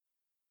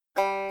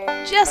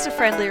Just a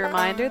friendly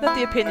reminder that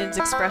the opinions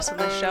expressed on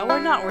this show are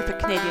not worth a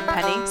Canadian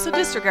penny, so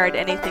disregard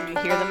anything you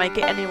hear that might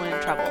get anyone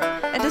in trouble.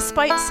 And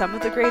despite some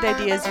of the great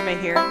ideas you may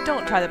hear,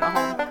 don't try them at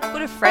home. Go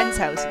to a friend's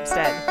house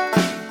instead.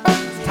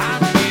 It's time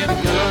to get a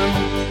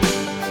gun.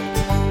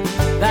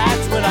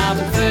 That's what I've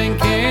been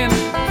thinking.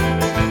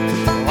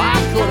 Well,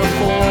 I could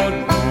afford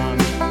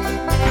one.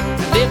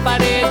 And if I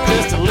did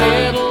just a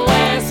little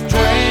less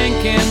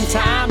drinking,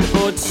 time to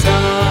put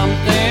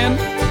something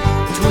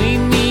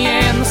between me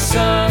and the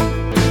sun.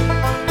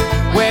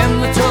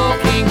 When the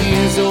talking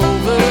is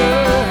over,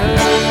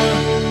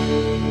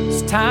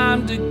 it's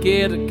time to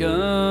get a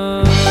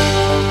gun.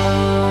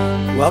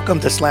 Welcome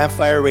to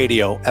Slamfire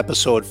Radio,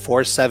 episode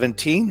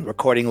 417,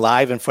 recording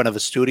live in front of a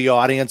studio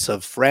audience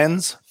of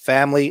friends,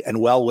 family, and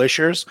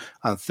well-wishers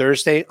on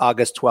Thursday,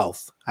 August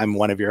 12th. I'm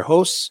one of your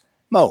hosts,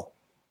 Mo.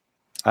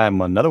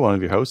 I'm another one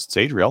of your hosts,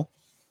 Adriel.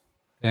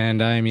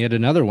 And I'm yet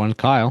another one,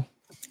 Kyle.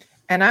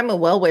 And I'm a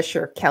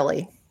well-wisher,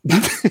 Kelly.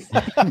 Does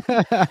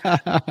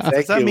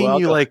that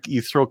mean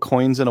you throw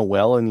coins in a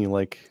well and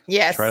you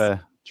yes. try to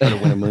win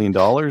 $1 million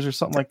or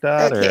something like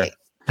that? Okay.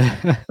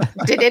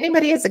 Did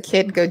anybody as a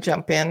kid go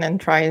jump in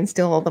and try and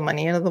steal all the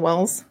money out of the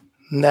wells?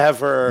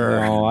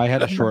 Never. No, I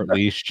had a short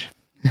leash.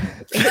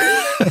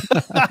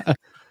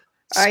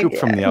 Scoop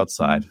from the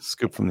outside.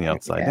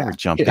 Yeah. Never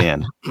jump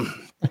in.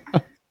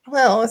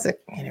 Well,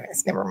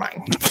 anyways, never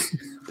mind.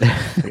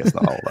 I guess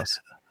not all of us.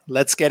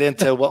 Let's get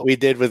into what we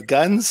did with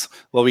guns.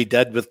 What we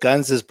did with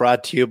guns is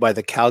brought to you by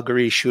the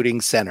Calgary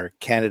Shooting Center,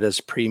 Canada's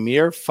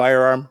premier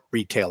firearm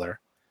retailer.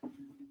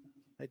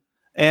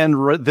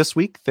 And this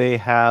week they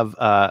have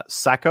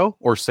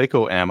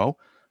Seiko ammo.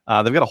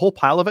 They've got a whole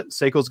pile of it.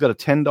 Seiko's got a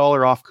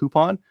 $10 off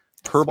coupon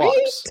per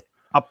box,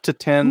 up to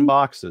 10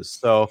 boxes.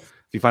 So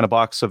if you find a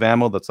box of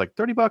ammo that's like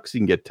 $30, you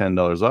can get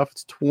 $10 off.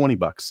 It's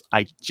 $20.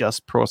 I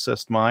just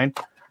processed mine.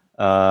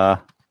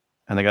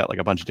 And they got like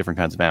a bunch of different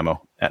kinds of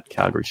ammo at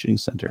Calgary Shooting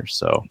Center.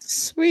 So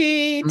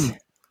sweet.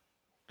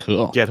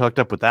 Cool. Get hooked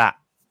up with that.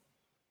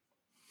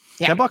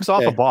 Yeah. $10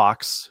 off a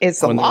box.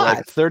 It's a lot.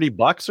 Like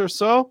 $30 or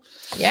so.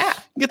 Yeah.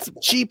 Get some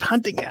cheap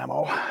hunting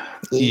ammo.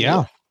 Yeah.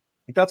 I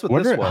think that's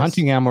what this was.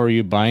 Hunting ammo are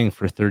you buying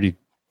for $30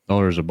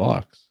 a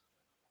box?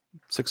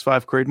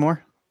 6.5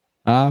 Creedmoor.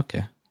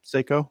 Okay.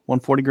 Seiko,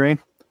 140 grain.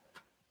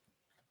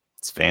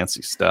 It's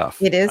fancy stuff.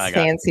 It is I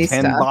got fancy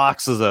 10 stuff.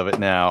 boxes of it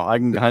now. I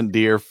can hunt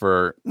deer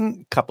for a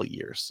couple of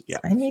years. Yeah.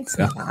 I need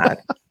some of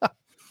that.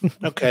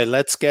 Okay,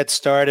 let's get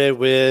started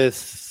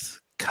with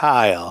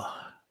Kyle.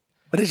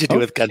 What did you do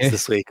with guns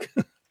this week?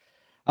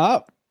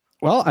 Well,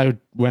 I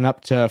went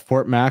up to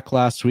Fort Mac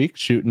last week,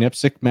 shoot an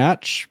IPSC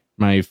match.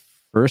 My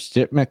first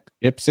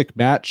IPSC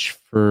match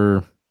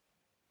for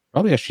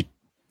probably actually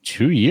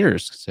 2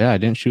 years. Yeah, I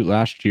didn't shoot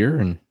last year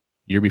and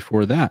year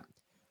before that.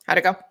 How'd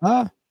it go?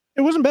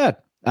 It wasn't bad.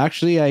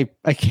 Actually,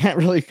 I can't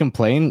really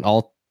complain.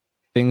 All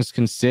things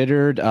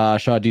considered,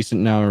 shot a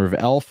decent number of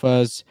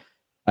alphas.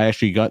 I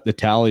actually got the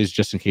tallies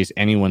just in case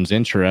anyone's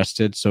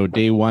interested. So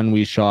day one,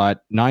 we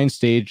shot 9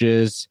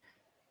 stages,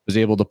 was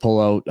able to pull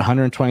out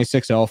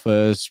 126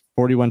 alphas,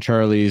 41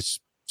 Charlies,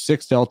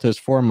 6 deltas,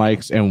 4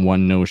 mics, and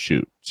 1 no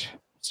shoot.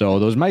 So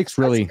those mics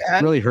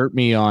really hurt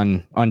me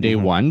on day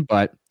one,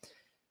 but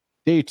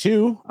day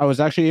two, I was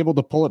actually able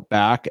to pull it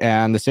back,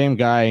 and the same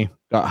guy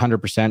got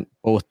 100%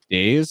 both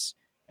days.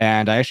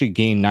 And I actually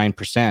gained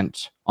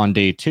 9% on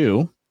day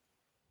two.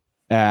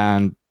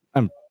 And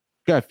I've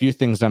got a few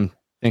things I'm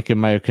thinking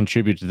might have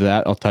contributed to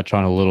that. I'll touch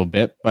on a little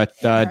bit. But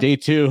day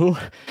two,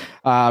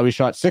 we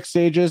shot 6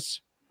 stages,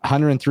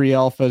 103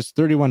 alphas,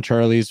 31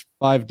 Charlies,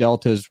 5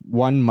 deltas,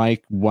 1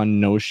 mic,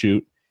 1 no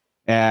shoot.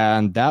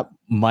 And that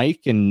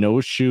mic and no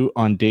shoot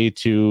on day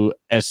two,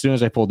 as soon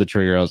as I pulled the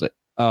trigger, I was like,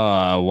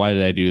 why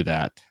did I do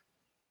that?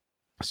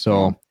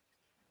 So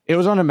it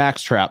was on a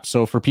max trap.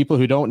 So for people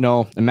who don't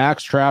know, the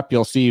max trap,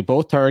 you'll see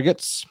both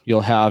targets.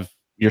 You'll have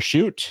your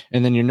shoot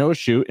and then your no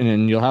shoot, and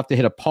then you'll have to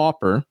hit a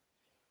popper,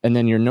 and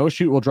then your no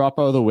shoot will drop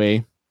out of the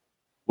way,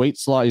 weight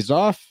slides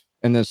off,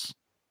 and then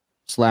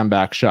slam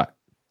back shut.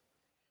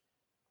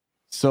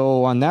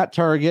 So on that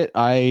target,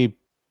 I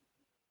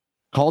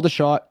called a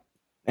shot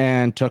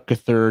and took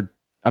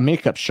a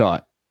makeup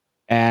shot.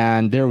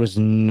 And there was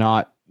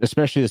not,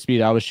 especially the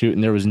speed I was shooting,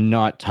 there was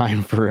not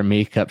time for a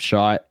makeup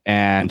shot.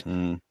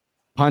 And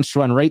punched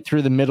one right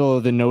through the middle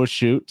of the no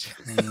shoot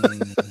into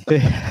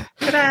the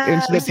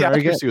target.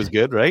 Accuracy was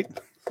good, right?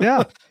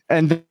 Yeah.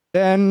 And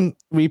then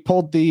we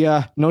pulled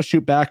the no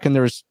shoot back, and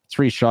there was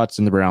 3 shots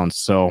in the rounds.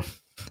 So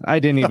I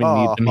didn't even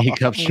need the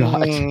makeup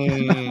shot.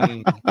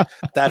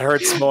 That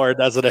hurts more,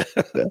 doesn't it?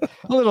 A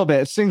little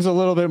bit. It stings a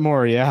little bit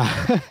more.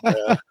 Yeah.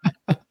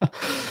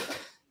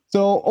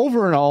 So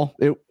overall,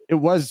 it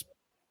was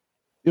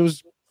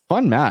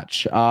fun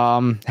match.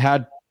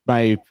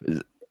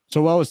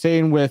 So what I was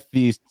saying with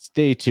the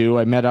day two,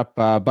 I met up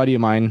a buddy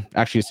of mine,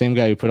 actually the same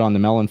guy who put on the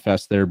Melon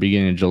Fest there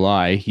beginning of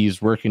July. He's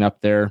working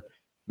up there.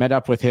 Met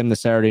up with him the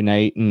Saturday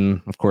night,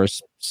 and of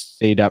course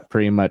stayed up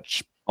pretty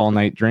much all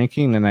night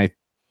drinking. And I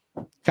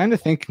kind of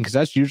thinking, because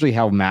that's usually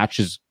how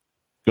matches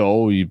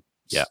go. You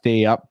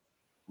stay up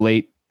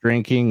late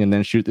drinking, and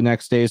then shoot the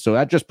next day. So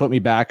that just put me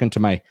back into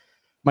my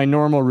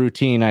normal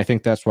routine. I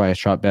think that's why I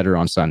shot better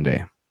on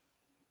Sunday.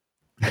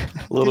 A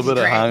little bit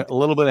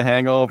of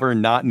hangover,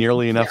 not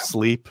nearly enough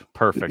sleep.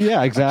 Perfect.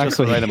 Yeah, exactly. Just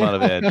the right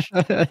amount of edge.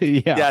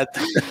 Yeah.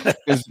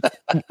 'Cause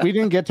we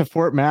didn't get to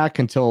Fort Mac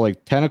until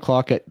like 10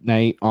 o'clock at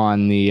night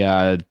on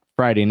the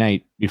Friday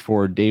night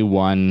before day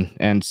one,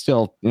 and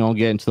still,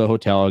 get into the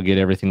hotel, get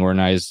everything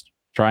organized,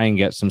 try and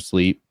get some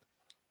sleep.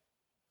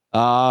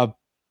 But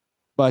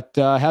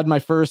had my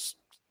first,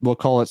 we'll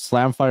call it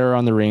Slamfire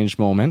on the range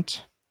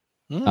moment.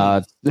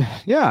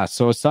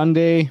 So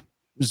Sunday,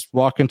 just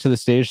walk into the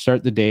stage,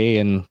 start the day,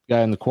 and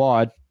guy in the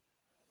quad,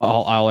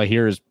 all I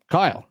hear is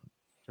Kyle.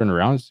 Turn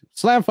around,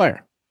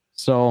 Slamfire.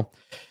 So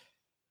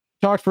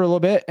talked for a little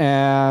bit,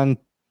 and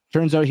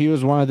turns out he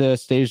was one of the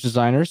stage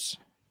designers.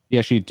 He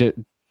actually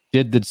did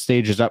the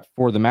stages up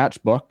for the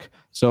matchbook.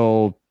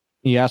 So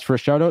he asked for a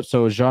shout out.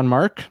 So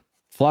Jean-Marc,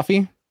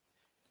 Fluffy,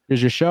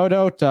 here's your shout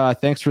out.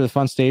 Thanks for the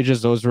fun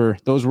stages. Those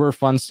were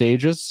fun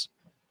stages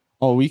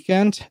all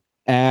weekend.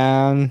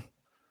 And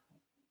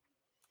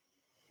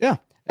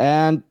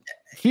and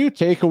a few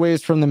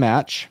takeaways from the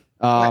match.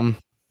 The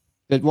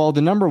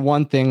number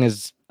one thing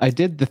is I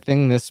did the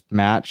thing this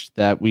match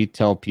that we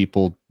tell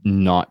people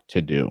not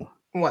to do.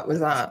 What was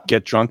that?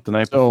 Get drunk the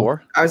night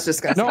before? I was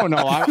just going to say.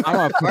 No, I'm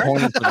a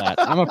proponent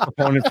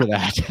for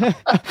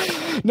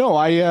that. No,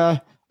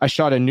 I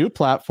shot a new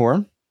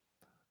platform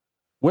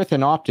with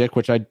an optic,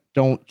 which I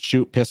don't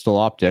shoot pistol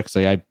optics.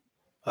 I think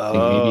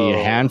maybe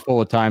a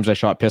handful of times I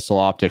shot pistol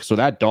optics. So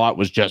that dot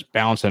was just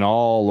bouncing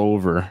all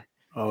over.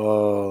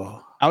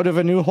 Out of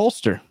a new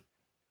holster.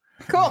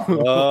 Cool.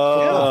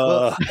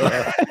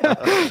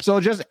 So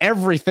just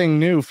everything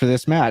new for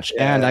this match.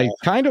 Yeah. And I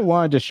kind of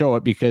wanted to show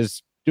it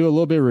because do a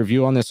little bit of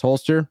review on this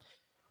holster.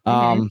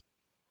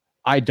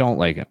 I don't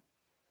like it.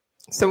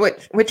 So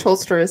which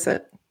holster is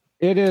it?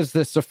 It is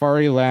the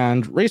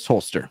Safariland race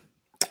holster.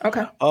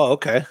 Okay. Oh,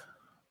 okay.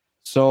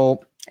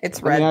 So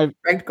it's red.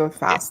 Red go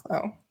fast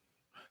though.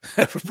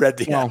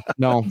 Red. No,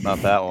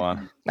 not that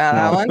one. Not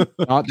that one.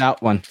 Not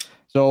that one.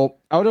 So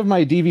out of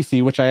my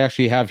DVC, which I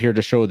actually have here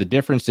to show the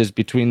differences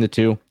between the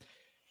two.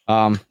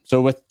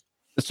 So with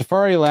the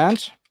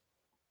Safariland,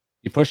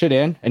 you push it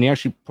in and you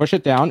actually push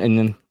it down, and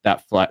then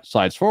that flat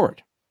slides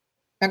forward.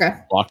 Okay.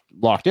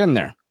 Locked in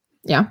there.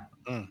 Yeah.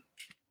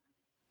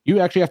 You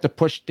actually have to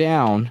push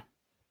down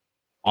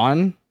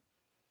on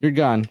your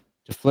gun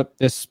to flip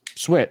this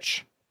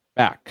switch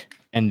back,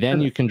 and then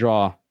you can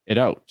draw it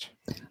out.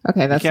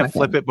 Okay, you can't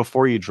flip it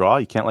before you draw.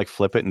 You can't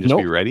flip it and just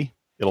be ready.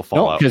 It'll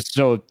fall out.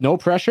 So no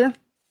pressure.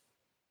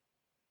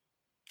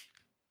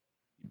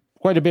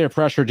 Quite a bit of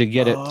pressure to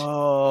get it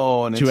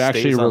to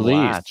actually release.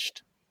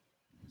 Unlatched.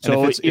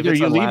 So either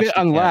you leave it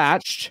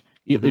unlatched.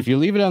 If you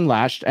leave it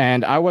unlatched,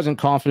 and I wasn't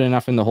confident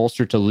enough in the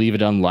holster to leave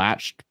it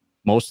unlatched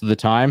most of the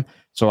time,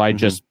 so I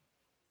just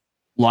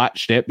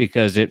latched it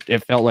because it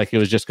felt like it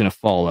was just going to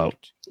fall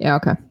out. Yeah.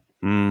 Okay.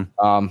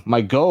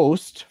 My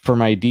Ghost for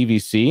my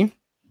DVC,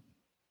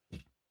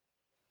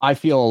 I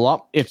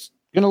feel it's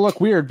going to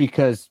look weird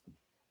because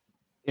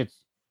it's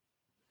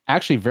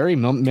actually very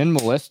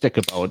minimalistic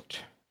about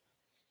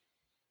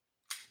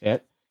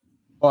it,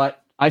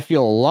 but I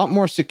feel a lot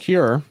more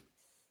secure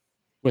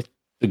with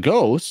the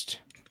Ghost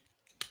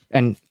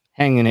and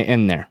hanging it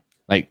in there.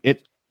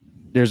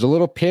 There's a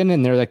little pin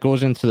in there that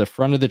goes into the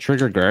front of the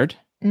trigger guard.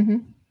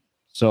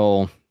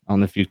 So I don't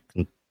know if you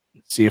can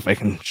see if I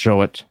can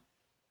show it.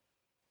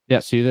 Yeah,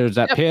 see, there's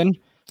that pin.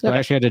 So I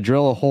actually had to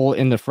drill a hole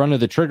in the front of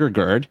the trigger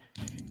guard,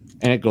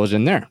 and it goes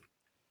in there.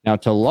 Now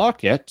to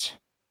lock it,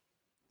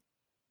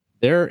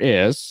 there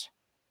is.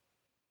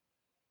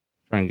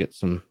 Try and get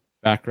some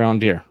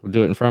background here. We'll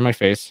do it in front of my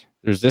face.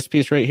 There's this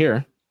piece right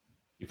here.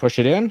 You push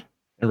it in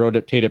and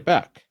rotate it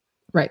back.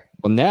 Right.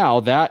 Well, now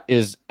that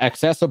is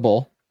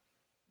accessible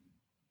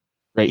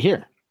right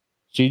here.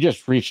 So you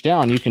just reach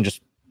down, you can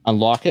just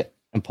unlock it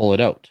and pull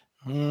it out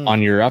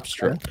on your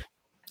upstroke.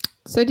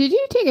 So did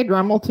you take a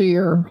Dremel to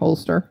your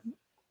holster?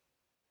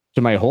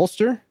 To my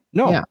holster?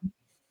 No. Yeah.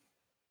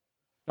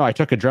 No, I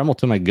took a Dremel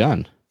to my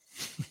gun.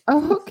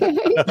 Oh, okay.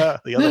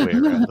 The other way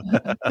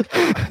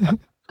around.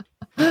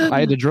 I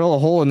had to drill a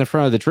hole in the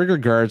front of the trigger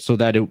guard so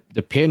that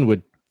the pin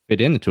would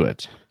fit into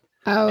it.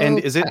 Oh, and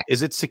is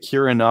it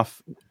secure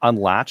enough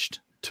unlatched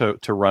to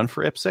run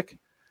for IPSC?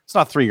 It's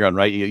not 3-gun,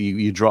 right?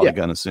 You draw the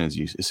gun as soon as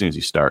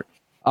you start.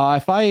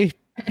 If I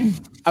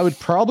would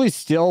probably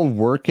still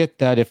work it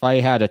that if I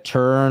had a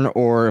turn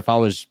or if I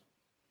was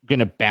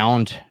gonna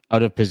bound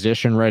out of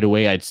position right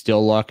away, I'd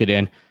still lock it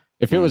in.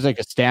 If it was like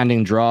a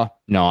standing draw,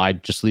 no,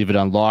 I'd just leave it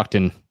unlocked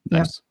and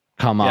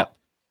come up.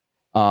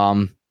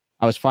 I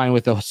was fine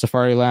with the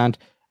Safariland.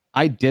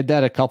 I did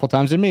that a couple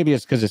times, and maybe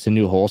it's because it's a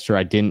new holster.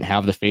 I didn't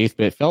have the faith,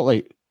 but it felt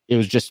like it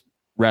was just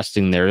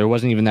resting there. There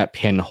wasn't even that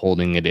pin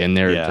holding it in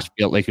there. Yeah. It just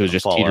felt like it was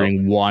just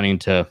teetering, wanting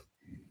to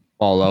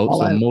fall out.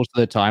 So most of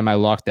the time I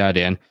locked that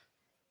in.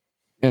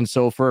 And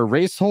so for a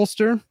race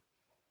holster,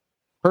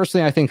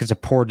 personally, I think it's a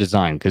poor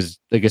design because,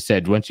 like I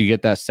said, once you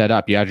get that set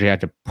up, you actually have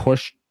to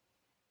push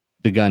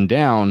the gun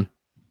down,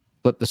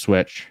 flip the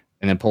switch,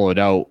 and then pull it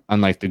out,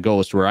 unlike the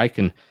Ghost, where I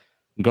can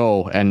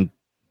go and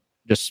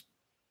just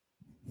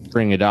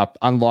bring it up,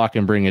 unlock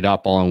and bring it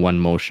up all in one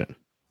motion.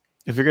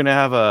 If you're gonna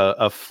have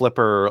a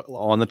flipper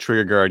on the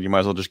trigger guard, you might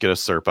as well just get a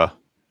Serpa.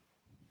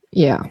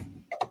 Yeah.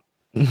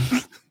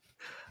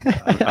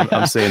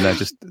 I'm saying that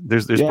just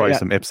there's Yeah, probably yeah.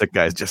 some IPSC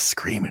guys just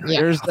screaming. Yeah.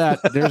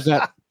 There's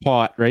that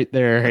pot right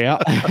there.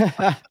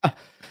 Yeah.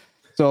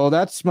 So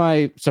that's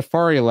my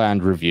Safari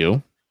Land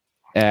review.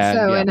 And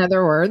So, yeah, in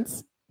other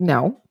words,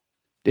 no.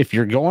 if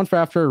you're going for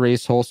after a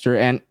race holster,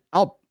 and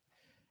I'll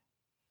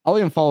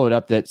even follow it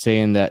up that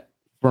saying that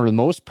for the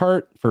most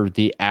part, for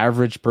the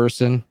average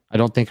person, I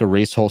don't think a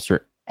race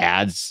holster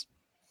adds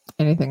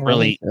Anything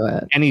Really? really to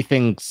it.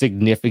 anything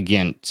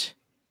significant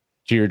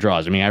to your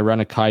draws. I mean, I run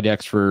a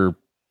Kydex for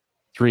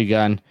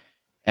 3-gun,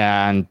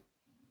 and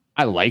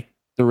I like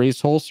the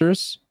race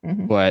holsters,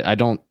 Mhm. but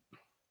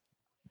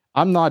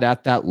I'm not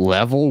at that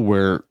level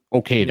where,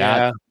 okay,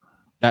 Yeah.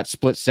 that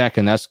split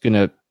second, that's going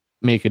to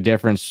make a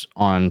difference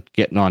on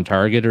getting on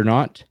target or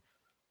not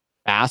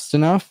fast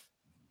enough.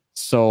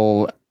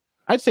 So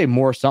I'd say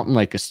more something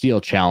like a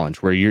steel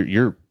challenge where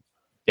you're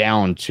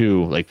down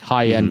to like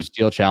high end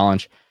steel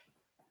challenge.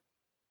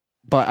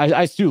 But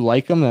I do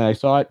like them, and I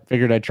saw it,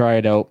 figured I'd try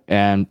it out,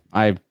 and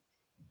I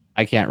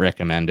can't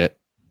recommend it.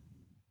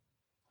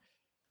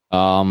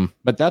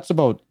 But that's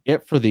about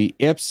it for the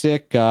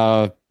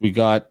IPSC.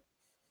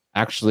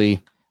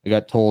 I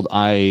got told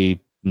I'm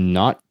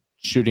not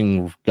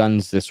shooting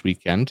guns this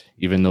weekend,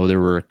 even though there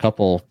were a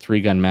couple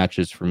 3-gun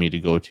matches for me to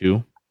go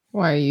to.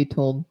 Why are you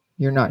told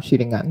you're not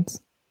shooting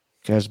guns?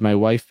 Because my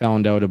wife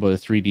found out about a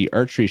 3D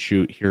archery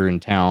shoot here in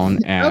town,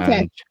 and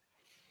Okay.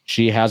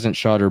 she hasn't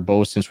shot her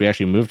bow since we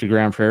actually moved to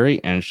Grand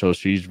Prairie, and so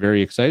she's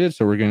very excited.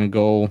 So we're going to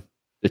go,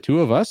 the two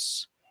of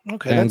us,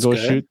 Okay, and that's go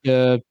good. shoot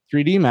the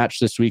 3D match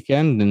this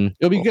weekend, and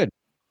it'll be Cool. good.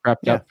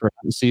 Prepped up for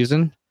hunting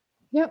season.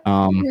 Yep.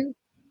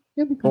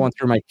 You'll be Going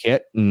through my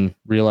kit and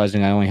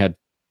realizing I only had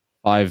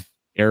 5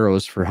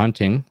 arrows for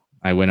hunting.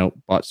 I went out,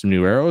 bought some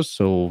new arrows.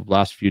 So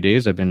last few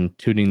days I've been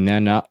tuning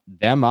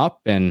them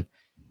up and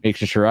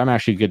making sure I'm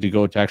actually good to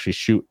go to actually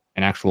shoot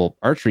an actual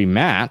archery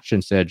match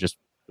instead of just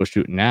go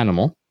shoot an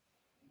animal.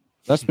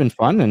 That's been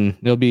fun, and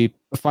it'll be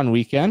a fun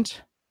weekend.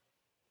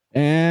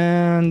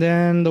 And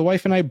then the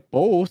wife and I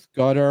both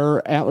got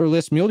our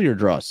antlerless mule deer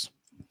draws.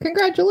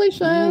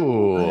 Congratulations.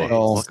 Ooh, Nice.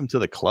 welcome to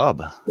the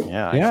club.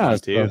 Yeah, I Yeah,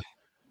 got too. so-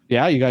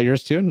 yeah, you got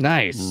yours too.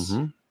 Nice.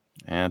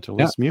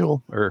 Antlerless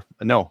mule, or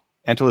no,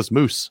 antlerless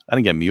moose. I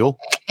didn't get mule.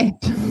 Yeah,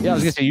 I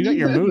was gonna say you got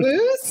your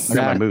moose. I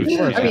got my moose.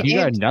 Yeah. I mean, You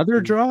got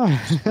another draw.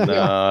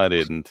 No, I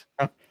didn't.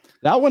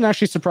 That one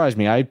actually surprised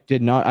me. I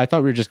did not. I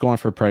thought we were just going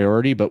for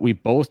priority, but we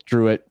both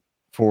drew it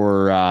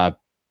for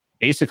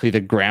basically the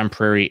Grand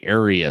Prairie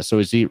area. So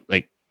is he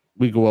like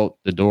we go out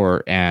the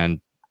door and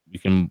we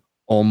can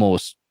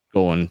almost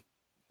go and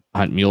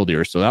hunt mule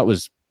deer. So that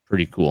was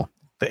pretty cool.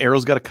 The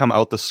arrow's got to come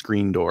out the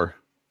screen door.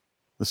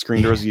 The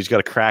screen doors, you just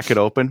got to crack it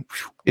open.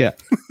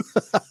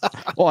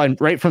 Well, and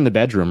right from the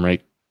bedroom,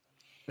 right?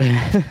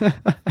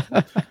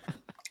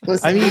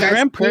 Listen, I mean, you guys,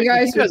 Grand Prairie- you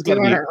guys you guys are gotta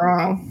doing be- it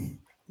wrong.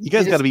 You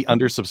guys It got to is- be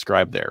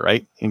undersubscribed there,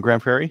 right? In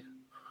Grand Prairie?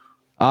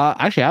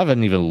 Actually, I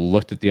haven't even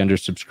looked at the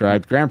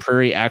undersubscribed. Grand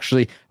Prairie,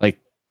 actually, like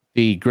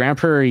the Grand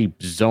Prairie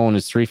zone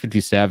is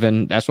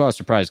 357. That's why I was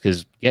surprised,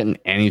 because getting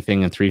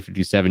anything in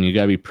 357, you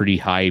got to be pretty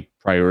high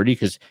priority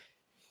because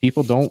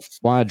people don't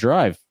want to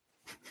drive.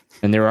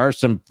 And there are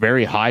some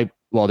very high,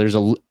 well,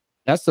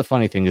 that's the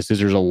funny thing is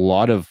there's a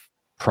lot of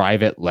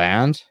private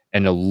land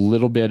and a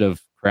little bit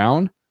of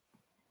crown,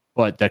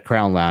 but the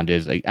crown land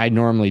is like, I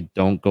normally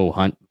don't go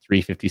hunt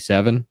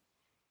 357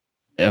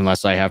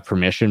 unless I have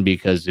permission,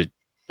 because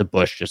the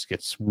bush just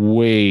gets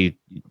way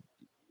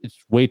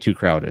too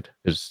crowded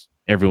because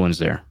everyone's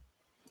there.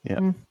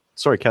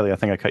 Sorry, Kelly, I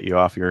think I cut you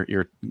off.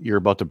 You're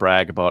about to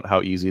brag about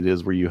how easy it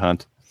is where you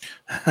hunt.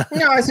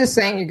 No, I was just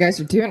saying you guys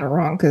are doing it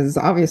wrong because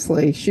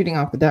obviously shooting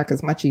off the deck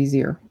is much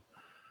easier.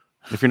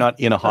 If you're not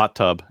in a hot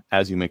tub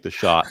as you make the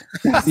shot,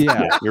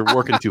 Yeah, you're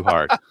working too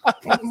hard.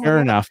 fair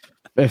enough.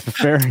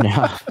 Fair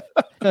enough.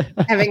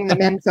 Having the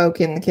men folk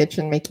in the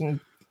kitchen making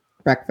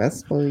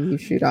breakfast while you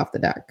shoot off the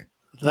deck.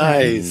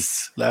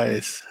 Nice.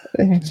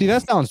 See,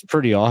 that sounds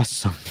pretty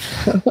awesome.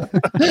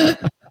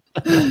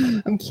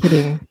 I'm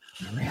kidding.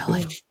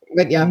 Really?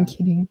 But yeah, I'm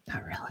kidding.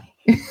 Not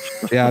really.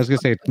 Yeah, I was gonna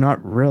say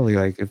not really.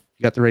 Like if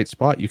you got the right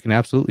spot, you can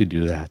absolutely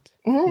do that.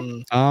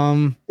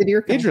 Mhm. Did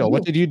your Adriel,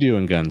 what did you do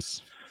in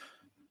guns?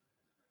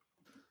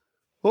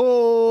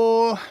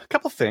 Oh, a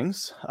couple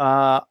things.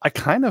 I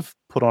kind of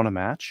put on a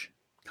match.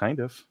 Kind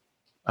of.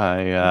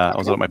 I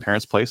was at my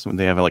parents' place when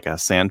they have like a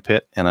sand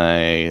pit and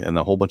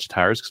a whole bunch of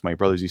tires because my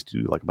brothers used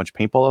to do like a bunch of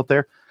paintball out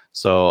there.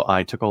 So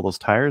I took all those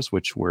tires,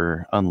 which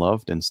were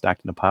unloved, and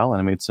stacked in a pile, and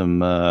I made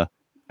some.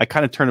 I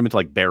kind of turned them into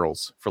like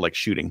barrels for like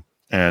shooting,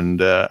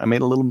 and I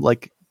made a little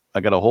like I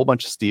got a whole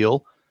bunch of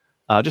steel,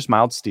 just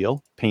mild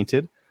steel,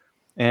 painted,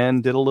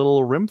 and did a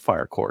little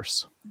rimfire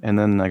course. And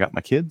then I got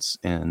my kids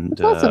and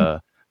That's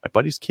awesome. my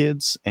buddy's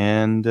kids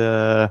and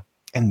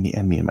me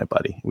and my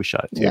buddy. We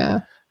shot it too.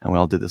 Yeah. And we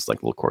all did this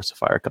like little course of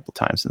fire a couple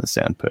times in the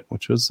sand pit,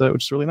 which was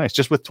really nice,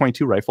 just with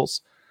 22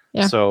 rifles.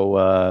 Yeah.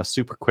 So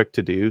super quick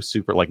to do,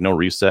 super like no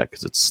reset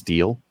because it's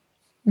steel.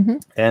 Mm-hmm.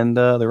 And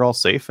they're all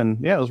safe, and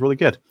yeah, it was really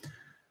good.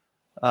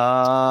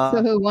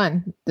 So who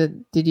won?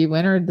 Did you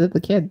win or did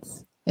the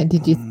kids? And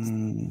did you?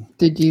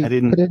 I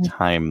didn't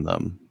time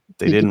them.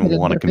 They didn't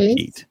want to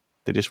compete.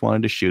 They just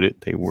wanted to shoot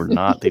it. They were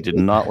not. They did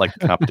not like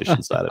the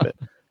competition side of it,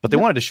 but they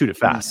wanted to shoot it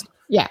fast.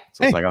 Yeah.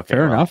 So it's like, okay,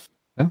 fair enough.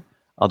 Yeah.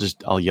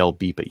 I'll yell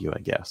beep at you, I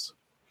guess.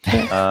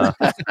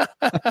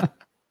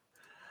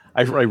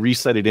 I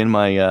reset it in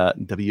my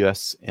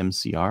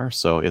WSMCR,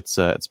 so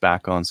it's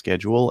back on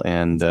schedule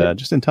and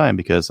just in time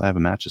because I have a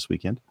match this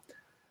weekend.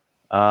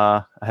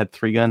 I had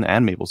 3-gun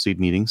and Maple Seed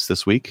meetings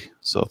this week.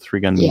 So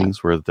 3-gun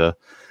meetings were the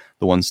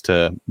ones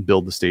to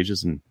build the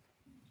stages and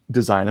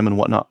design them and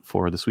whatnot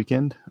for this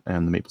weekend,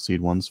 and the Maple Seed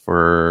ones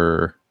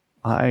for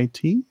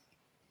IIT,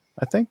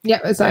 I think. Yeah,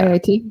 it was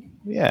IIT.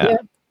 Yeah,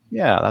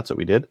 that's what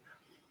we did.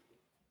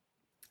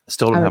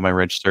 Still don't have my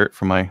reg cert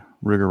for my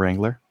Ruger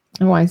Wrangler.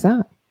 And why is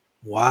that?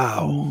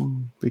 Wow.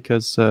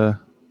 Because I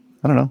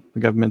don't know, the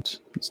government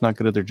is not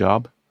good at their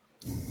job.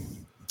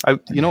 It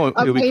would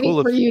I'm be waiting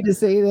cool for if you to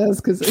say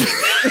this because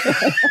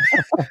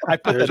I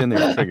put that in there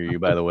to trigger you,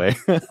 by the way.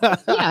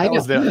 I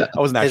know. I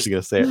wasn't actually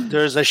going to say it.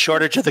 There's a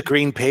shortage of the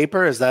green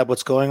paper. Is that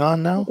what's going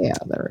on now? Yeah,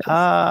 there is.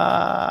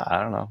 I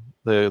don't know.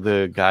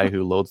 The guy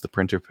who loads the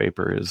printer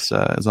paper is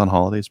on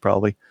holidays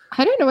probably.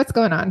 I don't know what's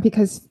going on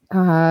because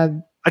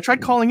I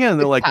tried calling in and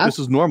they're like, this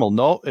is normal.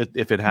 No,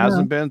 if it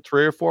hasn't been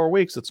 3 or 4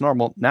 weeks, it's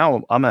normal.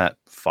 Now I'm at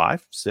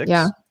 5, 6.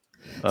 Yeah.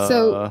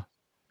 So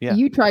yeah.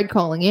 You tried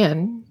calling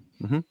in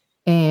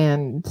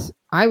and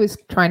I was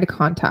trying to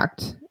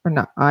contact, or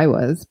not I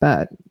was,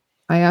 but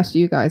I asked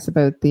you guys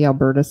about the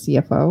Alberta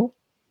CFO.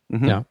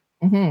 Yeah.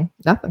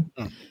 Nothing.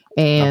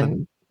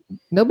 And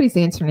nobody's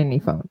answering any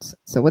phones.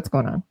 So what's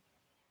going on?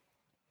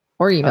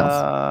 Or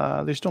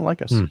emails? They just don't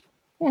like us.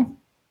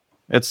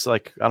 It's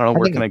like, I don't know,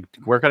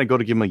 where can I go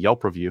to give them a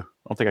Yelp review?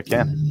 I don't think I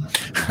can.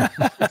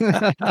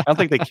 I don't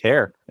think they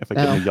care if I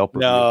give them a Yelp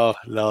review.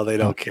 No, they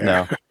don't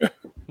care.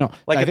 No.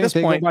 Like I at think this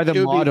they point, go by the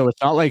motto.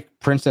 It's not like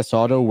Princess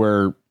Auto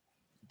where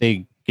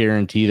they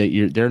guarantee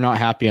that they're not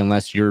happy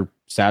unless you're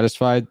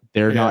satisfied.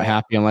 They're not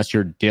happy unless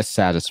you're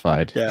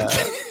dissatisfied. Yeah.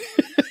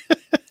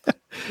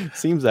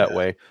 Seems that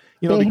way.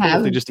 It'd be cool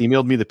if they just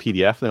emailed me the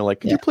PDF and they're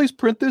like, could you please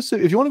print this?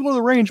 If you want to go to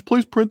the range,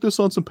 please print this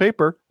on some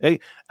paper.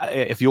 Hey,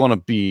 if you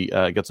want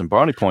to get some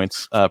brownie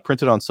points,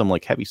 print it on some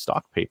like heavy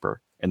stock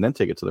paper and then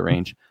take it to the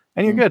range.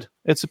 And you're good.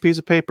 It's a piece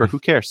of paper. Who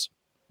cares?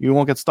 You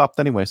won't get stopped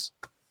anyways.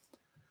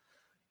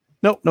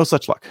 No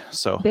such luck.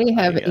 So they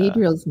have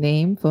Adriel's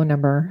name, phone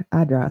number,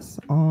 address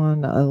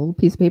on a little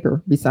piece of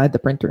paper beside the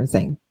printer and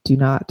saying, do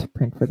not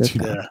print for this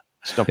one.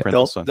 Just don't print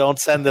this one. Don't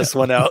send this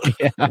one out.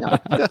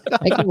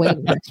 I can wait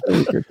an extra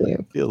week or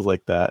two. Feels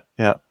like that.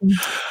 Yeah.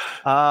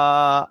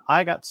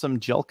 I got some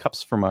gel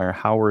cups from our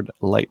Howard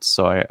lights.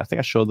 So I think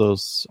I showed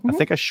those. I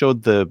think I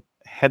showed the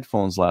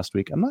headphones last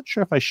week. I'm not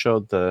sure if I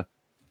showed the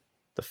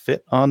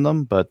fit on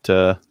them, but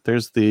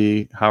there's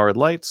the Howard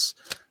lights,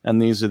 and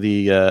these are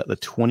the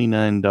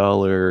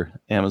 $29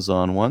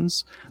 Amazon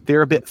ones.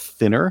 They're a bit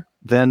thinner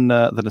than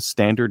a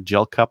standard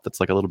gel cup that's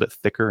like a little bit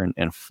thicker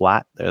and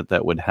flat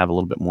that would have a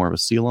little bit more of a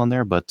seal on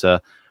there, but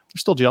they're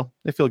still gel.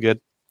 They feel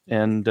good,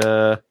 and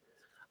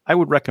I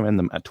would recommend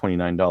them at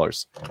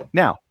 $29.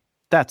 Now,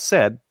 that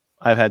said,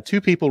 I've had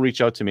 2 people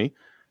reach out to me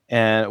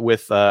and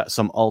with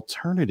some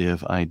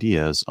alternative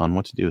ideas on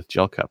what to do with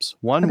gel cups.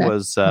 One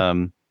was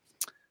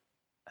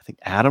I think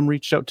Adam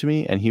reached out to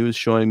me and he was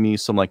showing me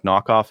some like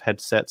knockoff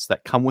headsets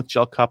that come with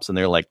gel cups and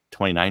they're like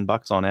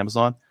 $29 on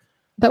Amazon.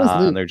 That was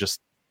Luke. And they're just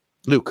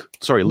Luke.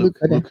 Sorry, Luke.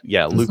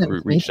 Yeah, Luke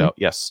reached out.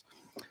 Yes.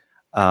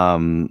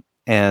 So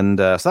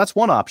that's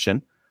one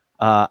option.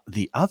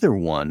 The other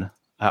one,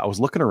 I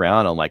was looking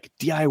around on like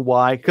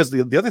DIY because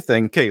the other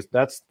thing, okay,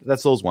 that's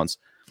those ones.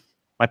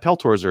 My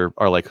Peltors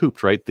are like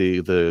hooped, right?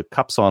 The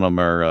cups on them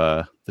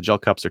are the gel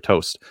cups are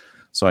toast.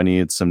 So I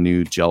needed some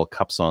new gel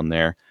cups on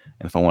there.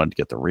 And if I wanted to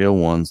get the real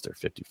ones, they're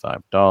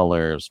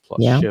 $55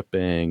 plus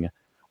shipping.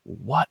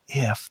 What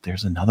if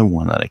there's another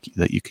one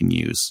that you can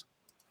use?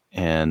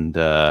 And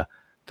that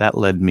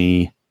led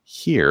me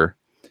here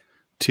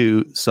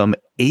to some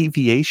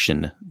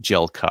aviation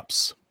gel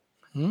cups.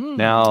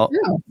 Now,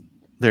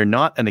 they're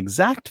not an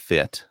exact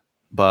fit,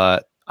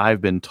 but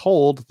I've been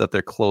told that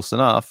they're close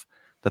enough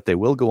that they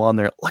will go on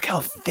there. Look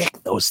how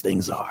thick those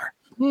things are.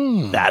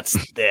 That's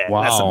thick.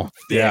 Wow. That's some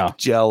thick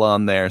gel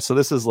on there. So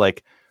this is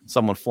like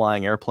someone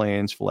flying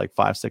airplanes for like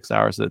 5-6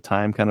 hours at a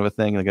time kind of a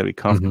thing. They got to be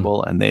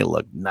comfortable and they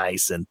look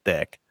nice and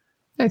thick.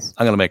 Nice.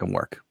 I'm going to make them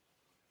work.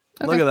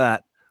 Okay. Look at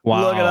that.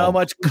 Wow. Look at how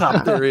much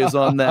cup there is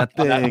on that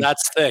thing.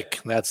 That's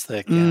thick. That's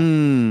thick.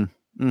 Yeah.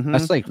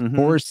 That's like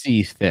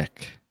 4C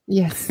thick.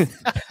 Yes.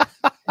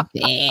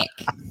 Thick.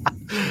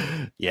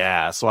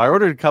 Yeah. So I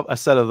ordered a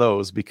set of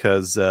those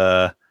because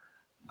I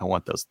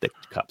want those thick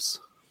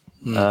cups.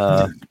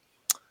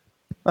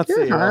 Let's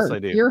see what else I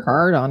do. You're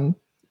hard on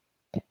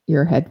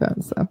your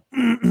headphones, though.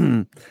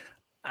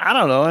 I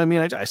don't know. I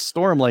mean, I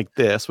store them like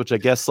this, which I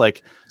guess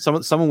like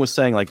someone was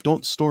saying like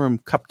don't store them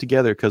cupped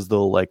together because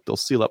they'll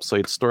seal up. So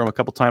you'd store them a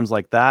couple times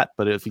like that,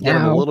 but if you get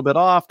them a little bit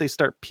off, they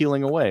start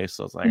peeling away.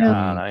 So it's like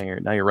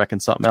now you're wrecking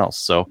something else.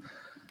 So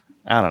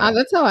I don't know.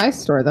 That's how I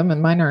store them,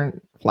 and mine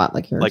aren't flat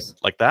like yours.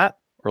 Like that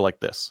or like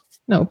this?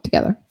 No,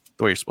 together.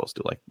 The way you're supposed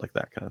to, like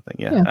that kind of thing.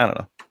 Yeah. I don't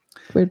know.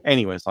 Weird.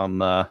 Anyways,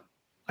 I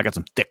got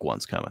some thick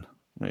ones coming.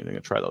 I'm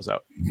gonna try those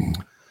out.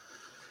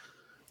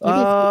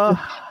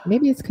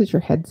 Maybe it's because your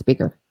head's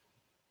bigger.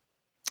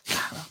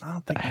 I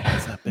don't think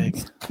it's that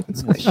big.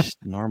 It's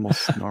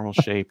normal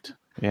shaped.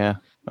 Yeah,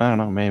 I don't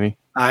know. Maybe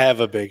I have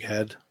a big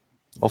head.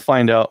 I'll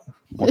find out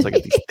once I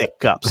get these thick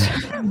cups.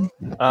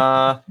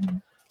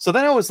 So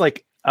then I was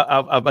like,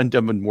 I've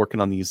been working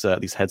on these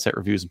headset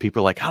reviews, and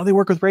people are like, "How do they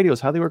work with radios?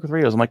 How do they work with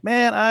radios?" I'm like,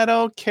 "Man, I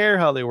don't care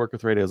how they work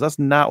with radios. That's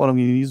not what I'm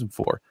going to use them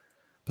for."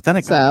 But then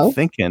I got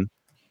thinking,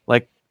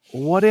 like,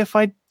 what if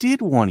I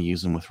did want to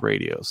use them with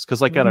radios?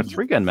 Because like at our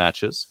 3-gun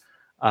matches,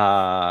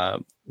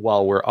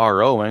 while we're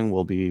ROing,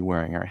 we'll be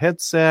wearing our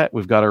headset.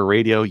 We've got our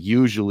radio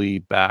usually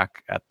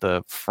back at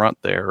the front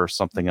there or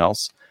something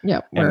else.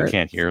 Yeah, and we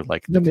can't hear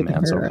like the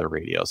commands over the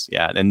radios.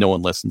 Yeah, and no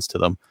one listens to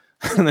them.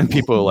 And then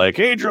people are like,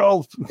 "Hey,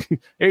 Joel,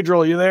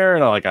 you there?"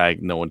 And I'm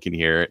like, no one can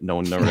hear it. No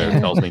one never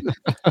tells me.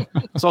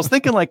 So I was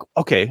thinking, like,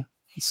 okay,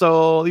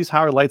 so these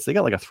Howard lights, they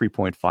got like a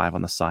 3.5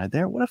 on the side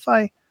there. What if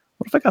I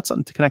got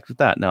something to connect with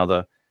that? Now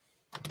the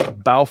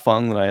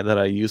Baofeng that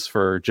I use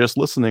for just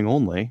listening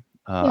only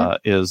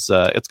is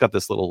it's got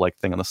this little like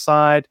thing on the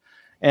side,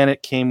 and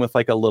it came with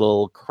like a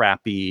little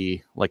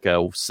crappy like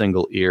a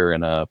single ear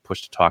and a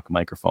push to talk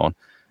microphone.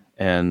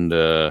 And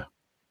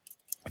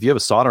if you have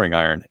a soldering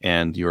iron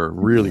and you're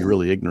really,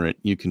 really ignorant,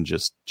 you can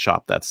just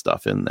chop that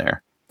stuff in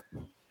there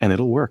and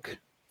it'll work.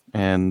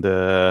 And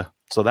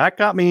so that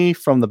got me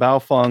from the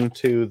Baofeng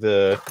to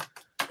the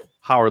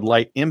Howard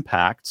Light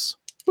Impacts.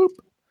 Boop.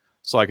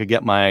 So I could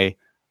get my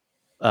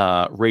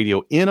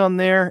radio in on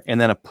there and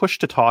then a push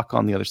to talk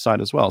on the other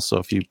side as well. So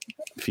if you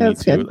need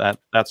to,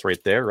 that's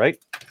right there, right?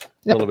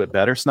 Yep. A little bit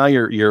better. So now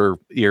your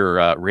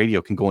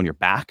radio can go in your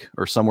back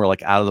or somewhere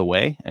like out of the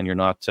way, and you're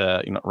not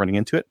running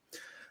into it.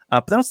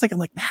 But then I was thinking,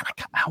 like, man,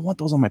 I want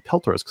those on my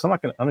Peltoras because I'm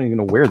not even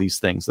gonna wear these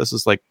things. This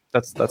is like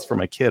that's for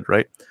my kid,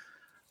 right?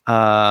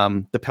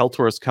 The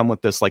Peltoras come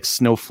with this like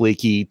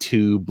snowflakey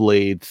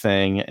 2-blade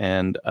thing,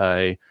 and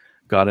I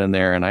got in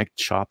there and I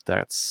chopped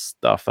that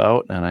stuff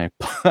out, and I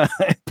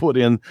put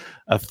in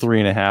a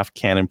 3.5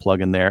 Canon plug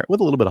in there with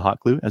a little bit of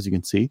hot glue, as you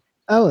can see.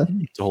 Oh,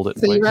 to hold it.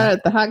 So you ran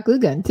out the hot glue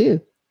gun too.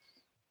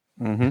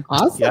 Mm-hmm.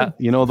 Awesome. Yeah,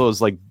 you know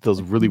those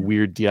really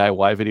weird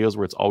DIY videos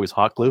where it's always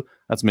hot glue?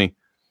 That's me.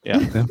 Yeah.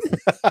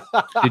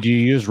 Did you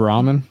use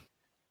ramen?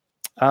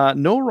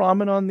 No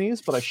ramen on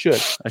these, but I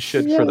should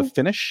for the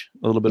finish.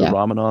 A little bit of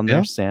ramen on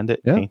there, sand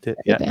it, paint it.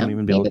 Yeah, you won't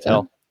even be able to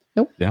tell.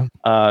 Nope. Yeah.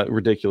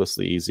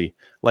 Ridiculously easy.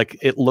 Like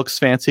it looks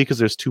fancy because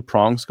there's 2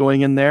 prongs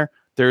going in there.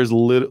 There's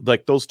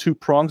like those 2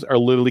 prongs are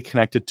literally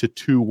connected to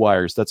 2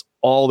 wires. That's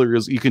all there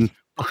is. You can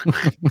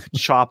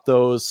chop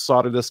those,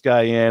 solder this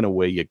guy in,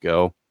 away you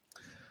go.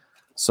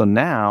 So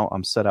now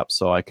I'm set up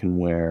so I can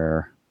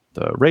wear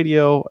the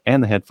radio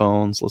and the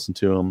headphones, listen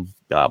to them,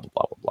 blah, blah,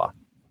 blah, blah,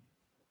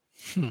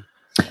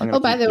 blah.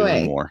 By the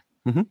way,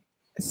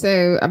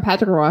 so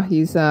Patrick Roy,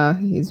 he's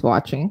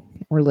watching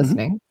or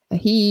listening. Mm-hmm.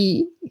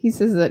 He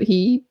says that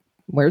he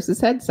wears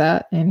his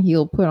headset and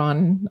he'll put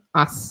on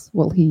us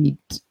while he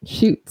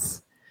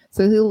shoots.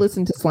 So he'll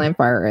listen to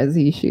Slamfire as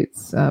he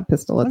shoots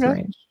pistol at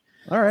range.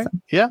 All right. So,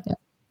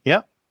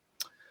 yeah.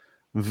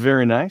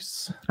 Very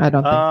nice. I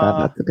don't think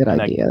that's a good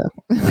idea.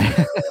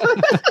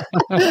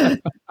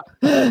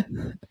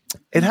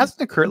 It hasn't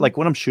occurred, like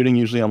when I'm shooting,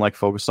 usually I'm like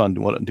focused on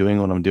what I'm doing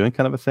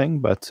kind of a thing.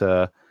 But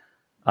for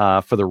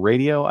the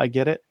radio, I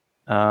get it.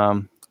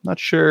 Not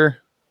sure.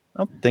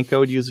 I don't think I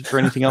would use it for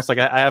anything else. Like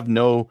I have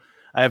no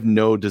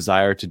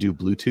desire to do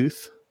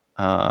Bluetooth.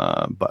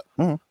 But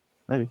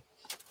maybe.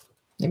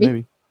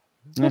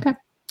 Yeah. Okay.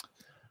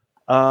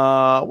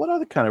 What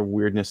other kind of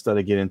weirdness did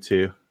I get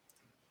into?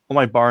 Well,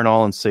 my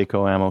Barnaul and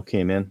Seiko ammo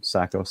came in.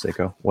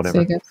 Seiko,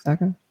 whatever.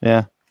 Seiko.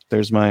 Yeah.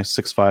 There's my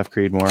 6.5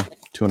 Creedmoor,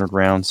 200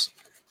 rounds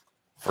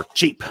for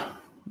cheap.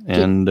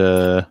 And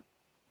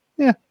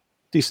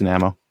decent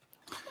ammo.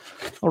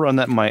 I'll run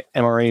that in my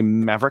MRA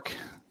Maverick.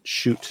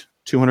 Shoot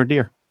 200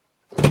 deer.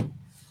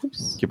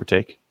 Oops. Give or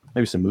take.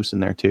 Maybe some moose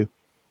in there too.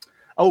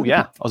 Oh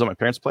yeah. I was at my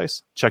parents'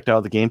 place. Checked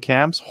out the game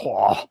cams.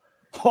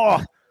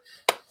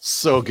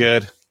 So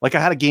good. Like I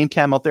had a game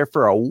cam out there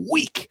for a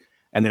week.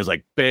 And there's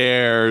like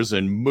bears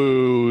and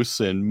moose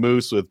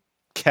with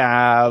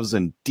calves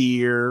and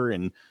deer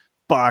and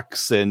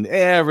bucks and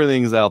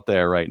everything's out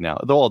there right now.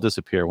 They'll all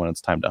disappear when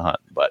it's time to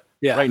hunt. But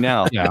right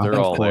now, they're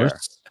all there.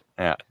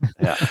 Yeah.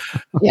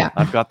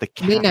 I've got the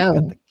cow. We know.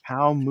 The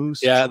cow,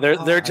 moose. Yeah,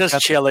 they're just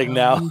chilling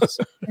now.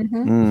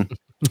 Mm-hmm.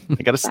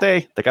 They gotta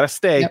stay.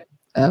 Yep.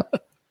 Oh.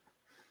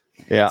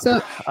 Yeah.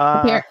 So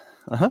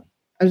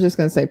I was just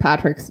going to say,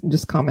 Patrick's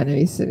just commented.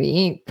 He said he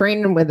ain't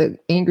training with an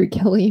angry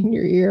Kelly in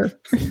your ear.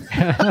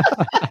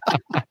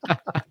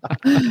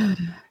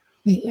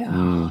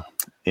 Yeah.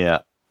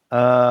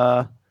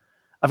 I've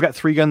got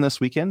 3 gun this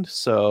weekend,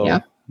 so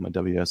Yeah. my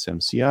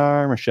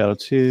WSMCR, my Shadow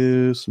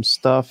 2, some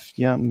stuff.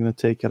 Yeah, I'm gonna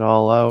take it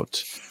all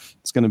out.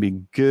 It's gonna be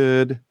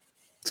good.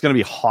 It's gonna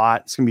be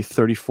hot. It's gonna be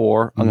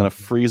 34. I'm gonna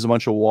freeze a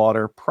bunch of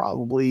water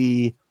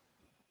probably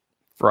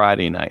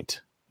Friday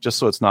night, just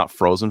so it's not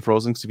frozen.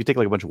 Because if you take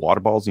like a bunch of water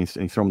balls and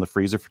you throw them in the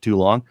freezer for too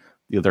long,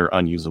 they're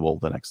unusable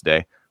the next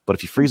day. But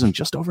if you freeze them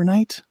just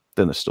overnight,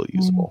 then they're still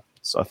usable.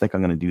 So I think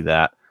I'm gonna do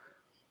that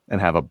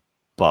and have a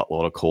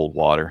buttload of cold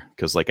water,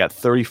 because like at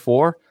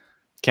 34,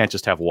 can't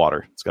just have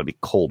water. It's got to be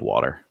cold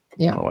water.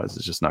 Yeah. Otherwise,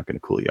 it's just not going to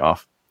cool you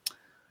off.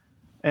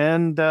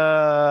 And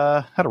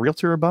had a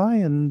realtor by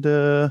and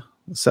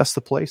assess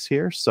the place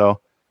here. So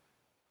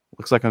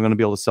looks like I'm going to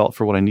be able to sell it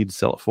for what I need to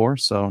sell it for.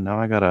 So now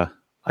I gotta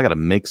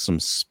make some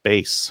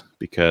space,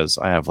 because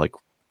I have like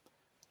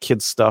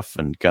kids stuff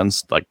and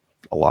guns, like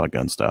a lot of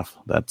gun stuff.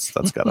 That's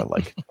gotta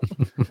like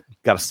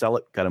gotta sell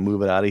it, gotta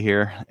move it out of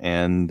here,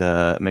 and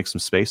make some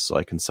space so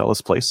I can sell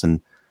this place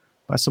and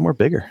buy somewhere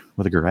bigger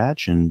with a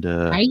garage and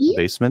you?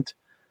 basement.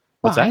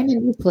 What's that? Buying a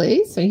new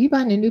place? Are you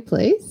buying a new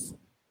place?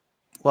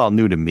 Well,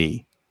 new to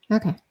me.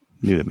 Okay.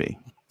 New to me.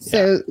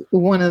 So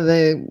one of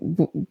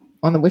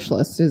on the wish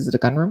list, is it a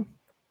gun room?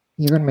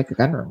 You're going to make a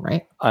gun room,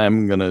 right?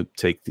 I'm gonna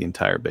take the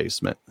entire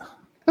basement.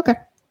 Okay.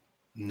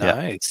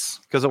 Nice.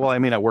 Because, well, I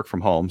mean, I work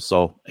from home,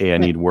 so I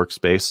need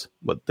workspace,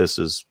 but this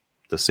is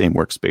the same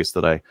workspace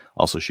that I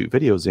also shoot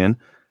videos in,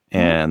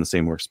 and the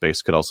same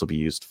workspace could also be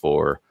used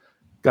for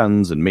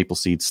guns and maple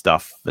seed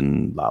stuff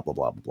and blah, blah,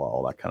 blah, blah, blah,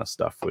 all that kind of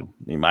stuff.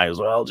 You might as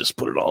well just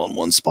put it all in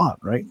one spot,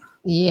 right?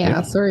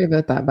 Yeah. Sorry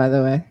about that, by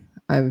the way.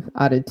 I've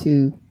added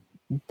to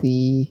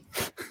the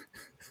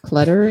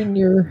clutter in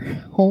your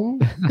home.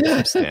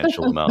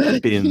 Substantial amount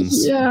of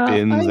bins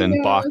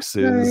and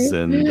boxes,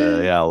 and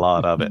a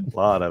lot of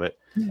it.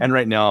 And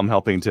right now I'm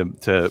helping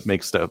to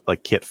make stuff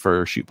like kit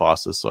for shoot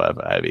bosses, so I have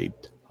a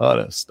ton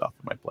of stuff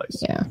in my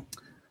place. Yeah,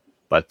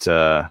 but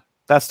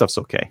that stuff's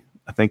okay.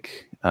 I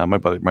think my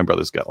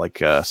brother's got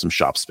like some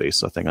shop space,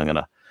 so I think I'm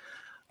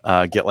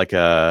gonna get like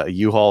a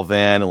U-Haul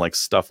van and like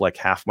stuff like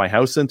half my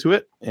house into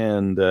it,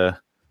 and the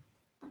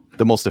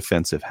most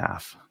offensive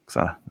half.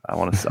 I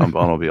want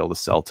to be able to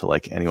sell to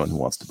like anyone who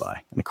wants to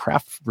buy. And a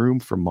craft room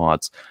for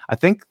mods. I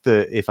think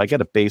if I get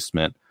a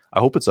basement, I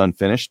hope it's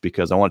unfinished,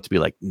 because I want it to be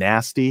like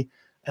nasty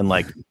and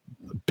like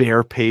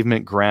bare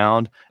pavement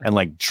ground and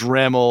like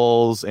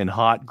Dremels and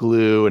hot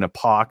glue and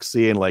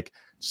epoxy, and like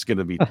just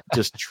gonna be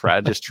just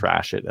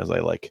trash it as I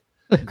like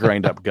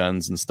grind up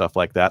guns and stuff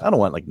like that. I don't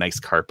want like nice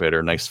carpet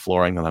or nice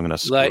flooring that I'm gonna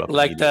screw up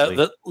like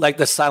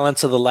the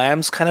Silence of the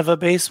Lambs kind of a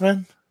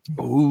basement.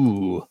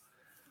 Ooh.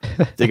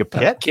 Dig a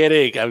pit?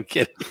 I'm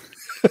kidding.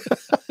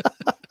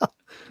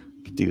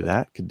 Could do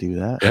that.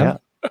 Yeah.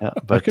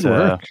 But could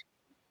work.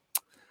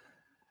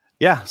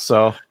 Yeah.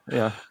 So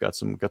got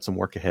some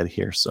work ahead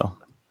here. So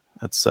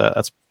that's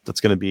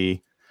going to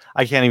be.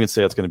 I can't even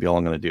say that's going to be all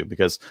I'm going to do,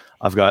 because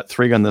I've got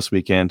 3 gun this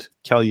weekend.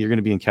 Kelly, you're going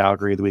to be in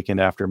Calgary the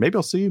weekend after. Maybe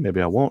I'll see you. Maybe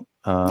I won't.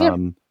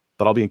 But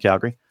I'll be in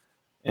Calgary,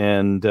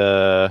 and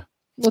we'll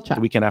chat.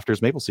 the weekend after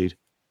is Maple Seed.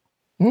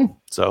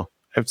 So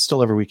it's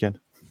still every weekend.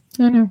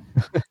 I know.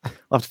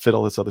 I'll have to fit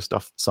all this other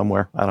stuff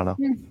somewhere. I don't know.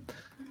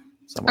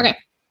 Somewhere. Okay.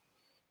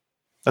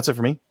 That's it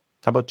for me.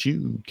 How about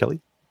you,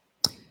 Kelly?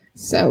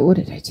 So what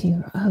did I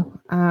do?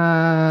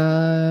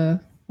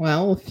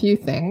 Well, a few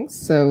things.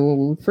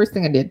 So first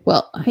thing I did,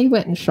 I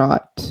went and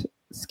shot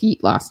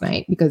skeet last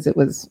night because it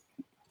was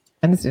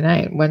Wednesday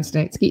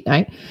night skeet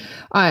night.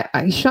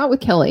 I shot with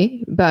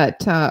Kelly,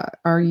 but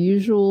our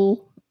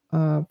usual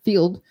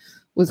field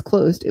was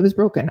closed. It was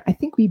broken. I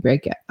think we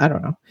break it. I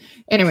don't know.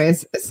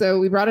 Anyways, so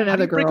we brought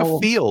another girl. Break a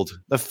field.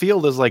 The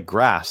field is like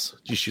grass.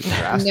 Did you shoot the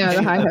grass? No,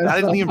 the high house.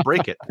 I didn't even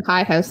break it.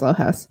 High house, low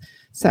house.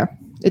 So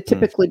it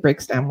typically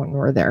breaks down when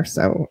we're there.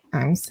 So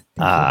I'm thinking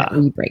that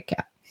we break it.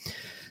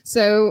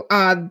 So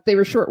they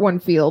were short one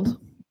field,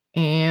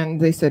 and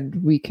they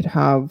said we could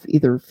have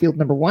either field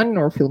number 1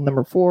 or field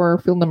number 4.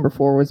 Field number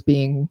 4 was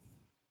being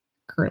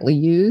currently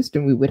used,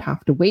 and we would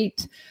have to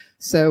wait.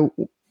 So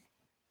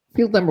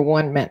field number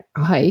 1 meant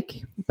a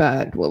hike,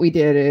 but what we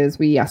did is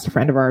we asked a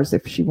friend of ours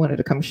if she wanted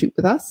to come shoot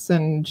with us,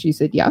 and she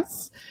said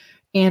yes.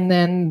 And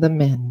then the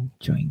men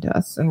joined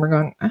us, and we're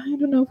going, I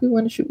don't know if we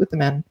want to shoot with the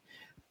men.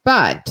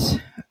 But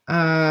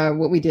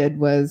what we did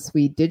was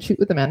we did shoot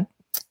with the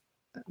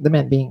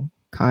men being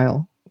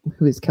Kyle,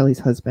 who is Kelly's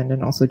husband,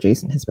 and also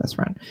Jason, his best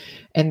friend.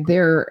 And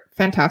they're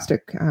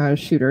fantastic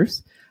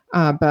shooters,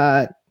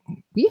 but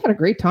we had a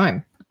great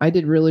time. I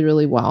did really,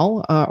 really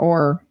well,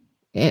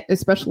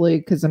 especially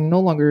because I'm no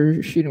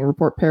longer shooting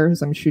report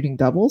pairs, I'm shooting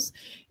doubles,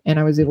 and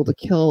I was able to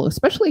kill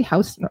especially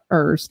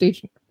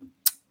station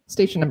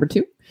number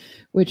 2,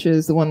 which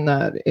is the one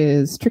that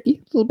is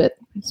tricky a little bit,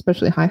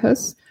 especially high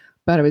house,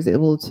 but I was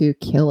able to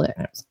kill it,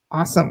 and it was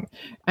awesome.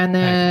 And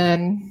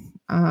then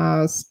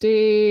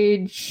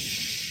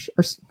stage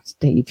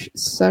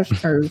session,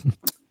 or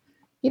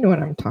you know what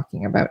I'm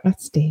talking about, not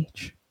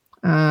stage,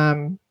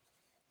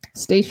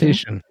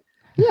 station.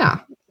 Yeah.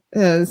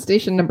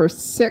 Station number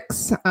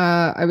 6,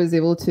 I was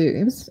able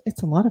to.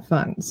 It's a lot of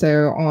fun.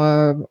 So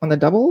on the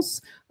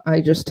doubles,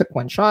 I just took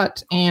one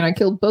shot and I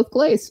killed both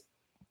glaze.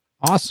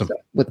 Awesome. So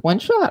with one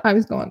shot, I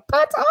was going,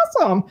 that's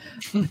awesome.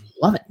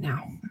 Love it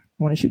now. I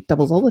want to shoot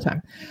doubles all the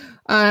time.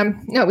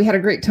 No, we had a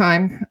great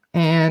time.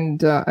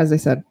 And as I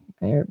said,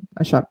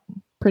 I shot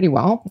pretty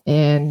well.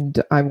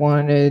 And I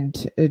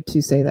wanted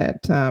to say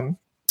that,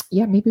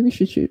 maybe we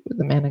should shoot with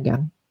the man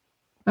again.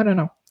 I don't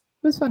know.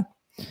 It was fun.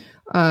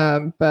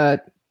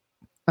 But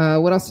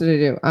what else did I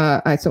do?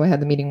 I had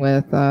the meeting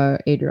with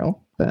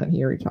Adriel, but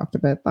he already talked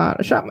about that.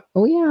 I shot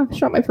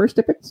my first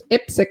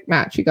IPSC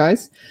match, you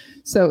guys.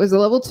 So it was a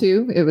level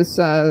 2. It was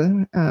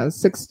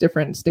 6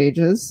 different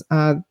stages.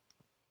 5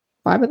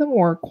 of them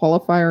were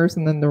qualifiers,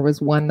 and then there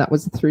was one that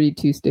was a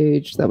 3-2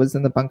 stage that was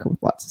in the bunker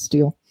with lots of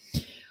steel.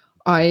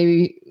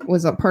 I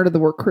was a part of the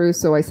work crew,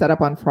 so I set up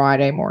on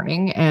Friday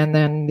morning, and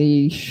then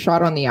the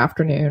shot on the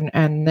afternoon,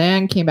 and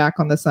then came back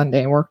on the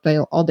Sunday and worked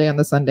all day on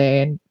the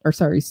Sunday,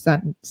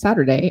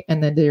 Saturday,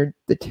 and then did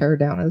the tear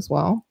down as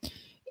well.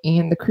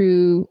 And the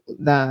crew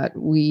that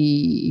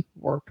we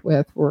worked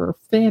with were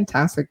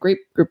fantastic, great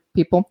group of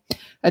people.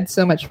 Had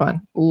so much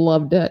fun,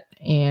 loved it,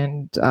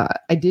 and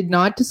I did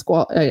not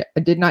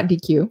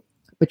DQ,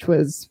 which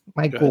was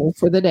my goal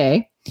for the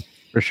day.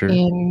 For sure.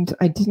 And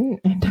I didn't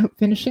end up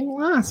finishing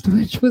last,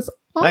 which was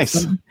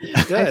awesome.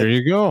 Nice. Good. There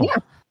you go. Yeah.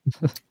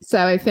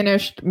 So I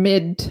finished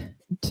mid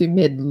to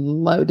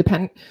mid-low,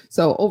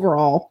 so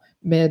overall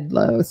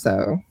mid-low,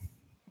 so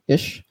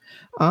ish.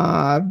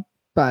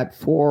 But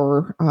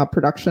for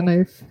production,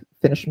 I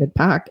finished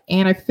mid-pack,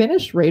 and I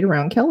finished right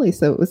around Kelly,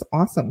 so it was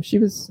awesome. She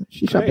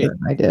shot better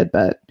than I did,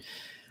 but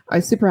I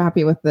was super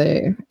happy with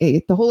the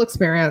whole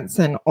experience,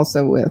 and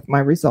also with my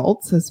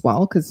results as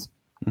well, because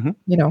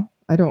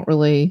I don't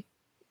really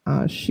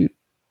shoot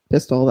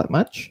pistol that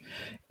much,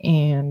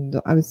 and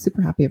I was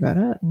super happy about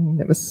it. And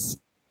it was.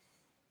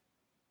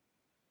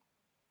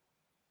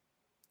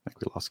 I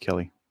think we lost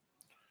Kelly.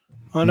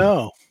 Oh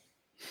no!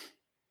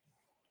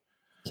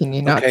 Can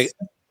you not? Okay.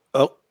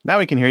 Oh, now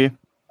we can hear you.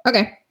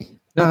 Okay.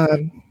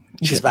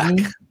 she's back.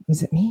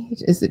 Is it me?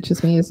 Is it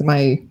just me? Is it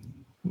my?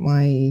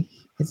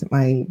 Is it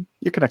my?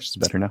 Your connection's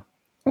better now.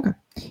 Okay.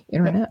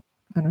 Internet.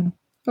 I don't know.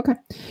 Okay.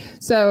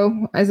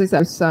 So, as I said,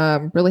 I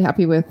was really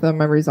happy with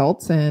my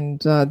results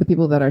and the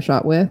people that I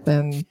shot with,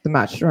 and the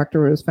match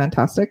director was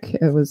fantastic.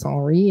 It was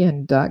Henri,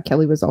 and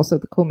Kelly was also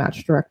the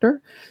co-match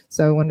director.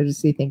 So I wanted to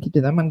say thank you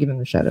to them. I'm giving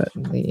them a shout out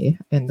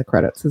in the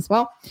credits as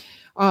well.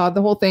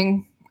 The whole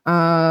thing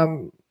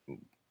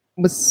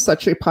was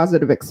such a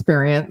positive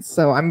experience.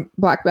 So I'm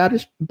black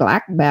badge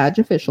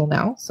official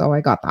now. So I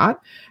got that,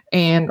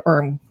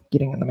 or I'm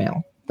getting in the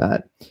mail.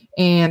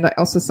 And I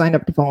also signed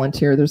up to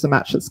volunteer. There's a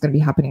match that's going to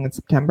be happening in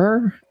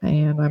September,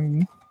 and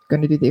I'm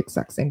going to do the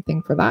exact same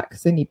thing for that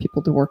because I need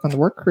people to work on the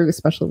work crew,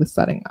 especially with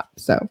setting up.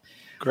 So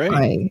Great.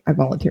 I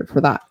volunteered for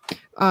that.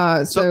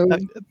 So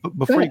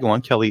before you go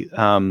on, Kelly,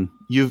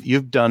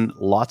 you've done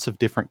lots of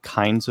different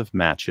kinds of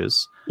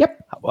matches.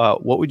 Yep.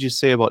 What would you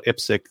say about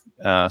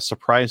IPSC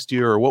surprised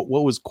you, or what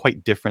was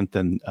quite different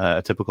than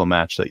a typical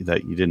match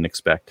that you didn't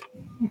expect?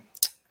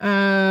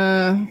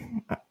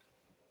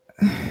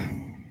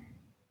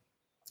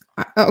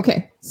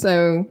 Okay,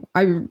 so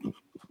I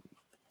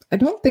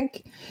don't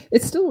think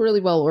it's still really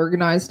well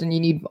organized, and you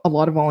need a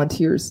lot of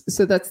volunteers.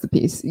 So that's the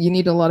piece. You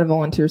need a lot of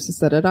volunteers to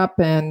set it up,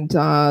 and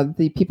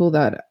the people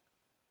that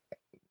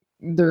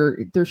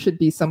there should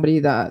be somebody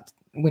that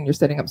when you're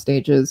setting up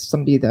stages,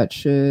 somebody that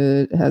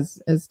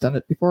has done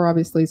it before,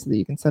 obviously, so that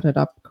you can set it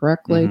up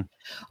correctly.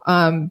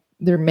 Mm-hmm.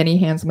 There are many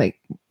hands make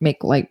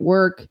light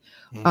work.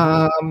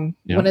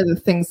 Mm-hmm. One of the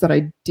things that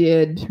I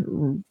did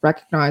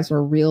recognize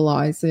or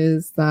realize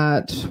is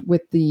that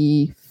with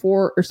the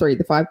 5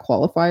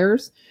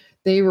 qualifiers,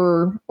 they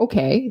were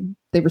okay.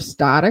 They were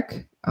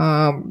static.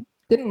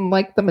 Didn't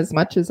like them as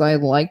much as I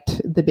liked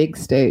the big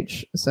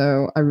stage.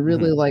 So I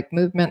really like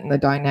movement and the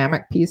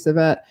dynamic piece of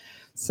it.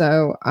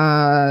 So,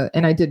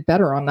 and I did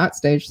better on that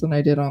stage than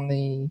I did on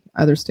the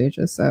other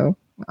stages. So,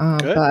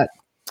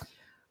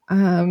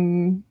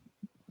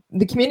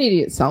 the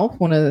community itself,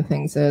 one of the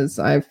things is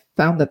I've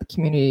found that the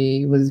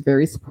community was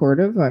very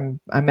supportive.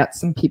 I met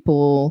some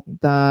people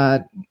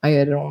that I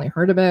had only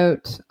heard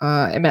about.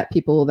 I met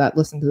people that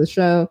listened to the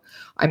show.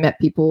 I met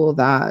people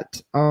that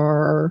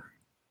are,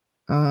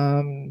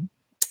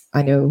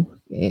 I know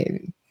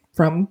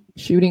from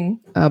shooting,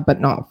 but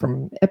not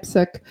from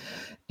IPSC.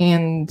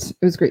 And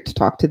it was great to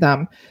talk to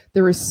them.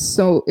 It was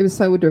so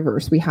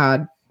diverse. We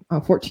had a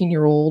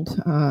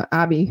 14-year-old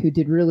Abby who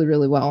did really,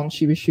 really well, and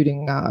she was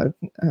shooting her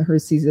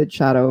CZ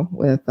Shadow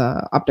with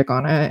optic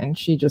on it, and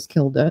she just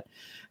killed it.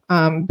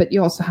 But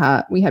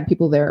we had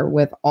people there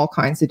with all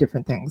kinds of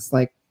different things,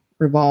 like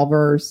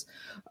revolvers,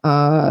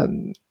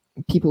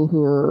 people who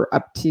were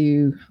up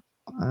to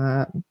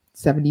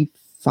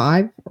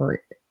 75 or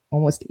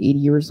almost 80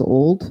 years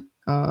old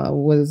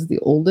was the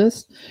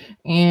oldest,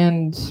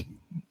 and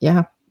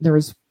yeah, there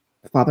was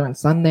father and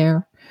son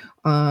there,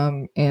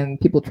 and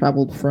people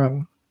traveled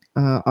from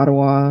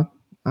Ottawa,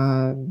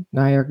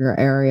 Niagara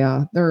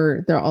area.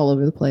 They're all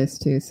over the place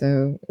too.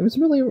 So it was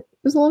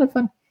a lot of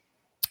fun.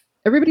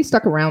 Everybody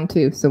stuck around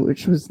too, so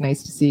which was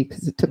nice to see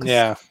because it took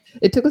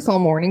us all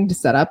morning to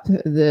set up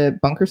the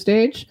bunker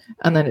stage,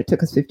 and then it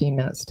took us 15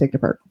 minutes to take it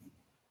apart.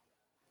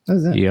 That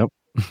was it. Yep.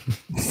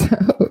 So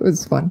it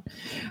was fun.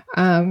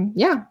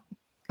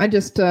 I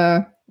just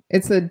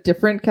it's a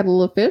different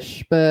kettle of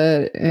fish,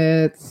 but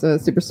it's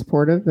super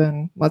supportive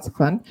and lots of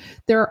fun.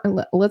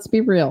 Let's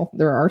be real,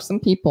 there are some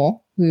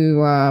people who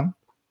are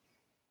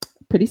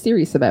pretty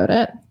serious about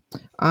it.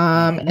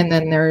 And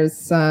then there's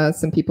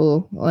some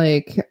people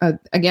like,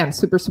 again,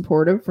 super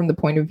supportive from the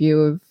point of view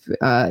of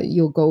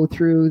you'll go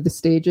through the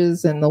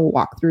stages and they'll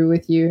walk through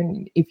with you.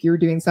 And if you're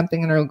doing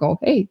something and they'll go,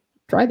 hey,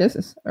 try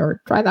this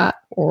or try that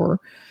or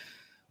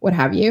what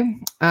have you.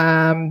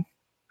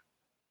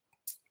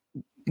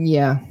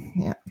 Yeah.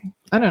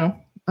 I don't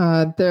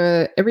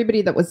know.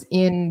 Everybody that was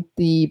in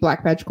the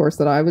Black Badge course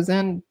that I was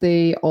in,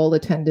 they all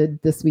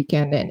attended this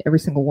weekend, and every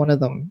single one of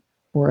them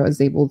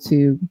was able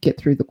to get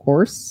through the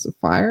course of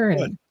fire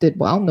and did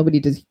well.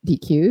 Nobody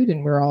DQ'd,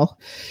 and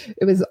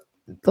it was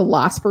the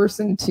last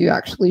person to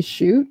actually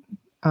shoot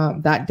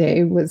that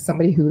day was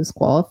somebody who was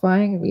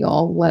qualifying, and we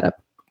all let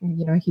up,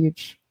 a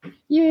huge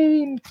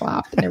yay and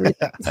clapped and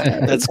everything. So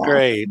that's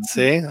great.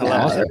 See,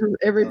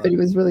 everybody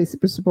was really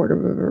super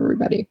supportive of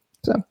everybody.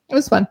 So it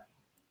was fun.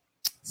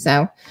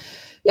 So,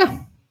 yeah,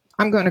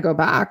 I'm going to go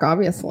back.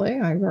 Obviously,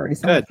 I've already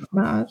signed the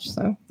match.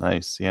 So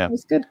nice. Yeah, it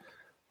was good.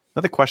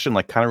 Another question,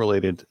 like kind of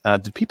related.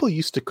 Did people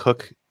used to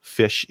cook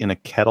fish in a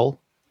kettle?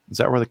 Is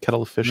that where the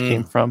kettle of fish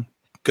came from?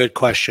 Good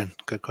question.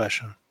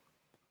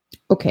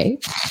 Okay,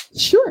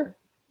 sure.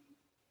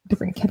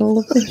 Different kettle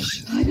of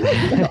fish. I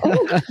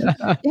don't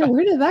know. Yeah,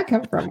 where did that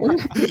come from? Where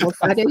did people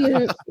find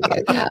it?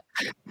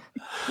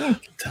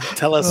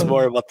 Tell us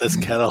more about this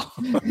kettle.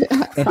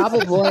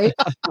 Probably.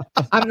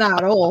 I'm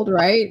not old,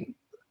 right?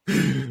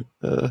 Big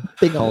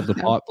called the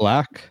pot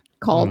black.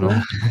 Called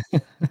them.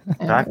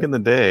 Back in the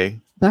day,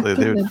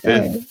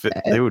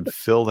 they would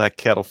fill that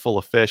kettle full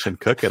of fish and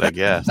cook it, I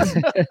guess.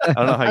 I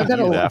don't know how you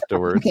do it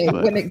afterwards. Okay,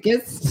 when it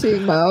gets to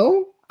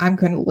Mo, I'm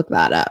going to look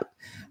that up.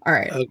 All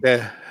right.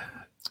 Okay.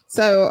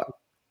 So,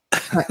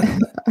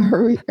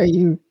 are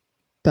you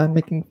done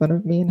making fun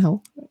of me and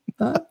how?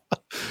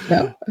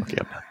 No.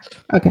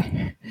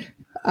 Okay.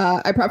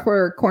 I prepped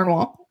for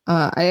Cornwall.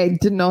 I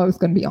didn't know I was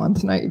going to be on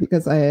tonight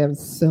because I have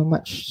so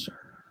much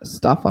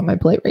stuff on my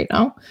plate right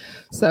now.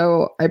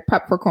 So I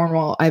prepped for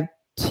Cornwall. I have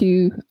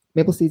 2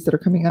 maple seeds that are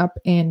coming up,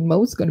 and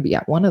Mo's going to be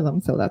at one of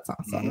them. So that's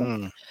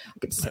awesome. I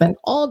get to spend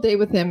all day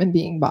with him and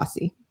being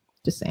bossy.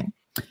 Just saying.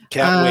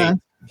 Can't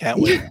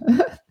wait.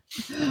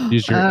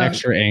 Use your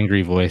extra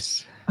angry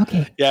voice.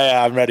 Okay.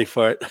 Yeah, I'm ready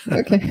for it.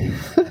 Okay.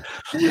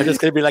 I'm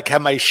just gonna be like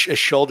have my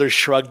shoulders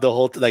shrugged the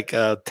whole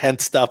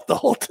tensed up the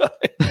whole time.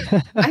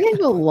 I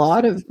have a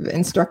lot of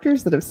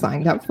instructors that have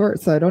signed up for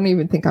it, so I don't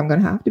even think I'm going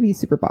to have to be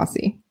super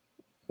bossy,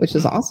 which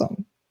is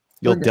awesome.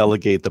 You'll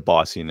delegate the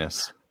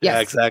bossiness. Yes. Yeah,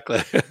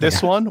 exactly.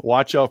 This one,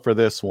 watch out for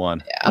this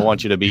one. Yeah. I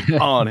want you to be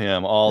on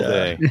him all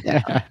day.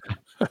 Yeah.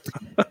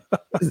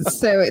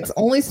 So it's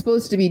only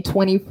supposed to be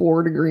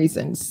 24 degrees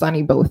and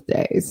sunny both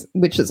days,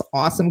 which is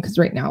awesome because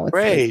right now it's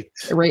great.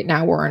 Right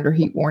now we're under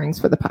heat warnings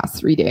for the past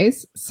 3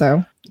 days,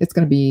 so it's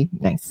going to be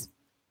nice.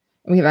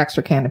 And we have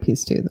extra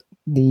canopies too.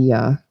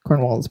 The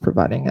Cornwall is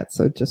providing it,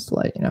 so just to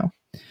let you know.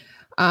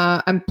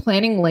 I'm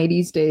planning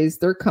ladies' days.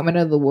 They're coming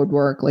out of the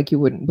woodwork like you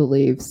wouldn't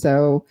believe.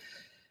 So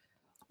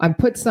I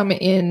put some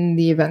in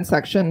the event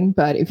section,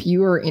 but if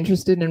you are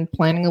interested in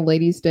planning a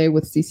ladies' day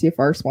with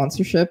CCFR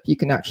sponsorship, you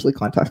can actually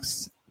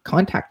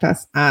contact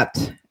us at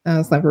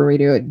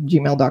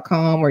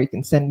slamperradio@gmail.com, or you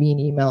can send me an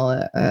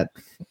email at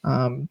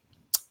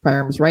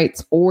Firearms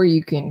Rights, or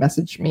you can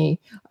message me.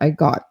 I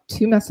got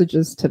 2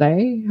 messages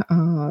today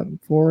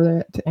for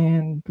it,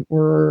 and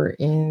we're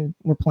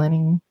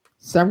planning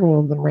several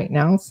of them right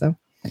now, so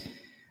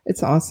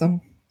it's awesome.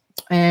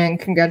 And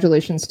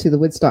congratulations to the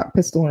Woodstock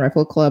Pistol and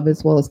Rifle Club,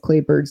 as well as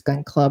Claybird's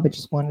Gun Club. I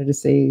just wanted to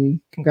say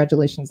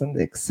congratulations on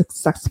the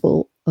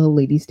successful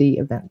Ladies' Day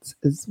events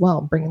as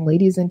well, bringing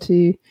ladies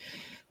into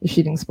the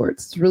shooting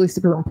sports. It's really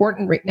super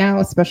important right now,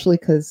 especially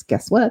because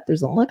guess what?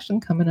 There's an election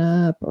coming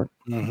up. Or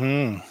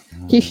in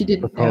case you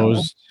didn't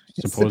know,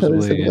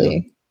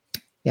 supposedly.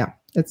 Yeah,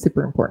 it's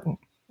super important.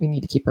 We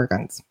need to keep our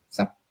guns.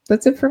 So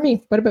that's it for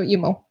me. What about you,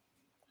 Mo?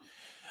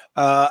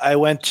 I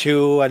went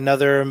to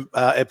another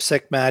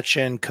IPSC match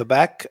in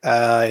Quebec.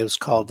 It was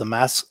called the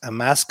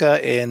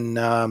Masca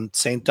in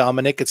St.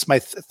 Dominic. It's my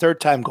third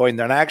time going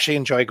there, and I actually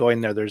enjoy going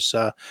there. It's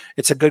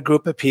a good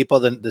group of people.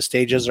 The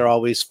stages are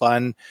always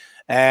fun,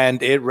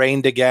 and it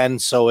rained again,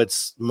 so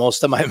it's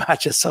most of my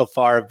matches so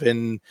far have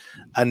been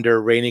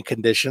under rainy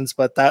conditions,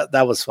 but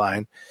that was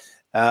fine.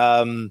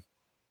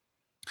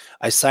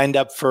 I signed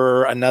up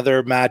for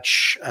another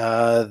match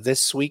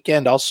this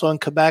weekend, also in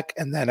Quebec,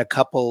 and then a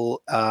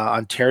couple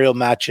Ontario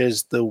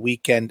matches the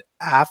weekend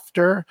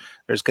after.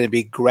 There's going to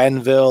be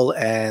Grenville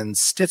and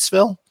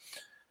Stittsville.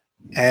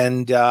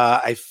 And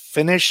I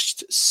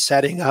finished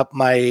setting up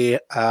my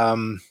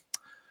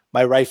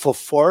my rifle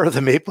for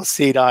the maple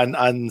seed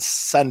on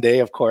Sunday,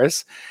 of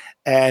course.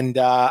 And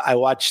I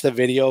watched the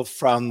video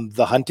from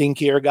the hunting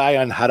gear guy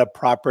on how to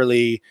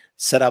properly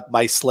set up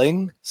my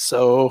sling.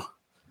 So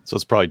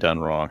it's probably done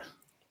wrong.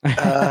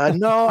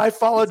 No, I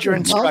followed your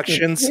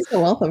instructions.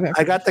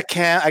 I got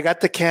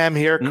the cam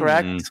here,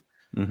 correct?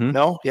 Mm-hmm.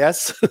 No,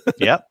 yes.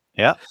 Yep.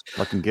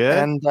 Looking good.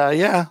 And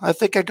I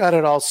think I got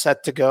it all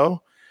set to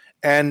go.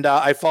 And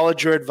I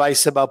followed your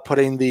advice about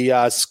putting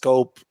the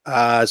scope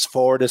as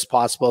forward as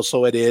possible.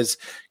 So it is,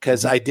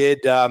 because I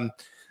did some.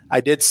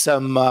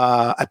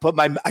 I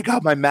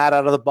got my mat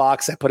out of the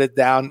box. I put it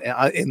down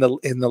in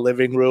the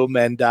living room,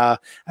 and I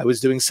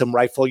was doing some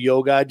rifle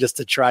yoga just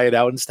to try it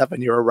out and stuff.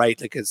 And you were right,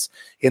 because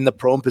in the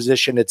prone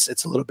position,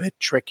 it's a little bit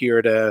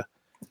trickier to,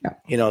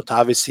 to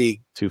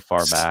obviously too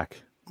far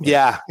back.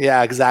 Yeah,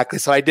 exactly.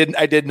 So I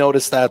did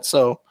notice that.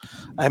 So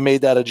I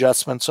made that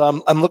adjustment.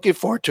 So I'm looking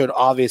forward to it,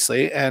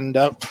 obviously. And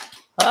and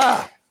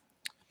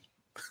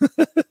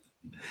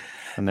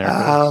there it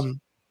goes.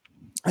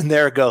 And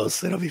there it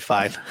goes. It'll be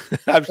fine.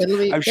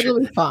 It'll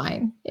be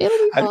fine.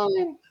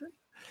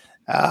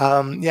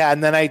 Yeah,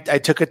 and then I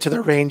took it to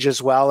the range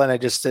as well, and I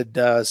just did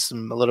a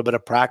little bit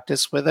of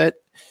practice with it.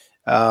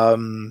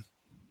 And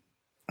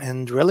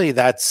really,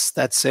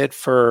 that's it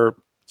for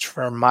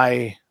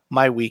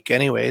my week,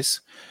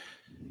 anyways.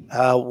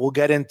 We'll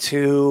get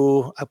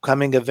into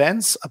upcoming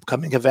events.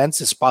 Upcoming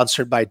events is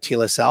sponsored by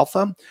Telis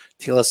Alpha.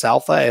 Telis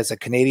Alpha is a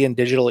Canadian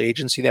digital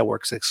agency that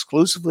works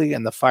exclusively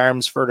in the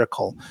firearms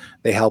vertical.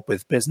 They help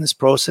with business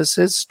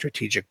processes,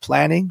 strategic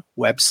planning,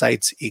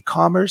 websites,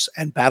 e-commerce,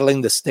 and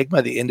battling the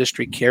stigma the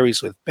industry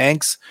carries with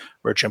banks,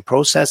 merchant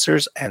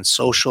processors, and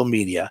social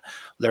media.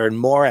 Learn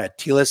more at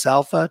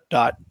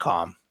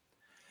telisalpha.com.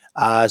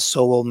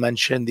 So we'll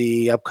mention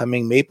the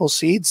upcoming Maple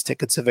Seeds.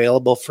 Tickets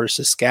available for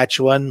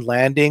Saskatchewan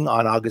landing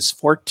on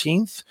August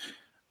 14th,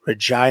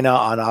 Regina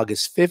on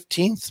August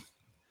 15th,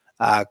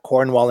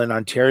 Cornwall in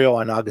Ontario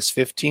on August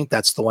 15th.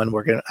 That's the one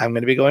I'm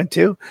going to be going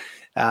to.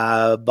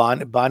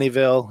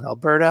 Bonnyville,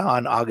 Alberta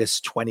on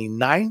August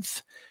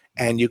 29th.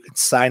 And you can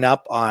sign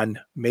up on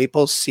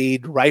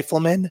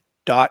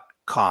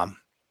mapleseedrifleman.com.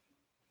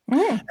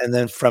 And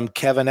then from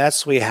Kevin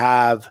S., we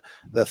have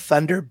the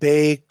Thunder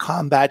Bay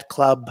Combat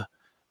Club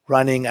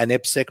running an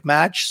IPSC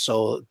match.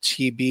 So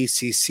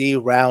TBCC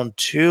round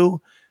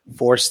 2,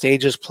 4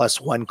 stages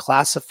plus 1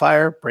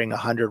 classifier. Bring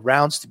 100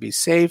 rounds to be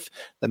safe.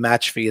 The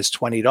match fee is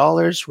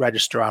 $20.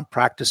 Register on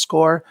Practice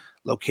Score.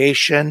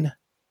 Location.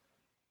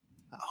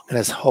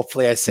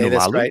 Hopefully I say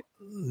this right.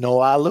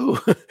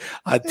 Noalu,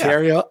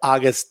 Ontario,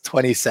 August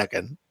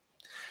 22nd.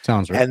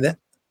 Sounds right.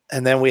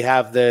 And then we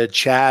have the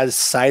Chaz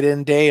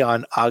Sight-In Day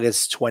on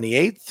August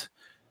 28th.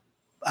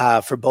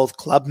 For both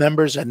club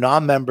members and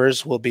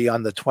non-members will be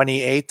on the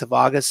 28th of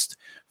August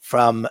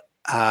from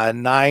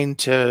 9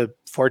 to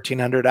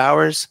 1400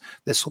 hours.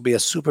 This will be a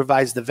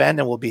supervised event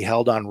and will be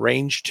held on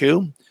range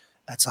 2.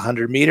 That's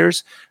 100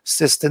 meters.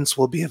 Assistance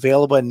will be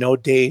available and no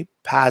day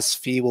pass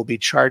fee will be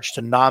charged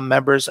to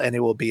non-members, and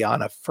it will be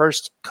on a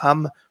first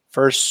come,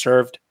 first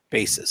served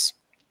basis.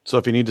 So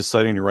if you need to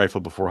sight in your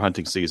rifle before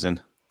hunting season,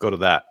 go to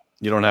that.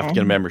 You don't have to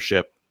get a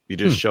membership. You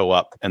just show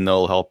up and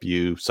they'll help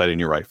you sight in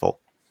your rifle.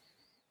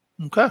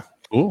 Okay.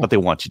 Cool. But they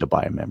want you to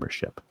buy a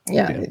membership.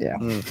 Yeah, they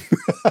do.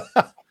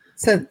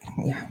 So,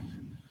 yeah.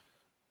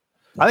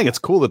 I think it's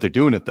cool that they're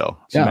doing it, though.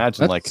 So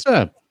imagine, that's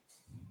a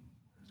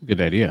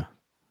good idea.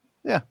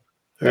 Yeah.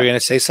 Are you going to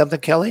say something,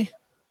 Kelly?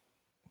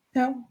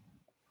 No.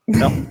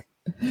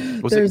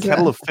 Was it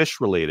Kettle of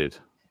Fish related?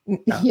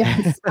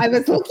 Yes. I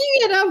was looking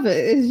it up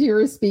as you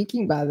were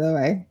speaking, by the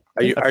way.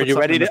 Are you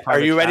ready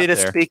to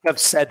speak of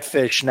said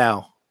fish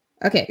now?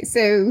 Okay,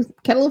 so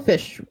kettle of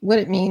fish, what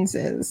it means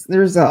is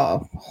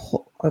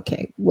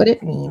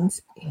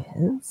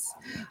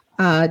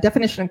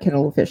definition of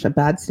kettle of fish, a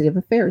bad state of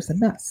affairs,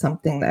 and that's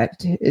something that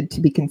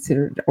to be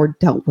considered or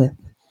dealt with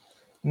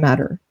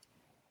matter.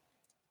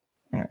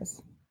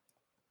 Anyways.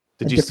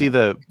 Did you see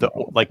the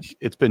like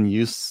it's been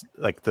used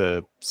like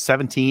the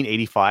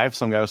 1785?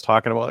 Some guy was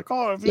talking about like,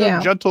 oh, if you're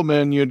a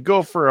gentleman, you'd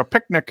go for a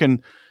picnic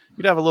and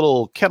you'd have a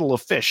little kettle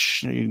of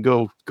fish. You'd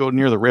go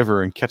near the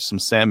river and catch some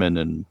salmon.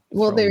 And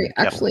they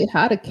actually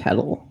had a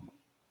kettle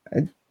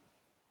of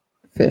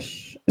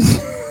fish.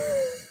 This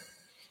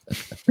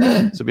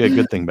would be a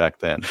good thing back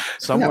then.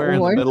 Somewhere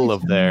in the middle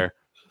of there,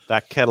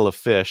 that kettle of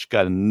fish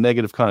got a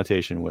negative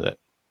connotation with it.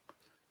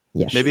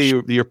 Yes. Maybe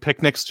your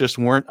picnics just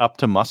weren't up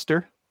to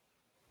muster.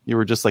 You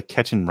were just like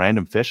catching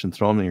random fish and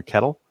throwing them in your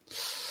kettle.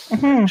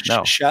 No.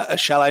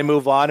 Shall I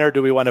move on, or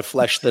do we want to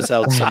flesh this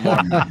out some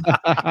more? No?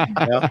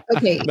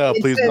 Okay. No,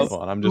 please move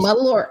on. I'm just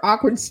muddle or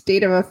awkward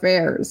state of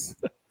affairs.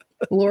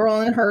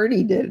 Laurel and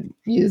Hardy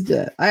used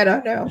it. I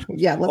don't know.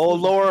 Yeah.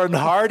 Laurel and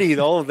Hardy,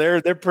 though,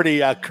 they're pretty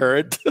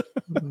current.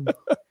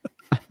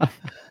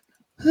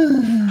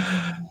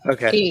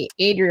 Okay.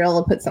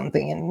 Adriella put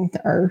something in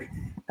our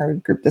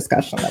group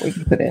discussion that we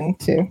can put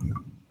into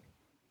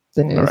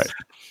the news. All right.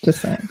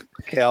 Just saying.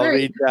 Okay, I'll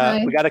read.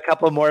 We got a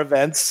couple more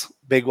events,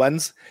 big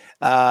ones.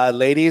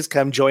 Ladies,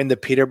 come join the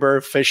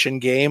Peterborough Fish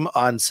and Game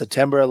on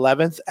September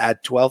 11th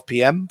at 12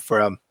 p.m. for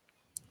a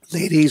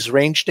Ladies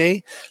Range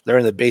Day.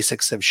 Learn the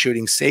basics of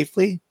shooting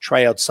safely,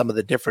 try out some of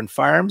the different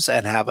firearms,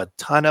 and have a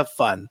ton of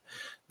fun.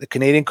 The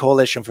Canadian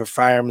Coalition for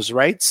Firearms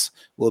Rights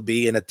will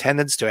be in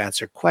attendance to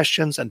answer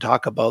questions and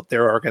talk about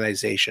their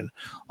organization.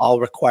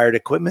 All required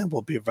equipment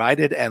will be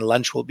provided and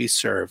lunch will be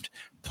served.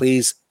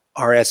 Please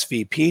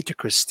RSVP to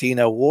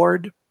Christina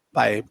Ward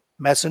by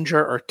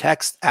messenger or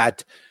text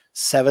at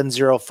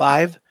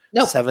 705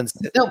 Nope.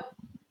 Nope.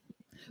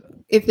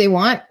 If they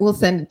want, we'll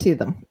send it to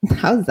them.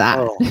 How's that?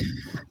 Oh.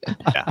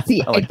 Yeah,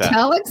 See, I like that.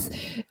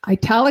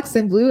 italics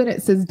in blue, and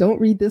it says, "Don't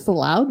read this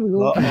aloud." We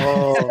will.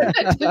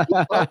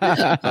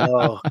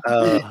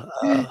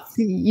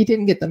 See, you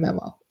didn't get the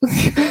memo.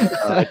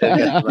 I didn't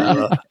get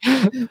the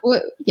memo.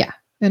 Well, yeah.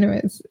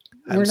 Anyways,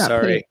 I'm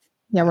sorry.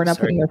 We're not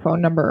Sorry. putting your phone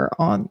number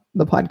on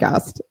the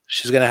podcast.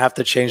 She's going to have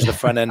to change the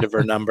front end of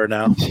her number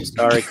now.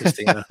 Sorry,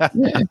 Christina.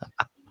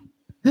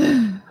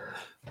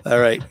 All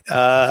right.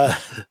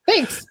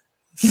 Thanks.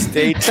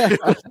 Stay tuned.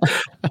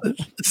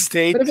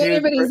 Stay But if tuned.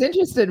 anybody's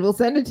interested, we'll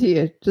send it to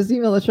you. Just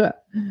email the show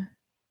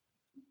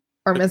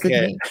or message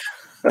Okay.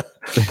 me.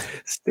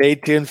 Stay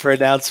tuned for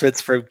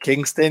announcements from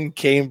Kingston,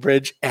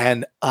 Cambridge,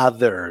 and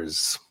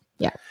others.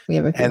 Yeah, we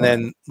have a few And more.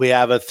 then we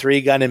have a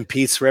 3-gun in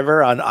Peace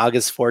River on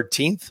August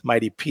 14th.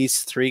 Mighty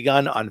Peace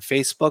 3-gun on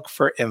Facebook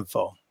for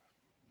info.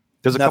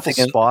 There's a couple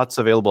Nothing in- spots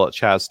available at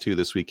Chaz too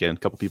this weekend.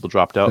 A couple people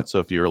dropped out, so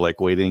if you were like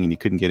waiting and you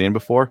couldn't get in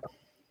before,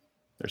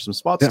 there's some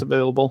spots Yeah.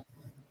 available.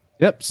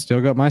 Yep, still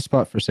got my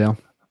spot for sale.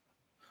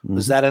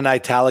 Was that in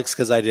italics?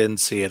 Because I didn't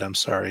see it. I'm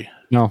sorry.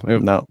 No,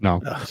 No.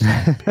 no.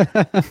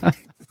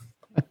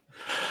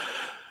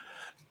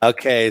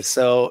 Okay,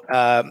 so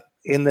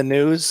in the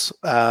news,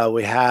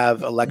 we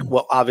have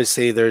well,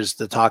 obviously there's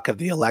the talk of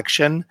the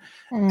election,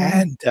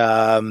 and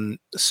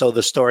so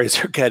the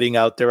stories are getting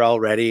out there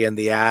already, and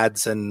the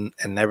ads and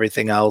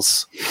everything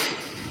else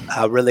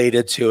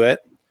related to it.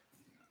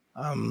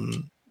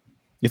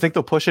 You think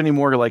they'll push any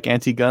more like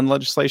anti-gun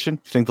legislation?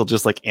 You think they'll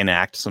just like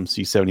enact some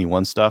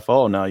C-71 stuff?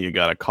 Oh, now you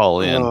got to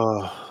call in.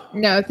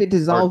 No, if they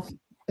dissolve,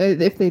 they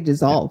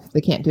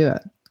can't do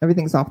it.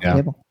 Everything's off the Yeah.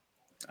 table.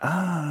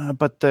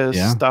 But the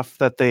Yeah. stuff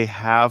that they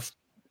have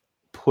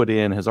put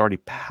in has already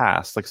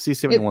passed. Like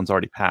C-71's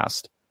already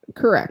passed.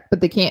 Correct,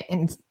 but they can't.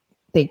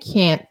 They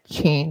can't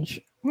change.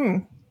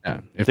 Yeah.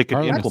 If They could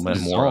Parliament's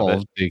implement more of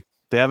it. dissolved,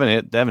 They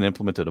haven't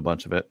implemented a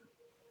bunch of it.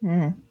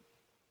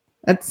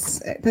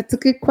 That's a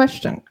good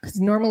question, because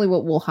normally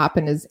what will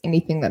happen is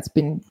anything that's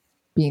been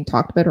being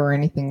talked about or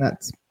anything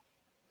that's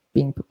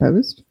being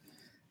proposed,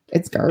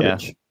 it's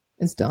garbage.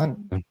 It's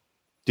done. Do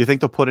you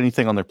think they'll put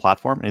anything on their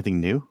platform? Anything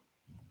new?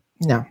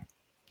 No.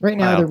 Right I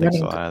now don't they're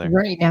think running. so either.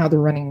 Right now they're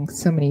running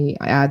so many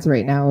ads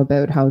right now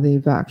about how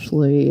they've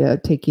actually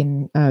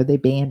taken. They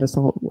banned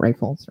assault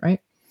rifles. Right.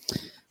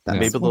 That's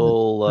Maybe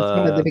one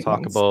of they'll the big talk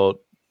ones.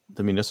 about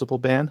the municipal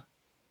ban.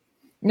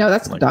 No,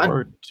 that's Like, done.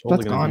 we're totally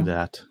That's going to do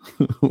that.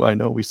 I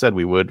know we said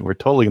we would. We're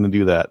totally going to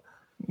do that.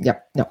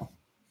 Yep. No.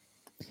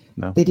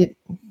 No. They did.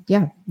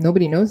 Yeah.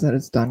 Nobody knows that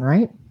it's done,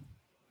 right?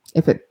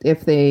 If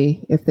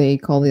they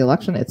call the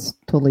election, it's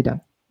totally done.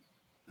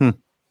 We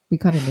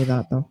kind of knew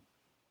that though.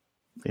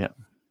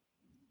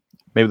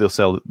 Maybe they'll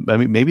sell. I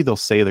mean, maybe they'll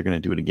say they're going to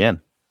do it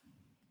again.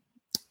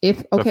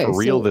 But For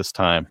real so, this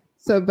time.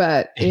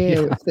 but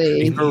if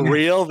they For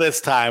real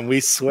this time, we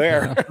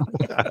swear.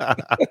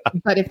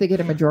 but if they get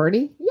a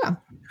majority, yeah,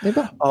 they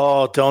will.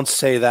 Oh, don't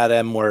say that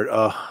M word.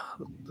 Oh,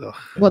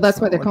 Well,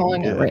 that's why they're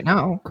calling it right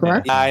now,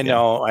 correct? I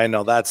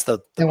know. That's the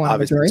They want a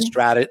obviously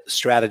majority?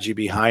 strategy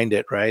behind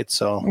it, right?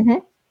 So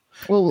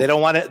Well, they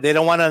don't want it. They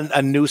don't want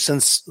a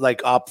nuisance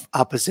like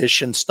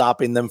opposition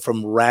stopping them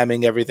from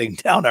ramming everything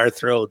down our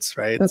throats,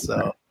 right? That's So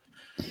right.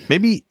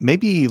 Maybe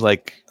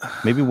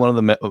one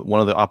of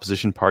the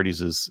opposition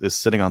parties is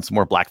sitting on some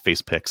more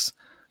blackface pics,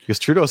 because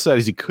Trudeau said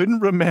he couldn't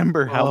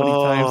remember how many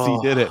times he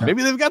did it.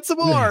 Maybe they've got some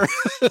more.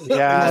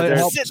 yeah, it they're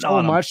helped sitting so on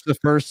 'em. much the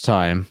first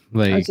time. I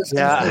Like, was just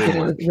gonna say,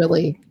 did it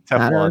really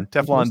matter?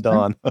 Teflon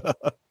Don.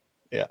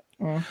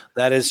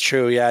 That is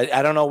true. Yeah,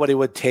 I don't know what it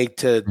would take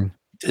to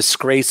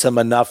disgrace him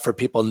enough for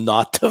people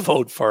not to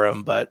vote for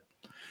him, but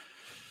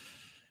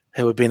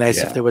it would be nice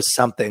if there was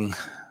something,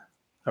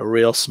 a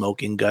real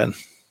smoking gun.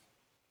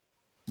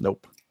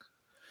 Nope.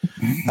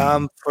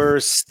 For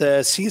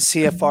the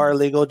CCFR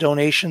legal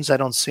donations, I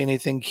don't see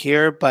anything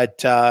here,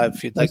 but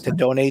if you'd like to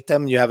donate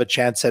them, you have a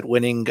chance at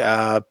winning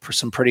for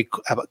some pretty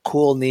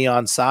cool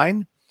neon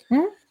sign.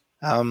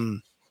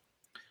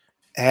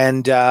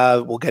 And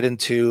we'll get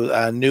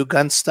into New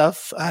Gun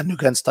Stuff. New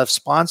Gun Stuff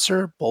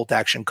sponsor, Bolt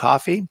Action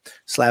Coffee.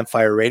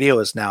 Slamfire Radio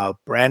is now a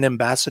brand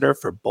ambassador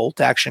for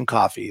Bolt Action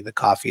Coffee. The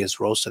coffee is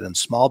roasted in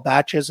small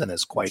batches and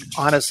is quite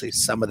honestly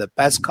some of the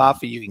best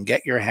coffee you can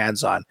get your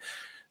hands on.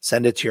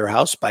 Send it to your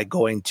house by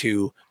going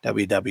to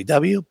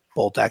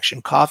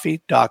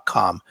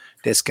www.boltactioncoffee.com.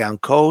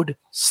 Discount code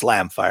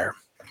SLAMFIRE.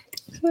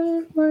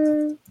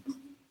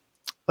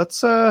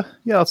 Let's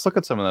look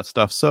at some of that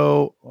stuff.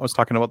 So I was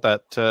talking about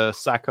that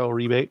Saco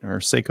rebate or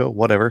Seiko,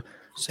 whatever.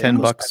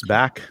 $10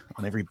 back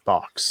on every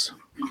box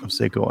of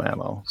Seiko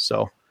ammo.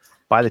 So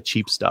buy the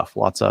cheap stuff,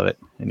 lots of it,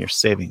 and your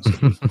savings,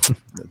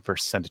 the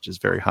percentage is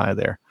very high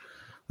there.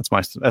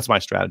 That's my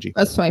strategy.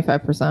 That's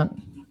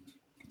 25%.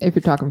 If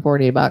you're talking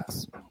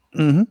 $40,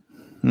 Mm-hmm.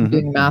 I'm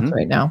doing math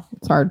right now.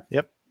 It's hard.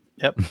 Yep.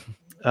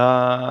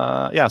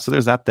 Yeah. So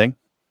there's that thing.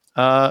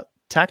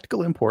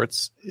 Tactical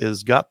Imports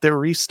is got their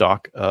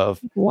restock of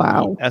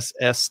Wow. the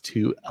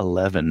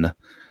SS211.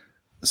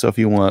 So if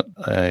you want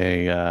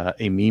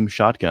a meme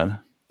shotgun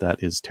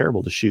that is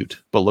terrible to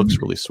shoot but looks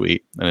really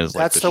sweet, and is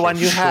like That's the one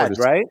you had,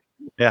 shortest- right?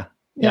 Yeah.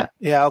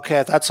 Yeah.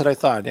 Okay, that's what I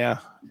thought. Yeah.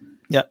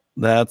 Yeah,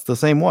 that's the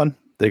same one.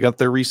 They got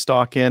their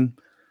restock in.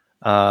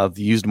 The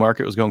used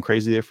market was going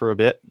crazy there for a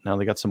bit. Now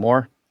they got some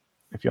more.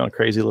 If you want a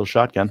crazy little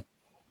shotgun,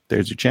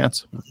 there's your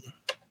chance.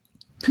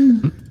 Do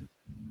you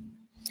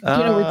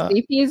know where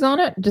safety is on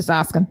it? Just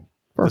asking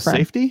for The a friend.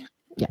 safety?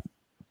 Yeah.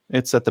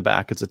 It's at the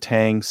back. It's a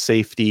Tang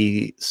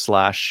safety /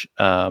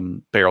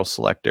 barrel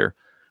selector,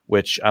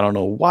 which I don't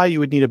know why you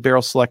would need a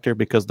barrel selector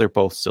because they're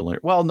both cylinder.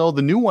 Well, no,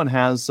 the new one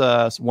has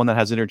one that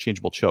has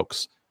interchangeable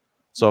chokes.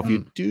 So if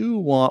you do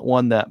want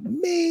one that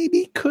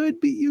maybe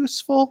could be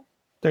useful,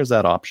 there's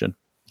that option.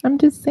 I'm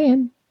just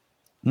saying.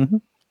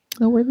 Mhm.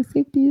 Know where the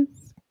safety is.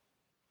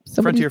 Frontier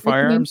Somebody's looking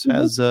Firearms into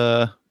it. has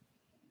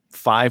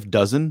 5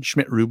 dozen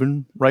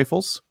Schmidt-Rubin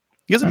rifles.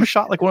 You guys ever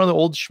shot like one of the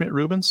old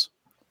Schmidt-Rubins?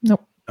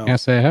 Nope.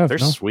 Yes, I have. They're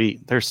no.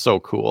 sweet. They're so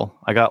cool.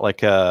 I got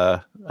like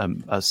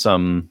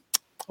some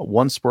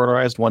one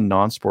sporterized, one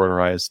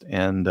non-sporterized,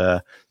 and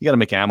you got to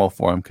make ammo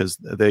for them because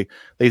they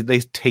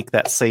take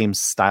that same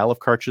style of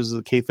cartridges as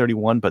the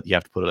K31, but you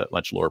have to put it at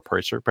much lower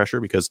pressure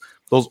because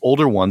those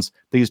older ones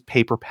they use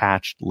paper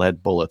patched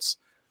lead bullets,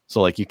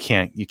 so like you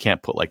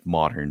can't put like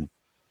modern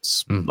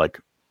like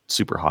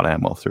super hot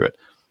ammo through it.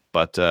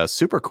 But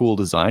super cool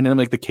design, and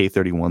like the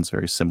K31's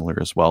very similar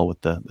as well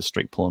with the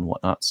straight pull and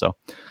whatnot. So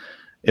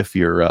if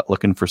you're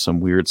looking for some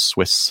weird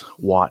Swiss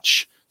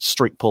watch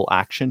straight pull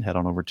action, head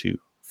on over to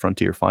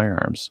Frontier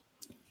Firearms.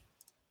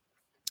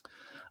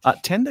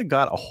 Tenda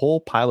got a whole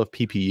pile of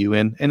PPU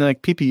in, and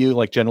like PPU,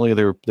 like generally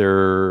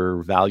they're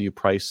value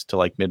priced to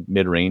like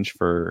mid range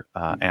for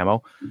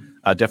ammo.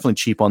 Definitely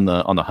cheap on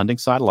the hunting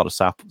side. A lot of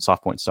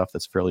soft point stuff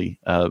that's fairly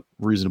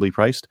reasonably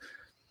priced.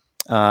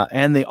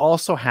 And they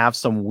also have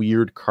some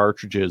weird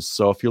cartridges.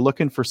 So if you're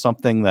looking for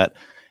something that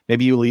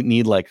maybe you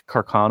need like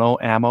Carcano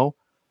ammo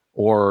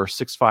or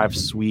 6.5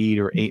 Swede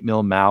or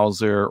 8mm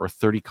Mauser or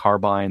 30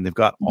 carbine, they've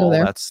got all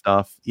that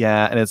stuff.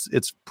 Yeah, and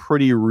it's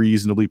pretty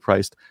reasonably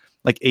priced.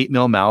 Like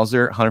 8mm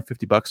Mauser,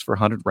 $150 for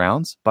 100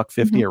 rounds,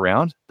 $150 a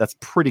round. That's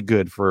pretty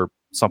good for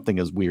something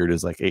as weird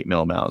as like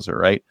 8mm Mauser,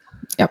 right?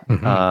 Yep.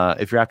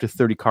 If you're after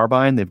 30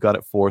 carbine, they've got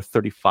it for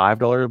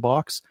 $35 a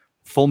box.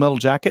 Full metal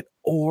jacket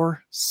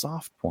or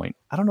soft point.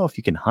 I don't know if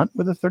you can hunt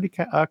with a 30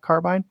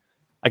 carbine.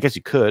 I guess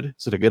you could.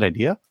 Is it a good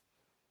idea?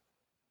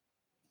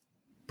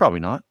 Probably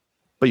not,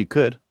 but you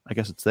could. I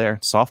guess it's there.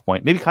 Soft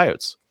point. Maybe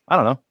coyotes. I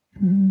don't know.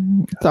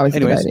 It's always a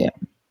good idea.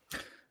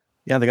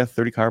 Yeah, they got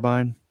 30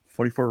 carbine,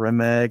 44 Rem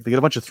mag. They got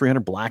a bunch of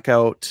 300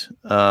 blackout,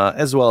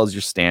 as well as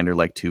your standard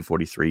like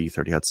 243,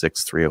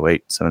 30-06,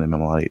 308,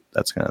 7mm,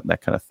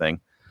 that kind of thing.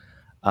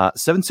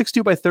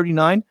 7.62 by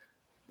 39,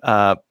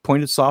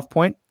 pointed soft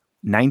point.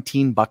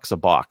 $19 a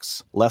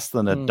box, less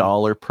than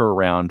 $1 per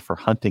round for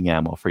hunting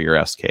ammo for your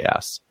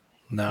SKS.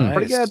 Nice.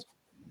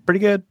 Pretty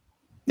good.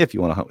 If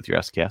you want to hunt with your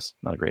SKS,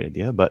 not a great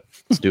idea, but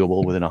it's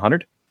doable within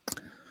 100.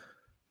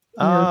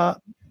 Yeah,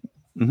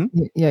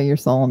 you're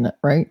selling it,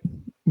 right?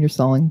 You're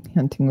selling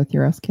hunting with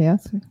your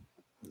SKS.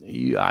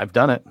 I've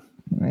done it.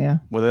 Yeah.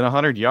 Within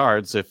 100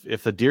 yards.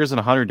 If the deer's in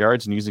 100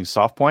 yards and using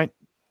soft point,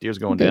 deer's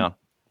going down.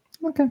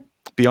 Okay.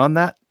 Beyond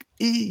that,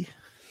 they're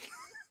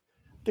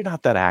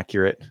not that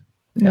accurate.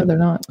 No, they're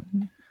not.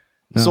 No.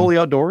 Solely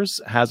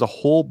Outdoors has a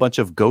whole bunch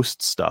of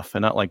ghost stuff,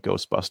 and not like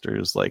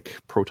Ghostbusters, like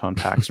proton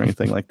packs or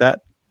anything like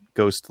that.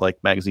 Ghost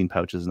like magazine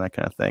pouches and that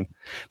kind of thing.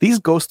 These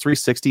Ghost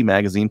 360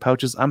 magazine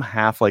pouches, I'm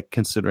half like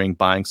considering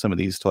buying some of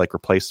these to like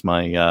replace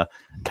my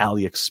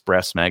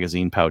AliExpress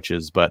magazine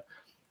pouches, but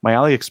my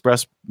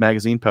AliExpress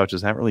magazine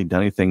pouches haven't really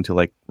done anything to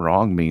like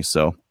wrong me.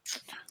 So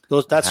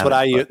That's what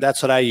I use.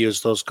 That's what I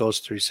use. Those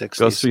Ghost 360s.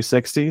 Ghost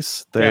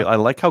 360s. I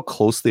like how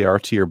close they are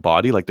to your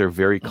body. Like they're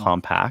very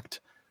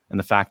compact, and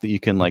the fact that you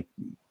can like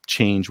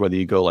change whether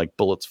you go like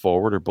bullets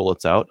forward or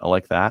bullets out. I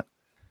like that.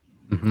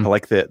 I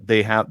like that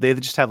they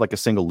just have like a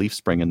single leaf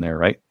spring in there,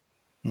 right?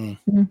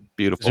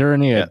 Beautiful. Is there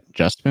any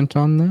adjustment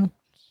on that?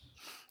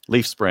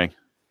 Leaf spring?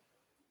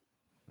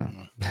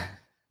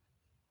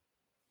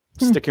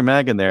 Stick your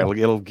mag in there.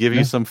 It'll give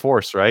you some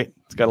force, right?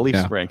 It's got a leaf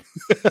spring.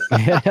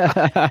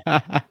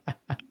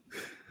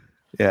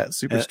 Yeah,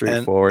 super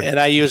straightforward. And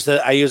I use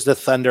the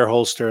Thunder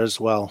holster as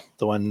well.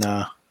 The one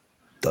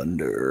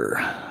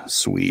Thunder,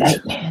 sweet.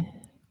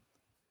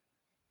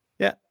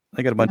 Yeah,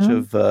 I got a bunch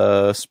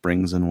of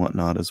springs and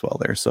whatnot as well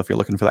there. So if you're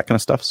looking for that kind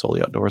of stuff,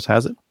 Solely Outdoors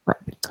has it.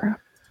 Crap.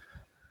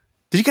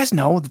 Did you guys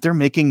know that they're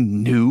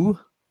making new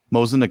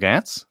Mosin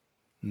Nagants?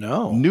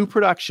 No. New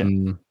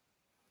production.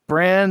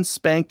 Brand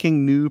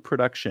spanking new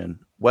production.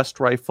 West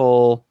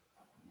Rifle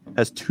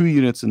has 2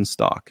 units in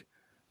stock.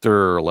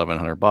 They're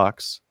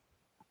 $1,100.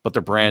 but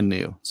they're brand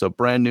new. So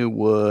brand new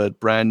wood,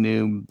 brand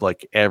new,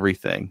 like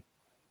everything.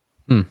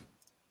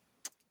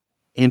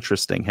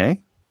 Interesting,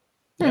 hey?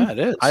 Yeah, it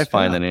is. I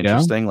find that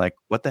interesting. Like,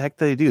 what the heck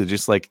do they do?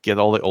 Just like get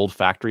all the old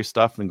factory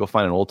stuff and go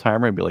find an old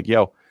timer and be like,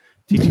 yo,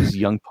 teach these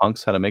young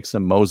punks how to make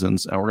some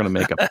Mosins, and we're going to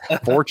make a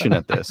fortune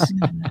at this.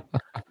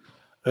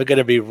 We're going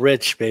to be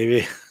rich,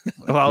 baby.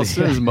 Well, as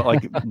soon as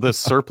like the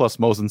surplus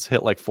Mosins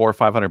hit like $400 or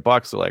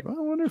 $500, they're like, well,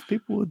 I wonder if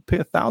people would pay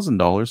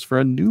 $1,000 for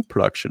a new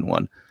production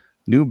one.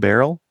 New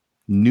barrel,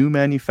 new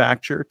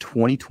manufacturer,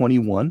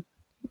 2021.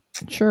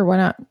 Sure, why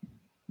not?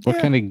 What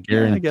kind of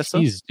I guess so.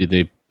 guarantees do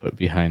they put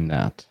behind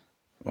that?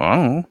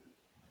 Oh,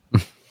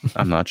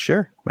 I'm not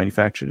sure.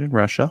 Manufactured in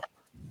Russia.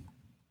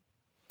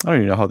 I don't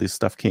even know how this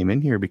stuff came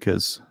in here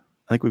because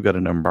I think we've got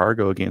an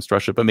embargo against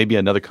Russia, but maybe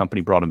another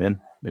company brought them in.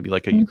 Maybe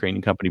like a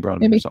Ukrainian company brought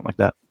them in or something like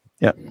that.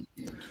 Yeah.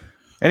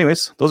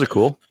 Anyways, those are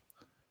cool.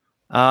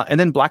 And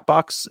then Black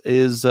Box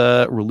is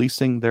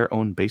releasing their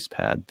own base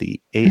pad, the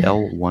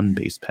AL1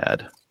 base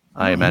pad.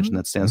 I imagine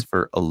that stands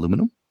for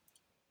aluminum.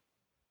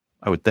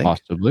 I would think.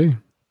 Possibly.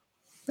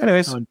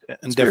 Anyways, And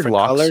different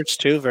colors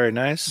too. Very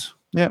nice.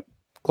 Yeah.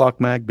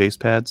 Clock mag base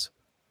pads,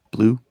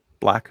 blue,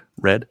 black,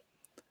 red,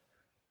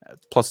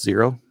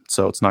 +0.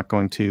 So it's not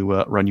going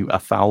to run you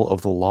afoul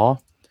of the law.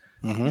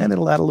 And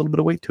it'll add a little bit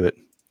of weight to it.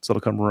 So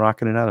it'll come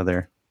rocking it out of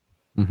there.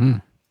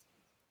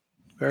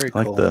 Very cool.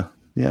 I like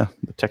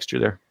the texture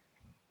there.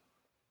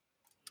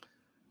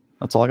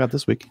 That's all I got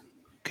this week.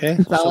 Okay.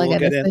 That's all I we'll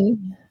got to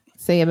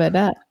say about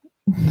that.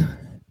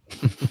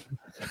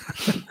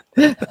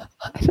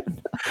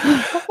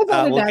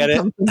 We'll get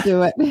it.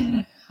 Do it.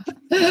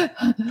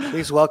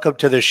 Please welcome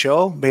to the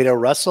show, Maida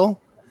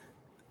Russell,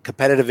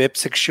 competitive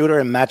IPSC shooter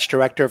and match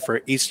director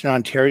for Eastern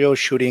Ontario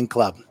Shooting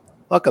Club.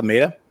 Welcome,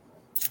 Maida.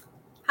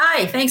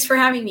 Hi, thanks for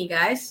having me,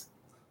 guys.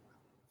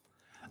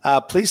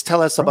 Please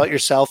tell us about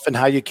yourself and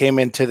how you came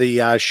into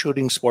the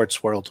shooting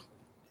sports world.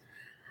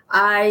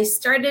 I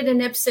started in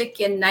IPSC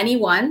in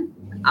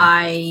 91.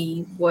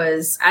 I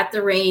was at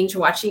the range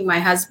watching my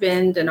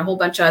husband and a whole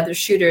bunch of other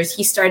shooters.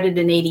 He started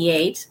in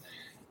 88,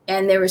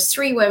 and there was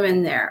 3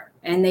 women there.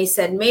 And they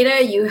said,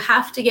 Maida, you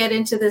have to get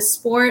into this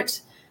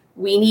sport.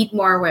 We need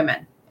more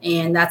women.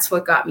 And that's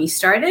what got me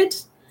started.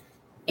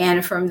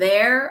 And from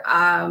there,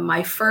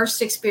 my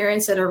first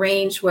experience at a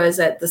range was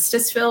at the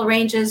Stittsville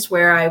ranges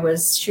where I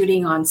was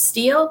shooting on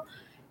steel.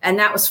 And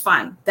that was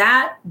fun.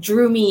 That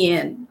drew me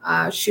in,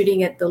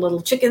 shooting at the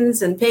little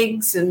chickens and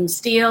pigs and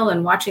steel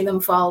and watching them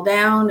fall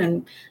down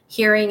and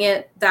hearing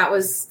it. That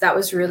was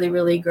really,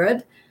 really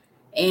good.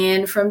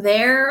 And from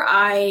there,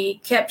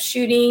 I kept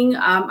shooting.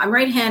 I'm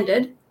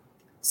right-handed.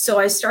 So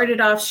I started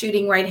off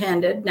shooting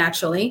right-handed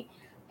naturally.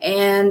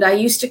 And I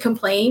used to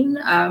complain.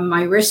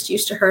 My wrist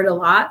used to hurt a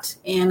lot.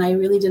 And I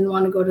really didn't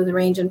want to go to the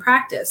range and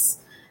practice.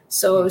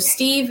 So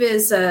Steve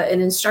is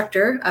an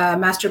instructor, a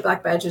master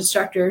black badge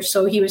instructor.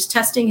 So he was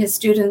testing his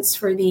students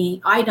for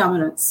the eye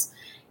dominance.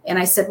 And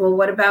I said, well,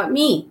 what about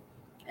me?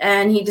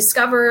 And he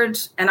discovered,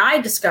 and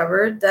I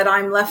discovered, that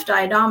I'm left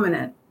eye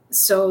dominant.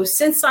 So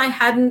since I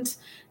hadn't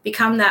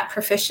become that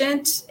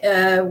proficient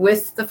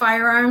with the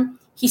firearm,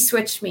 he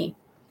switched me.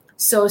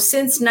 So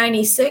since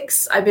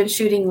 96, I've been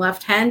shooting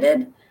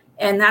left-handed.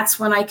 And that's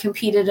when I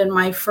competed in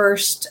my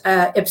first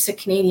IPSC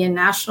Canadian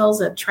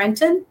Nationals at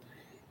Trenton.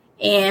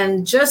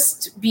 And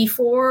just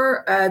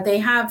before they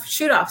have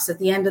shoot-offs at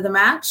the end of the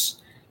match.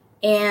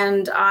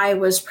 And I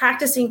was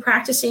practicing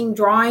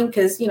drawing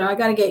because, I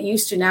got to get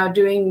used to now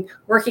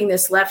working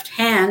this left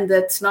hand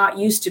that's not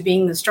used to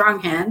being the strong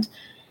hand.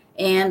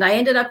 And I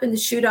ended up in the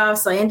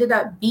shoot-offs. I ended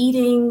up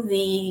beating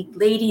the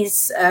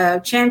ladies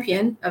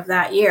champion of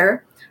that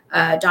year,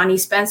 Donnie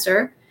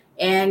Spencer,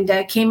 and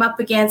came up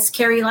against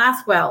Carrie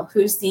Lathwell,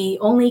 who's the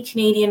only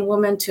Canadian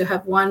woman to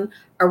have won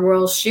a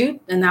World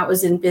Shoot, and that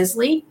was in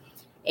Bisley.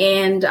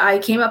 And I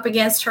came up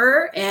against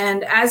her,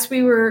 and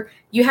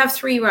you have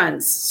 3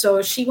 runs.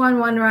 So she won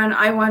 1 run,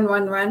 I won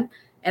 1 run.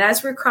 And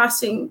as we're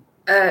crossing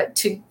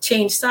to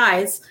change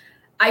sides,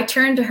 I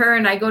turned to her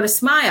and I go to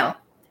smile,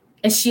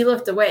 and she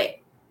looked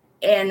away.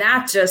 And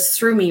that just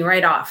threw me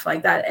right off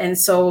like that. And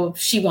so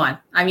she won.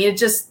 I mean, it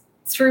just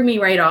threw me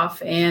right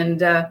off.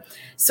 And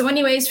so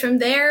anyways, from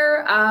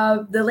there,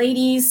 the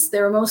ladies,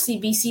 they were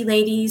mostly BC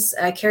ladies,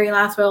 Carrie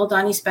Lathwell,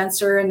 Donnie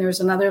Spencer, and there was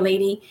another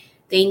lady.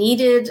 They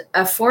needed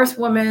a 4th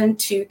woman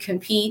to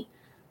compete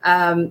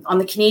on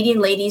the Canadian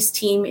ladies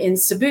team in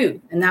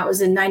Cebu. And that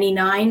was in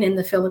 99 in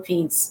the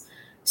Philippines.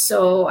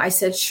 So I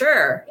said,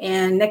 sure.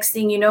 And next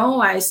thing you know,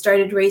 I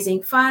started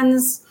raising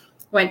funds,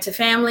 went to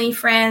family,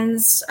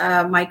 friends.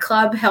 My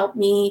club helped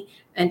me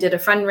and did a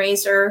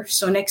fundraiser.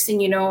 So next thing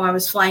you know, I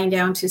was flying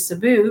down to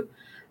Cebu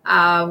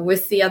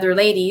with the other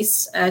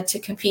ladies to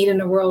compete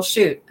in a world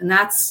shoot. And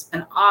that's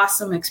an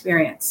awesome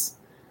experience.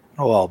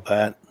 Oh, I'll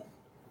bet.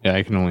 Yeah,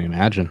 I can only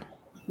imagine.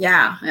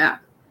 Yeah.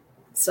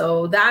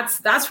 So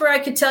that's where I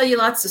could tell you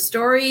lots of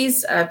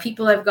stories.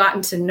 People I've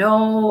gotten to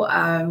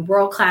know,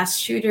 world-class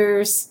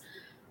shooters.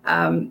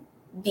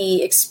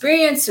 The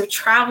experience of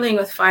traveling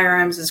with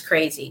firearms is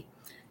crazy.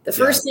 The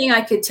first thing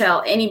I could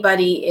tell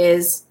anybody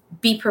is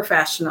be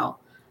professional.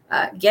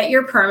 get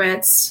your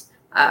permits,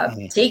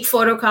 take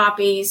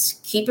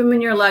photocopies, keep them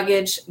in your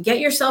luggage, get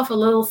yourself a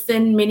little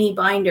thin mini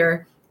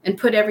binder and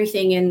put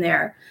everything in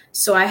there.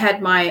 So I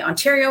had my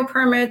Ontario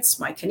permits,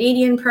 my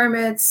Canadian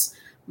permits,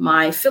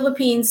 my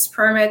Philippines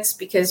permits,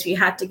 because we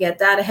had to get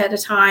that ahead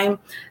of time,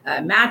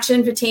 match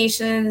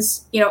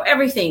invitations,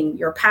 everything,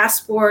 your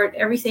passport,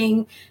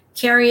 everything,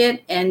 carry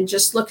it and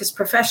just look as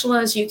professional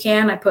as you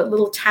can. I put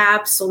little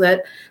tabs so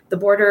that the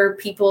border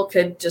people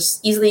could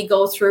just easily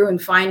go through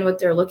and find what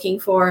they're looking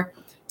for.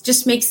 It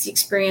just makes the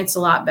experience a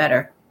lot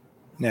better.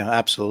 Yeah,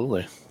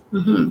 absolutely.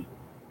 Mm-hmm.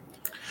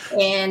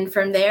 And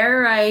from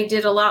there, I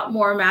did a lot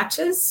more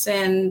matches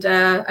and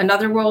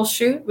another world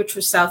shoot, which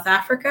was South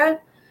Africa,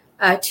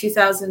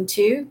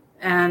 2002.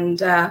 And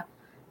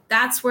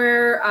that's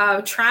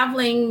where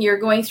traveling, you're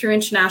going through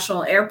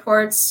international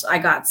airports. I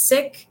got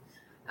sick.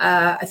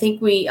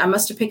 I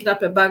must have picked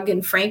up a bug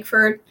in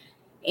Frankfurt.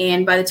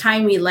 And by the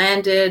time we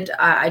landed,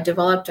 I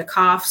developed a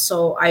cough.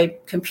 So I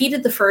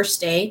competed the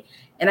first day,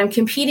 and I'm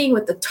competing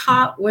with the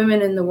top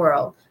women in the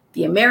world,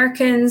 the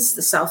Americans,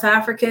 the South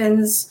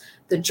Africans,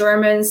 the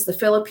Germans, the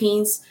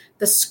Philippines.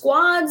 The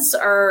squads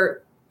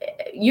are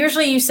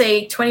usually, you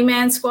say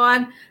 20-man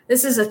squad.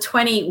 This is a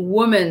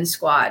 20-woman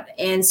squad.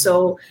 And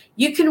so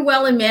you can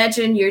well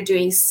imagine you're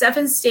doing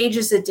 7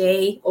 stages a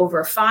day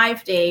over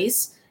 5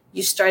 days.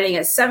 You're starting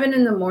at 7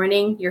 in the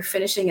morning, you're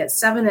finishing at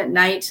 7 at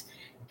night,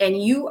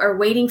 and you are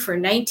waiting for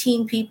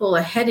 19 people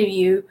ahead of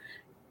you,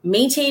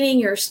 maintaining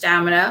your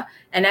stamina.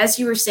 And as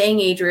you were saying,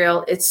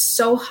 Adriel, it's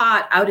so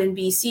hot out in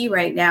BC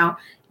right now.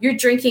 You're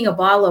drinking a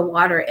bottle of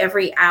water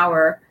every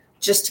hour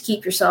just to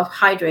keep yourself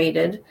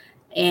hydrated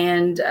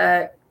and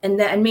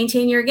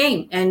maintain your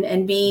game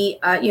and be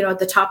at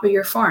the top of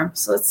your form.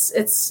 So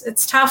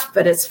it's tough,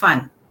 but it's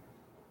fun.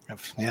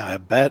 Yeah, I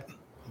bet.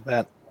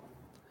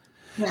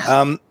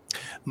 Yeah.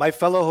 My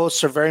fellow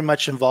hosts are very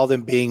much involved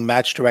in being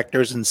match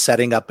directors and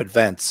setting up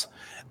events.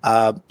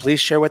 Please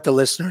share with the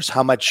listeners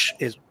how much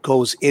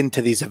goes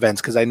into these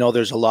events, because I know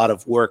there's a lot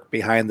of work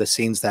behind the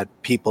scenes that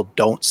people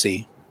don't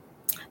see.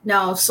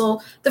 No.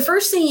 So the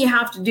first thing you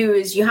have to do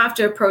is you have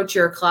to approach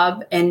your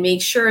club and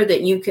make sure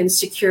that you can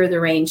secure the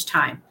range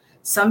time.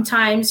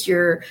 Sometimes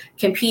you're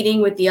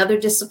competing with the other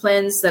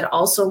disciplines that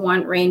also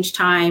want range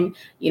time,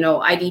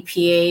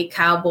 IDPA,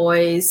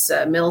 Cowboys,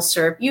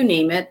 Milsurp, you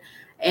name it.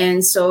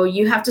 And so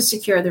you have to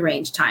secure the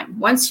range time.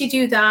 Once you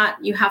do that,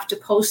 you have to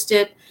post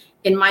it.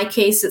 In my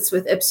case, it's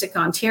with IPSC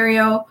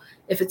Ontario.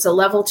 If it's a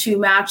level 2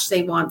 match,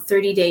 they want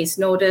 30 days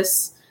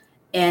notice.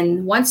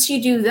 And once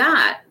you do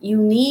that, you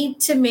need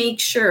to make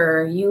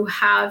sure you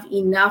have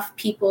enough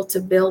people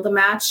to build a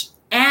match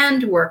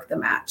and work the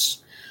match.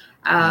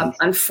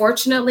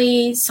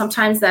 Unfortunately,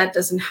 sometimes that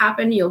doesn't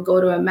happen. You'll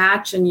go to a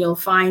match and you'll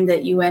find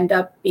that you end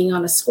up being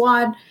on a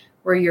squad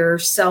where you're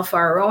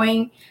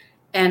self-ROing.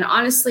 And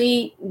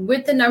honestly,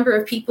 with the number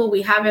of people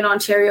we have in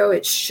Ontario,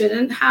 it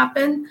shouldn't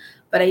happen.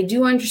 But I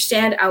do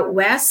understand out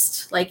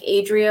west, like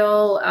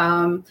Adriel,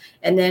 and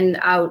then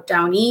out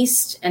down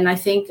east, and I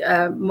think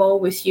Mo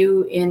with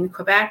you in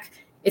Quebec,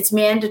 it's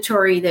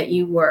mandatory that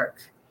you work.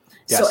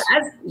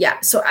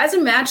 Yes. So as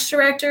a match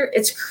director,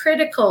 it's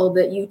critical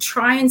that you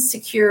try and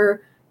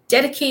secure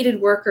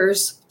dedicated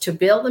workers to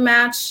build the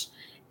match,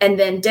 and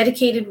then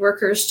dedicated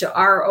workers to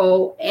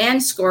RO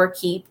and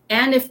scorekeep.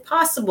 And if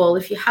possible,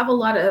 if you have a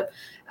lot of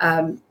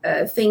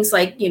things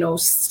like,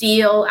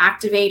 steel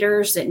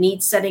activators that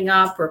need setting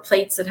up or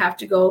plates that have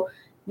to go,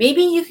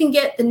 maybe you can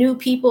get the new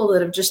people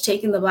that have just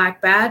taken the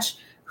black badge,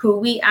 who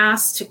we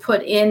ask to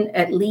put in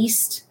at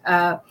least,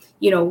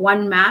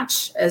 one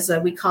match, as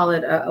we call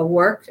it, a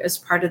work as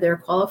part of their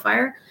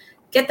qualifier,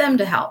 get them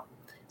to help.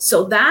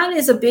 So that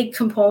is a big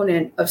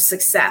component of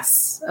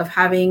success of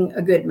having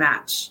a good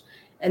match.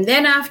 And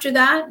then after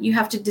that, you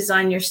have to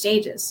design your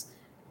stages.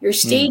 Your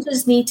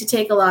stages need to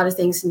take a lot of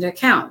things into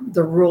account.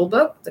 The rule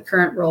book, the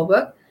current rule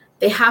book,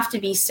 they have to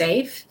be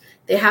safe.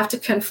 They have to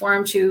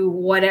conform to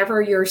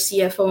whatever your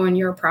CFO in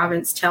your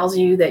province tells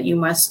you that you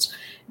must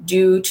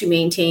do to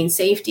maintain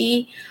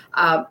safety.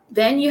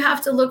 Then you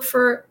have to look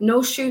for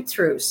no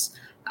shoot-throughs.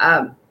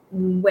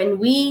 When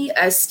we,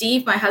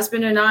 Steve, my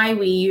husband and I,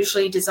 we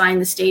usually design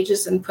the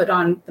stages and put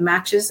on the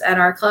matches at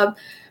our club.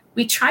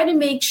 We try to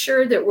make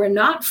sure that we're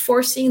not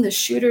forcing the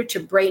shooter to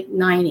break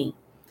 90.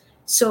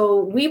 So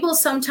we will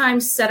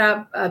sometimes set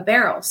up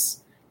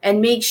barrels and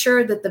make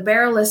sure that the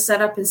barrel is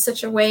set up in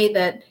such a way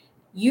that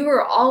you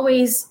are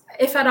always,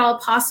 if at all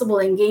possible,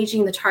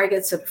 engaging the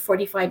targets at a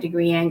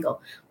 45-degree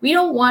angle. We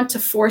don't want to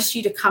force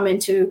you to come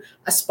into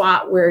a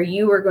spot where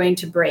you are going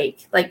to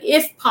break, like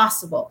if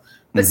possible.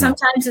 But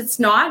sometimes it's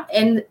not.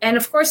 And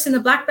of course, in the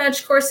Black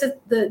Badge course,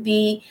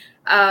 the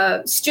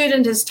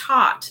student is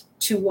taught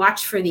to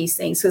watch for these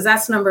things, because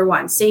that's number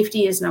one.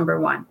 Safety is number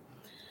one.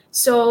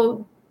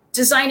 So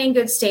designing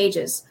good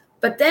stages.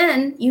 But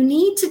then you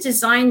need to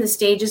design the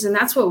stages, and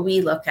that's what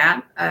we look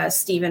at,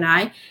 Steve and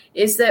I,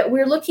 is that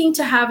we're looking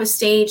to have a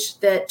stage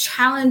that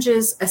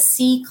challenges a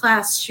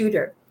C-class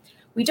shooter.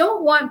 We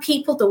don't want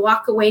people to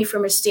walk away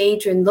from a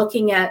stage and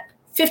looking at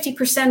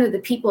 50% of the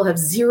people have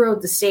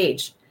zeroed the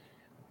stage.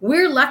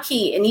 we're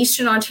lucky in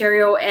Eastern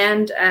Ontario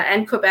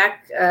and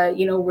Quebec,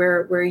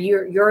 where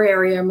your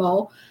area,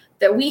 Mo,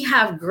 that we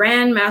have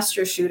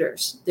grandmaster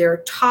shooters.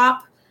 They're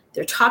top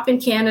in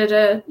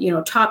Canada,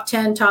 top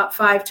 10, top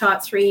 5,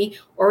 top 3,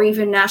 or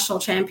even national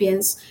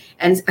champions.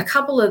 And a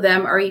couple of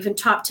them are even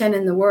top 10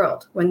 in the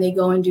world when they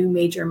go and do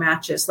major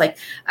matches, like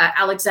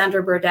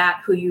Alexander Burdett,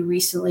 who you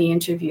recently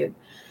interviewed.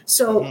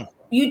 So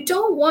you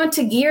don't want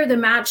to gear the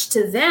match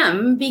to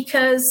them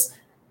because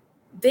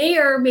they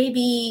are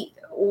maybe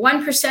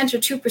 1% or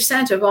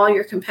 2% of all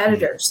your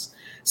competitors.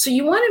 So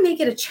you want to make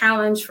it a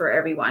challenge for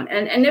everyone.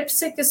 And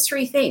IPSC is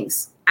 3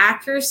 things: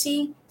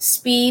 accuracy,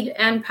 speed,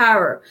 and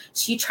power.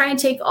 So you try and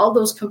take all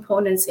those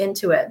components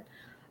into it.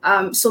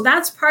 So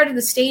that's part of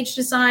the stage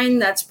design.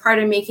 That's part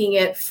of making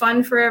it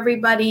fun for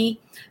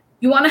everybody.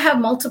 You want to have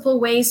multiple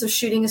ways of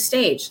shooting a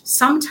stage.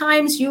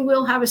 Sometimes you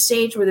will have a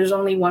stage where there's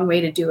only one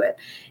way to do it.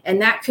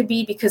 And that could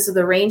be because of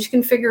the range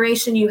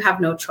configuration. You have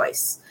no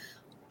choice.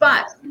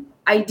 But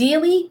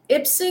ideally,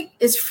 IPSC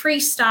is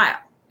freestyle.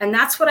 And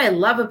that's what I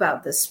love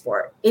about this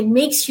sport. It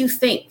makes you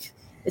think.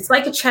 It's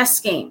like a chess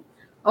game.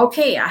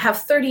 Okay, I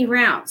have 30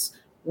 rounds.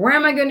 Where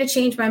am I going to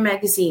change my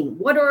magazine?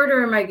 What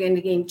order am I going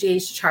to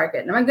engage the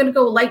target? Am I going to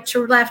go light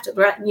to left? Am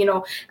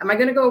I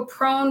going to go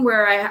prone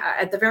where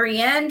at the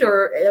very end,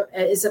 or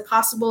is it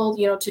possible,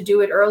 to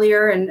do it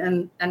earlier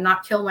and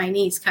not kill my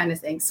knees, kind of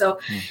thing? So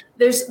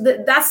that's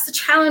the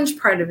challenge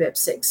part of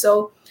IPSC.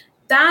 So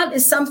that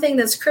is something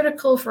that's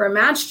critical for a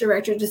match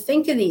director to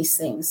think of these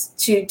things,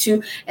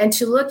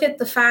 to look at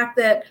the fact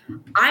that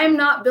I'm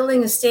not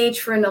building a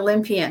stage for an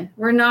Olympian.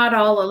 We're not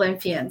all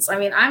Olympians. I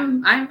mean,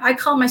 I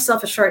call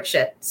myself a short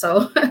shit.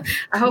 So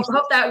I hope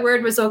that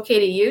word was okay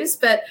to use,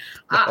 but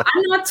I'm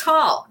not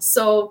tall.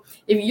 So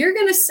if you're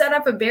going to set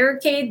up a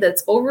barricade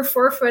that's over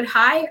 4 foot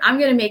high, I'm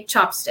going to make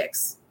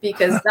chopsticks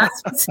because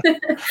that's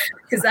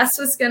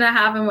what's going to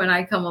happen when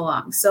I come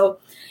along. So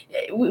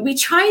we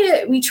try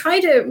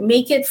to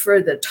make it for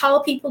the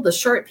tall people, the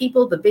short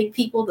people, the big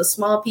people, the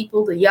small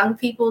people, the young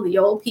people, the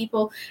old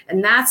people.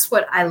 And that's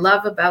what I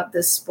love about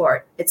this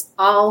sport. It's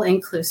all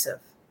inclusive.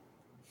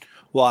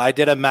 Well, I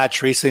did a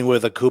match recently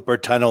with a Cooper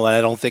tunnel, and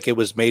I don't think it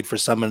was made for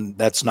someone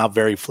that's not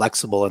very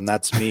flexible, and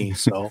that's me.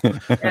 So,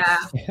 yeah.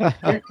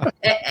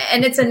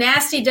 And it's a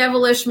nasty,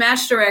 devilish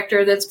match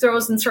director that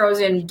throws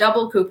in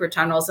double Cooper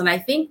tunnels. And I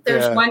think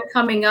there's one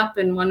coming up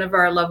in one of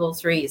our level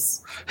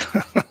 3s.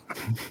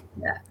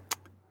 Yeah.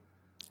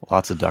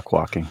 Lots of duck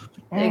walking.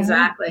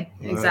 Exactly.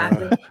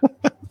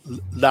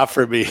 Not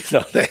for me.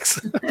 No,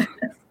 thanks.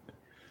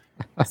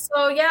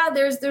 So yeah,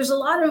 there's a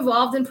lot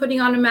involved in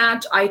putting on a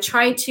match. I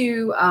try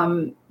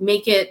to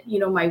make it,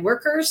 my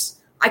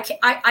workers. I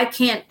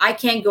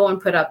can't go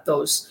and put up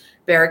those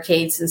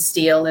barricades and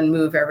steel and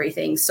move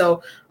everything.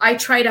 So I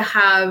try to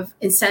have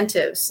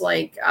incentives.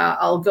 Like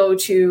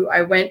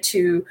I went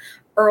to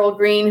Earl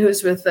Green,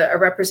 who's with a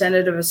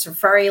representative of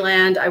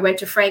Safariland. I went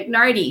to Frank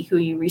Nardi, who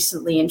you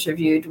recently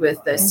interviewed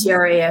with the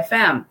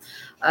CRAFM.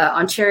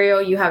 Ontario,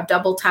 you have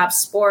Double Tap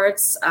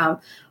Sports.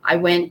 I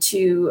went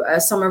to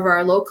some of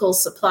our local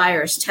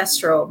suppliers,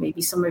 Testro.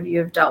 Maybe some of you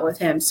have dealt with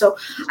him. So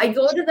I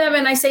go to them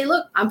and I say,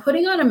 look, I'm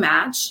putting on a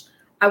match.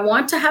 I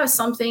want to have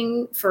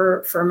something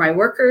for my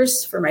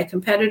workers, for my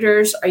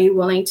competitors. Are you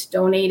willing to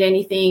donate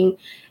anything?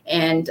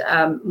 And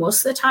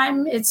most of the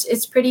time,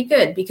 it's pretty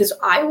good because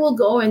I will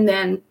go and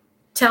then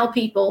tell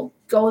people,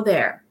 go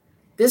there.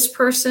 This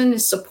person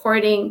is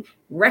supporting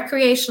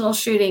recreational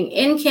shooting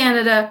in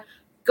Canada.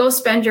 Go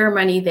spend your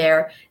money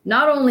there.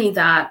 Not only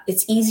that,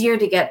 it's easier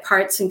to get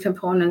parts and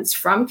components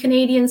from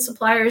Canadian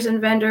suppliers and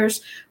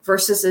vendors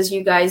versus, as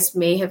you guys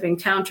may have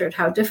encountered,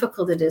 how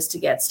difficult it is to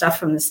get stuff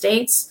from the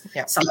States.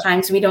 Yeah.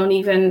 Sometimes we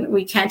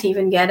can't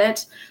even get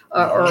it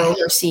or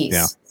overseas.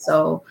 Yeah.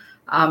 So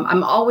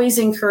I'm always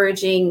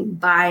encouraging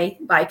buy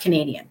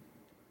Canadian.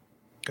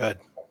 Good.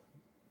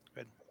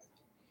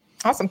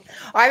 Awesome.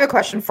 I have a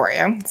question for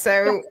you.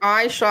 So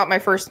I shot my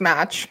first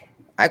match,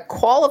 a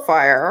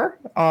qualifier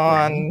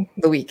on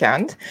the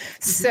weekend.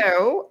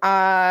 So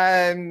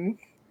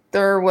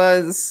there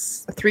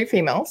was 3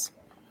 females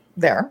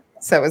there.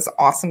 So it was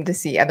awesome to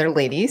see other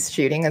ladies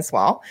shooting as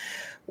well.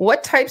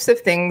 What types of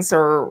things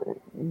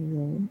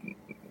you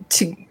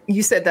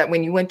said that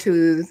when you went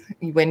to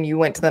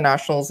the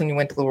nationals and you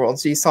went to the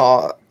worlds, you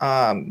saw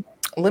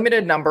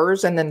limited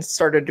numbers and then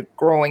started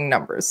growing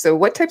numbers. So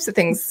what types of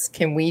things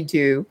can we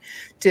do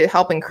to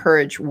help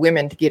encourage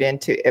women to get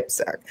into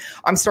IPSC?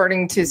 I'm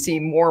starting to see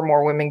more and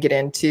more women get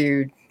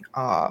into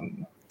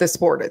the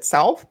sport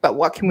itself, but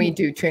what can we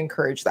do to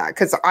encourage that?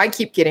 Because I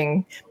keep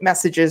getting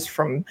messages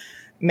from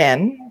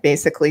men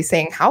basically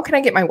saying, how can I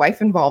get my wife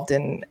involved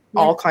in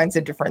all kinds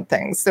of different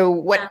things? So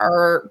what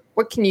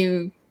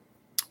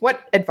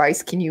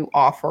advice can you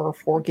offer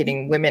for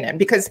getting women in?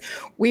 Because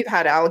we've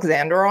had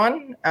Alexander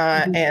on,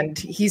 and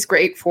he's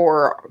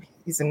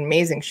an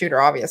amazing shooter,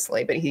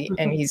 obviously, but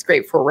he's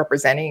great for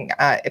representing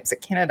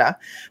IPSC Canada.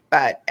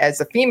 But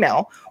as a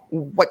female,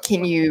 what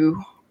can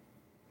you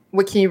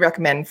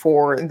recommend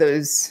for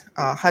those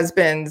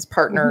husbands,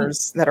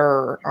 partners that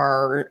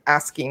are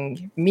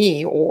asking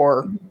me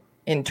or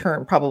in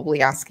turn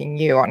probably asking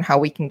you on how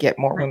we can get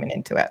more women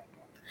into it.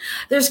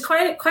 There's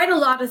quite a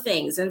lot of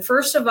things. And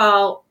first of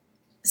all,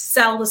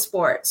 sell the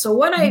sport. So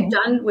what I've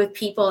done with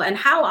people and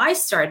how I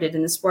started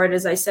in the sport,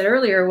 as I said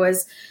earlier,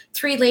 was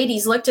 3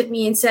 ladies looked at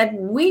me and said,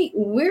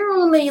 we're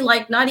only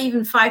like not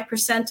even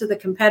 5% of the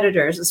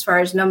competitors as far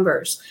as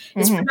numbers.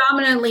 It's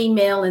predominantly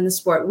male in the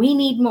sport. We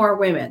need more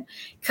women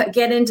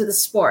get into the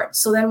sport.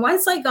 So then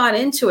once I got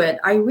into it,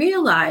 I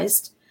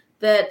realized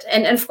that,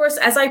 and of course,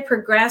 as I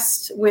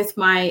progressed with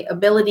my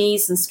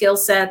abilities and skill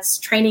sets,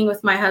 training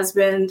with my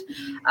husband,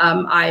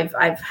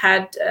 I've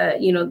had,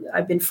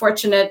 I've been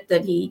fortunate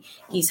that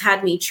he's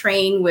had me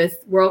train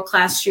with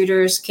world-class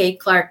shooters, Kate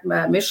Clark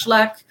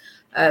Michalak,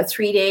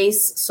 3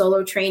 days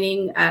solo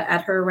training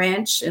at her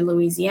ranch in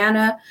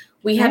Louisiana.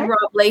 We had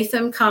Rob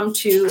Latham come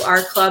to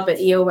our club at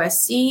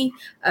EOSC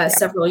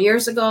several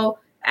years ago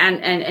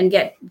and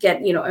get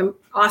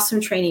awesome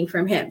training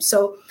from him.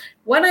 So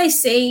what I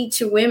say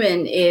to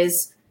women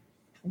is,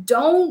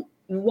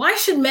 why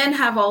should men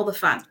have all the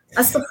fun?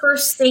 That's the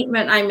first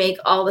statement I make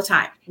all the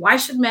time. Why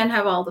should men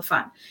have all the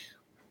fun?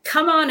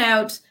 Come on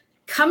out,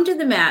 come to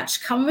the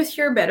match, come with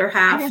your better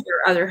half,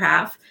 your other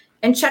half,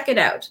 and check it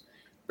out.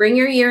 Bring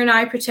your ear and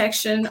eye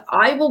protection.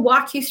 I will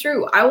walk you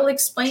through. I will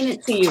explain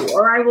it to you,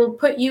 or I will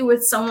put you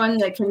with someone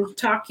that can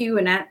talk to you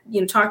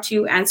and talk to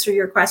you, answer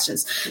your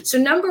questions. So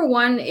number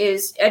one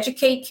is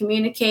educate,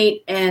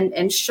 communicate,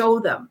 and show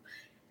them.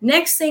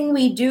 Next thing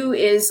we do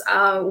is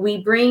we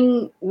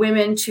bring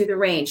women to the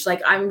range. Like,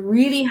 I'm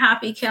really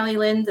happy, Kelly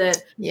Lynn,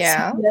 that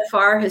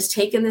CFR has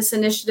taken this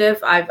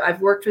initiative.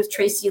 I've worked with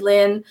Tracy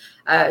Lynn.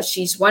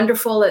 She's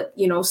wonderful at,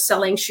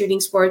 selling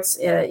shooting sports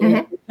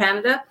in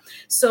Canada.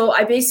 So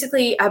I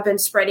basically have been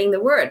spreading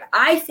the word.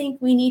 I think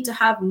we need to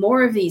have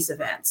more of these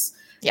events.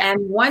 Yeah.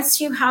 And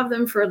once you have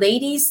them for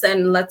ladies,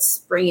 then let's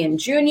bring in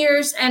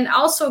juniors, and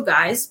also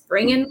guys,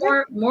 bring in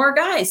more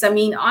guys. I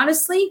mean,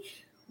 honestly,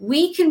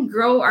 we can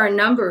grow our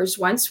numbers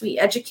once we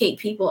educate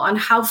people on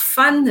how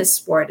fun this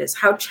sport is,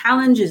 how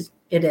challenging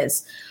it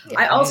is.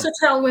 Yeah. I also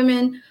tell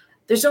women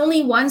there's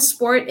only one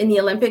sport in the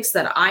Olympics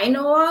that I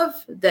know of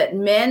that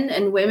men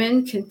and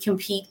women can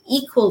compete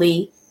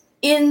equally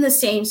in the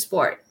same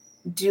sport.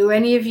 Do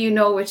any of you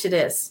know which it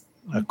is?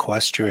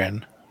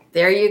 Equestrian.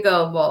 There you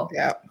go, Bo.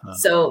 Yeah.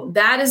 So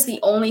that is the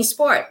only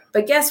sport.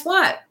 But guess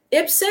what?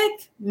 IPSC,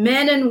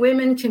 men and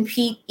women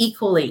compete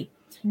equally.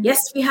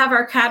 Yes, we have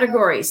our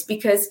categories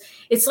because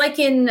it's like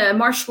in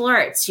martial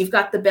arts, you've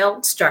got the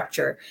belt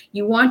structure.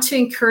 You want to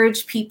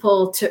encourage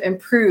people to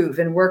improve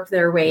and work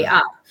their way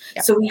up.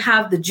 Yeah. So we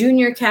have the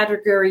junior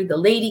category, the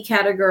lady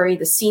category,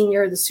 the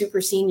senior, the super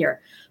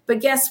senior. But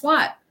guess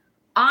what?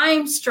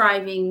 I'm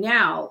striving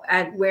now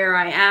at where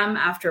I am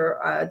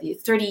after the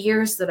 30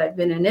 years that I've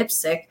been in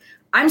IPSC.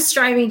 I'm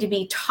striving to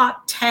be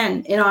top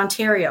 10 in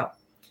Ontario.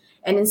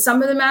 And in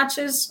some of the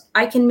matches,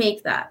 I can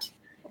make that.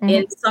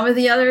 In some of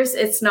the others,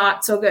 it's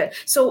not so good.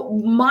 So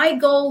my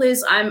goal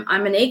is I'm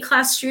an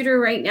A-class shooter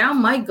right now.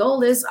 My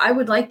goal is I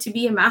would like to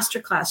be a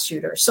masterclass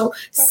shooter. So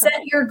set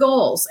your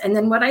goals. And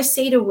then what I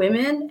say to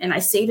women and I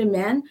say to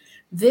men,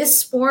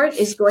 this sport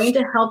is going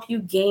to help you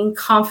gain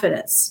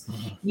confidence.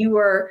 You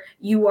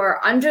are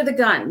under the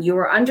gun. You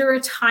are under a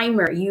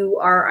timer. You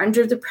are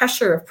under the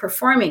pressure of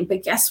performing.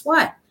 But guess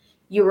what?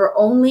 You are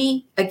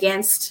only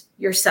against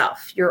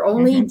yourself. You're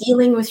only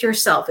dealing with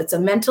yourself. It's a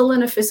mental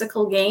and a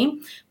physical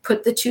game.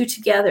 Put the two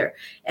together.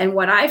 And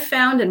what I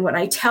found and what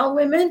I tell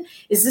women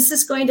is this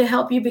is going to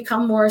help you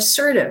become more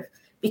assertive,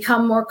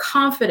 become more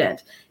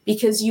confident,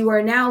 because you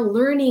are now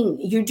learning,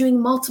 you're doing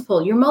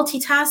multiple, you're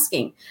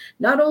multitasking.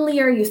 Not only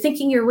are you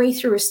thinking your way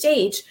through a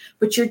stage,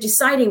 but you're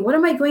deciding, what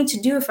am I going to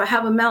do if I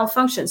have a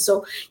malfunction?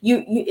 So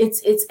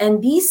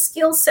and these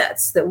skill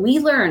sets that we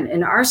learn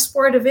in our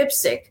sport of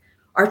IPSC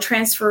are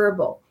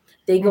transferable.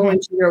 They go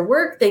into your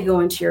work, they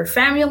go into your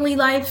family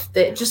life,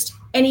 that just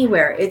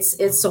anywhere.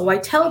 It's so I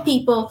tell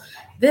people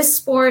this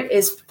sport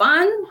is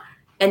fun,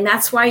 and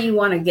that's why you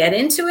want to get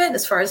into it,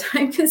 as far as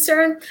I'm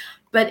concerned.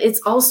 But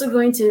it's also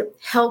going to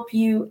help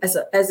you as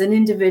an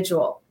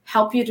individual,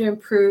 help you to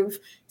improve,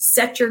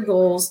 set your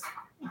goals,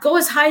 go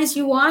as high as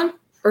you want,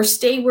 or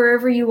stay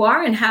wherever you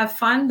are and have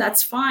fun.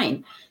 That's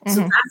fine. So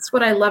that's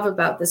what I love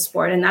about this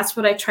sport. And that's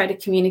what I try to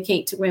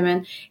communicate to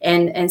women.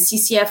 And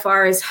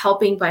CCFR is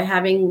helping by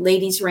having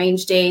ladies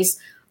range days.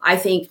 I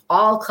think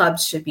all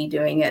clubs should be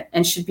doing it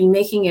and should be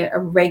making it a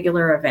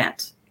regular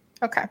event.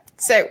 Okay.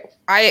 So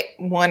I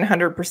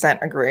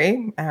 100%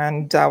 agree.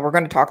 And we're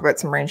going to talk about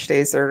some range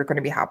days that are going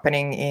to be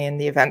happening in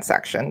the event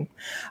section.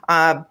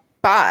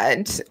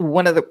 But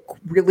one of the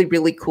really,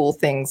 really cool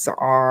things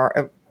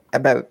are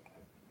about,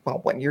 well,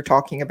 what you're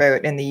talking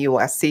about in the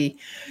USC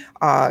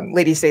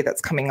Ladies' Day that's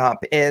coming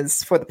up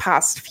is for the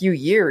past few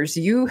years,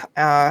 you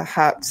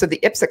have, so the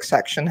IPSC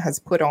section has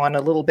put on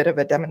a little bit of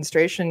a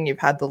demonstration. You've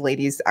had the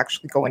ladies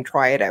actually go and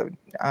try it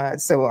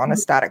out. So on a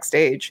static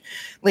stage,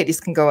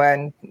 ladies can go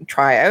and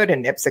try out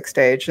an IPSC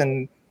stage,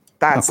 and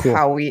that's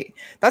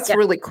that's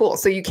really cool.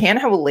 So you can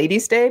have a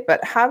Ladies' Day,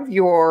 but have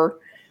your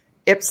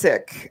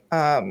IPSC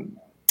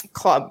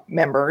club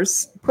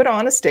members put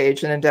on a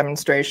stage in a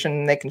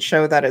demonstration. They can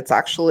show that it's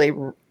actually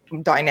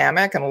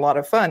dynamic and a lot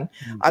of fun,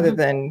 other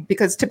than,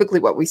 because typically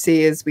what we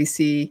see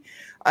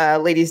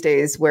ladies'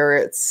 days where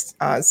it's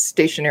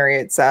stationary.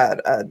 It's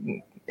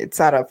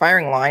at a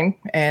firing line,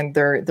 and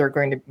they're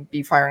going to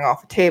be firing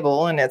off a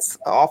table, and it's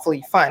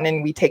awfully fun,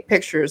 and we take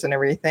pictures and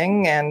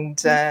everything,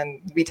 and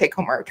we take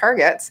home our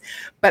targets.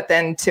 But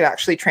then to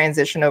actually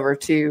transition over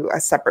to a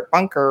separate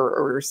bunker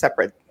or a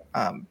separate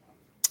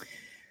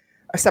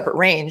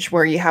range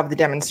where you have the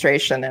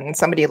demonstration, and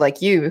somebody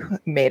like you,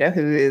 Maida,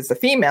 who is a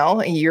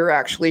female, you're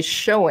actually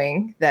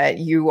showing that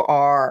you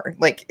are,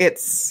 like,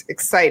 it's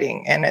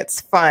exciting and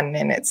it's fun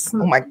and it's,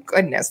 oh my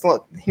goodness,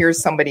 look,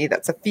 here's somebody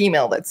that's a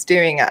female that's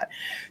doing it.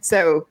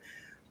 So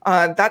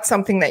that's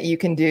something that you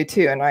can do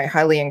too. And I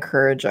highly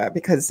encourage it,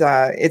 because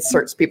it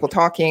starts people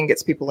talking,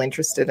 gets people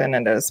interested in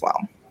it as well.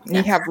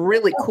 You have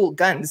really cool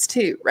guns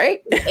too,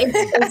 right?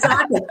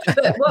 Exactly.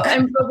 But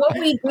what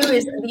we do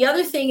is, the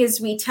other thing is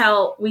we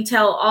tell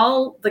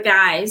all the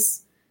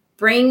guys,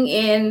 bring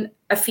in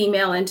a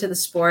female into the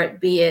sport,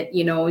 be it,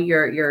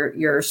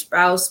 your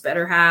spouse,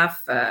 better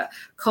half,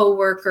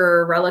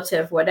 co-worker,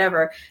 relative,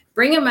 whatever.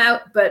 Bring them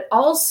out, but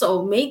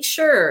also make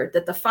sure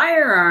that the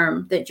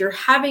firearm that you're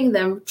having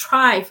them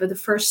try for the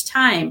first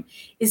time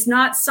is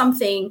not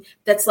something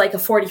that's like a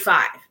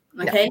 45.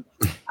 Okay.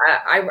 Yeah.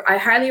 I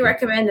highly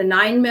recommend a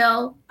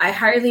 9mm. I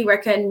highly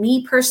recommend,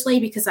 me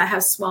personally, because I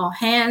have small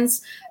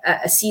hands.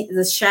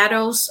 The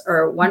shadows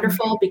are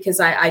wonderful because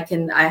I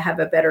have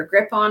a better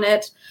grip on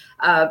it.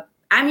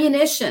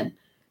 Ammunition.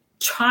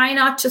 Try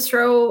not to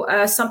throw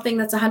something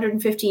that's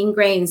 115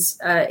 grains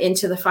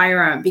into the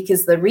firearm,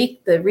 because the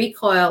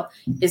recoil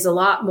is a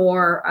lot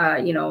more,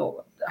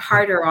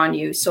 harder on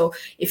you. So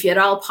if at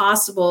all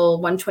possible,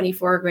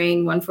 124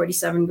 grain,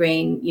 147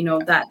 grain,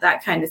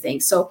 that kind of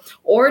thing. So,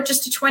 or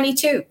just a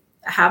 22,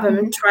 have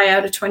them try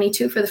out a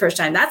 22 for the first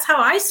time. That's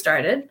how I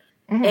started.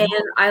 And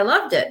I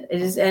loved it.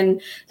 It is, and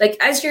like,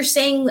 as you're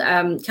saying,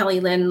 Kelly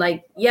Lynn,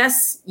 like,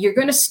 yes, you're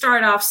going to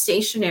start off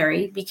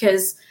stationary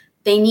because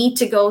they need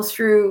to go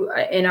through,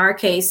 in our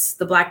case,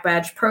 the Black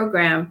Badge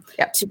program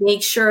to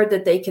make sure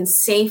that they can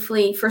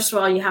safely, first of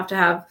all, you have to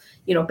have,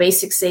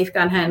 basic safe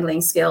gun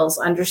handling skills,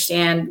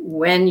 understand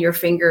when your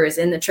finger is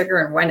in the trigger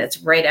and when it's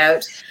right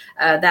out,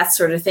 that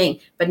sort of thing.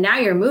 But now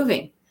you're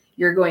moving.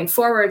 You're going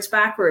forwards,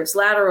 backwards,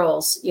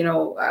 laterals,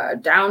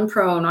 down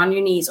prone, on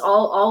your knees,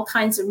 all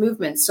kinds of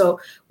movements. So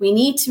we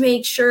need to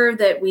make sure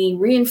that we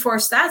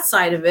reinforce that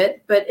side of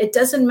it. But it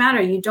doesn't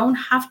matter. You don't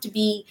have to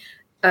be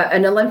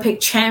an Olympic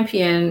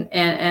champion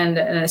and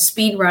a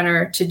speed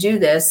runner to do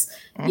this.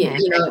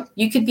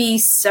 You could be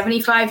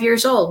 75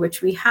 years old,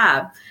 which we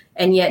have,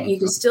 and yet you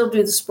can still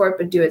do the sport,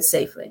 but do it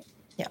safely.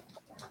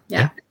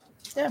 Yeah.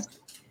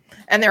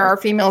 And there are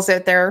females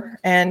out there,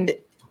 and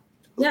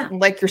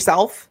like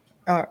yourself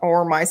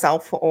or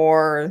myself,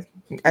 or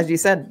as you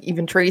said,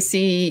 even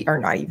Tracy, or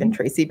not even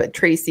Tracy, but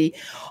Tracy,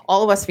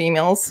 all of us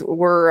females,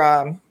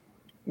 we're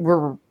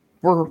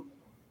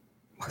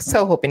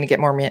so hoping to get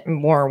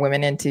more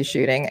women into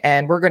shooting,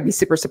 and we're going to be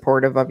super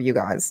supportive of you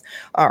guys,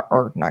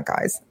 or not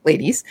guys,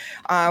 ladies.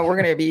 We're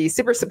going to be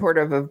super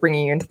supportive of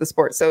bringing you into the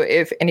sport. So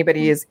if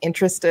anybody is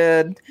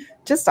interested,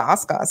 just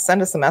ask us,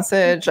 send us a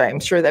message. I'm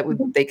sure that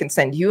they can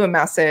send you a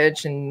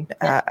message, and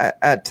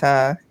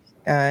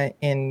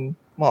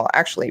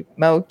actually,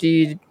 Mo,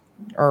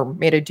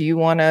 Maida, do you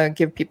want to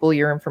give people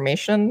your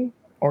information?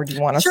 Or do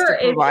you want us to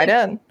provide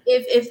it?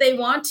 If they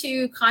want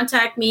to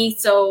contact me,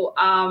 so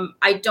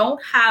I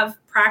don't have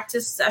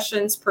practice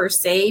sessions per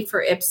se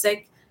for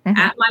IPSC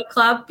at my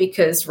club,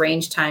 because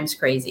range time's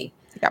crazy.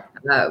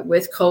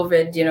 With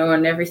COVID,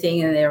 and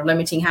everything, and they're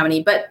limiting how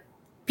many. But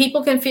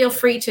people can feel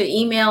free to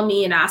email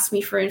me and ask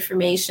me for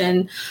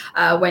information.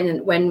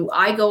 When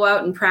I go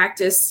out and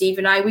practice, Steve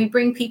and we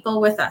bring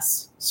people with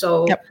us.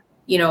 So.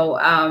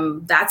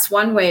 That's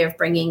one way of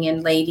bringing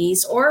in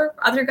ladies or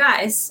other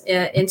guys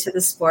into the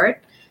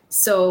sport.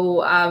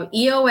 So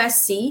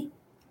EOSC,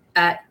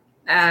 IPSC.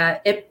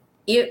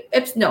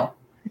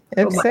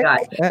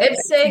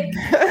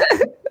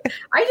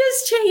 I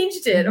just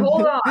changed it.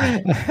 Hold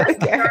on.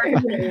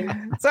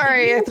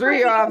 Sorry, I threw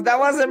you off. That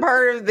wasn't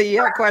part of the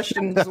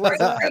questions. No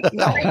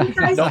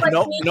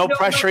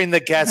pressuring the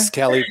guests,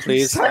 Kelly,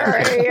 please.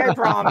 Sorry, I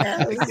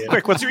promise.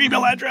 Quick, what's your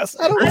email address?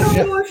 I don't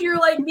know if you're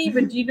like me,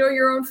 but do you know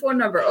your own phone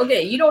number?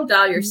 Okay, you don't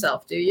dial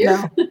yourself, do you?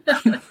 No.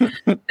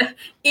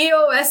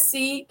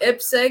 EOSC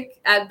IPSC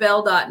at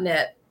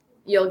bell.net.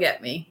 You'll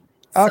get me.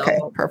 Okay,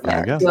 so,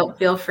 perfect.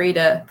 Feel free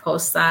to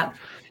post that.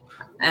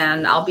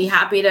 And I'll be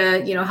happy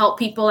to, help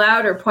people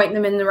out or point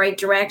them in the right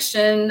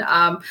direction.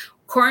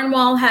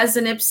 Cornwall has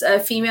a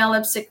female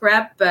IPSC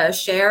rep,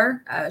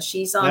 Cher.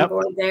 She's on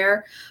board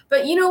there.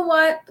 But you know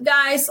what,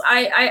 guys?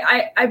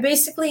 I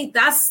basically,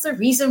 that's the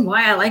reason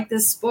why I like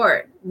this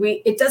sport.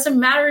 It doesn't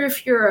matter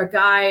if you're a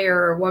guy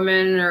or a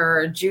woman or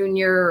a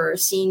junior or a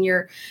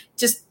senior.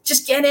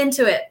 Just get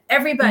into it.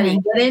 Everybody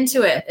get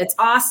into it. It's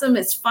awesome.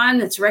 It's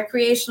fun. It's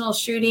recreational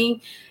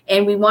shooting.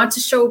 And we want to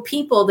show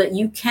people that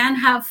you can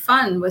have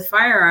fun with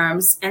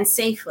firearms and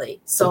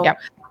safely. So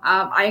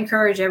I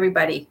encourage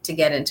everybody to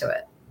get into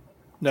it.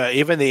 No,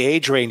 even the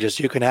age ranges,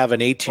 you can have an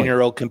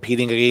 18-year-old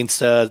competing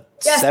against a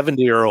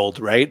 70-year-old,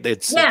 right?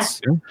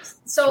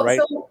 So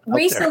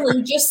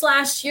recently, just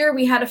last year,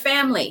 we had a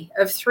family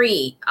of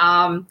 3,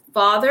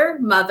 father,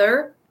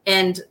 mother,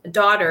 and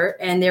daughter,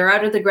 and they're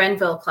out of the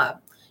Grenville Club.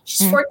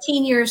 She's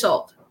 14 years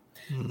old.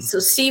 So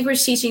Steve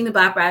was teaching the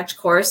Black Badge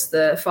course.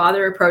 The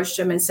father approached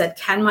him and said,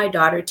 can my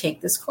daughter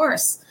take this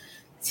course?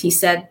 He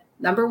said,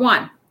 number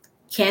 1,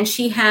 can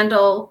she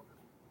handle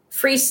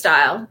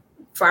freestyle,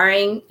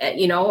 firing at,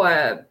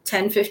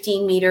 10,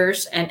 15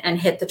 meters and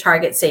hit the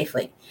target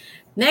safely?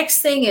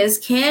 Next thing is,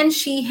 can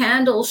she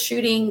handle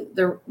shooting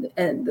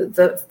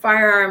the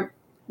firearm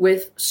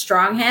with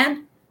strong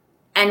hand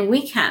and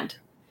weak hand?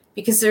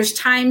 Because there's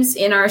times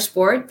in our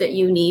sport that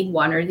you need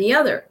one or the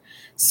other.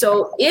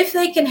 So if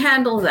they can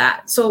handle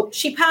that, so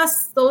she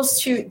passed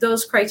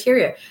those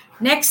criteria.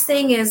 Next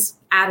thing is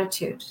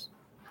attitude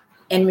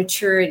and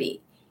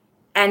maturity.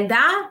 And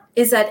that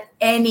is at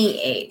any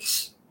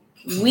age.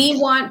 We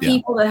want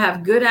people that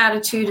have good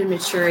attitude and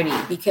maturity,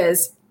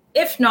 because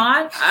if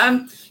not,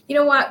 you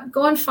know what,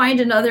 go and find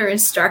another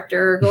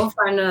instructor, or go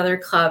find another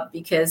club,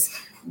 because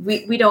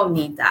we don't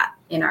need that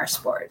in our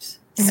sport.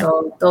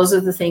 So those are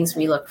the things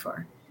we look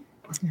for.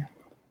 Yeah.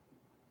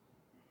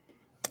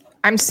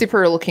 I'm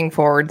super looking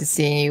forward to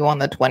seeing you on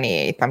the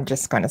 28th. I'm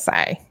just going to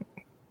say.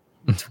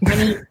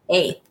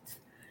 28th.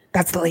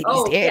 That's the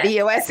ladies' day at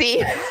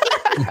EOSE.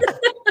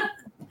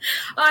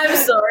 I'm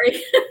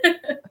sorry.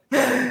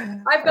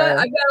 I've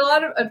got a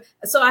lot of,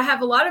 so I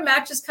have a lot of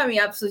matches coming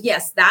up. So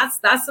yes, that's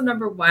the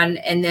number 1.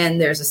 And then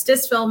there's a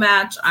Stittsville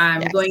match.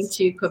 I'm going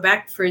to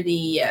Quebec for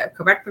the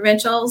Quebec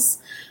Provincials.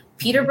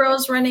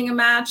 Peterborough's running a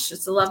match.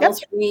 It's a level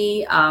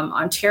 3.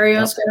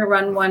 Ontario's going to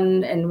run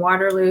one in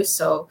Waterloo.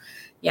 So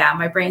yeah,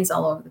 my brain's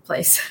all over the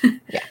place.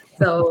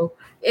 So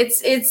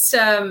it's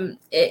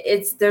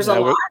there's a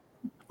lot.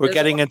 We're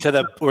getting into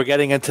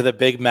the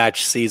big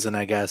match season,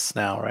 I guess,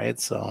 now, right?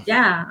 So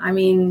yeah, I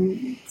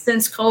mean,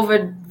 since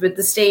COVID with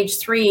the stage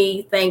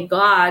 3, thank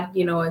God,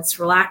 it's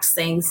relaxed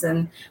things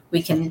and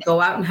we can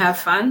go out and have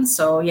fun.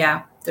 So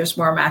yeah, there's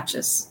more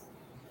matches.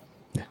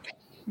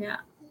 Yeah.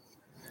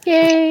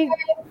 Yay.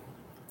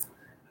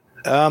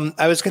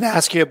 I was going to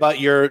ask you about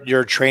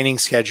your training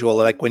schedule,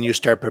 like when you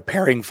start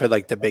preparing for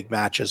like the big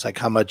matches, like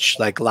how much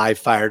like live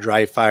fire,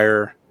 dry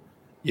fire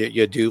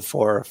you do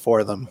for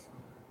them.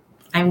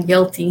 I'm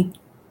guilty.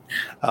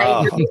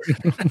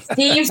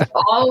 Steve's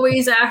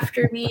always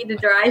after me to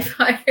dry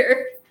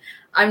fire.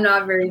 I'm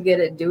not very good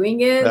at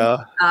doing it,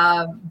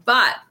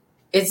 but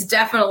it's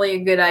definitely a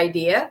good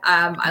idea.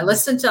 I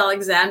listened to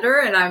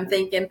Alexander and I'm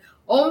thinking,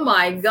 oh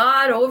my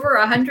God, over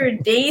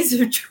 100 days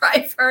of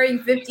dry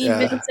firing 15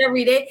 minutes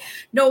every day.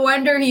 No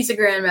wonder he's a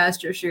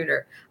grandmaster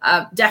shooter.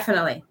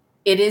 Definitely.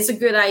 It is a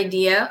good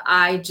idea.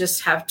 I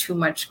just have too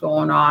much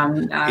going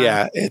on.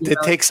 It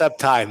takes up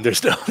time.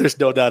 There's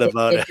no doubt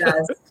about it. It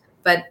does.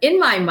 But in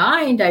my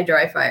mind, I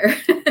dry fire.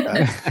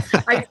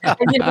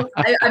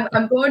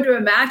 I'm going to a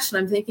match and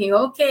I'm thinking,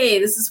 okay,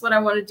 this is what I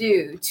want to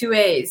do. 2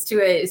 A's,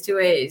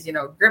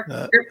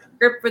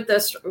 grip with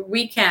this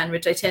weak hand,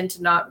 which I tend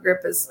to not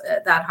grip as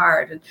that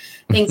hard, and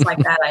things like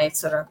that. I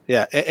sort of.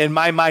 Yeah. In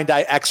my mind,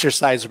 I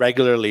exercise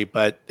regularly,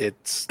 but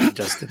it's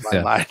just in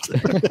my mind.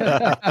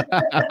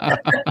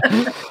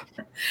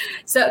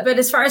 So, but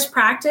as far as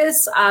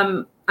practice,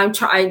 I'm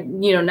trying,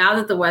 now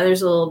that the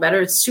weather's a little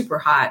better, it's super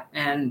hot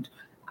and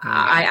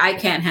I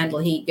can't handle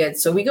heat good.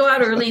 So we go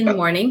out early in the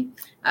morning.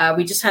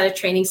 We just had a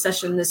training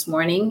session this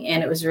morning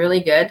and it was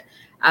really good,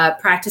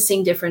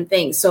 practicing different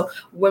things. So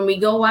when we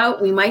go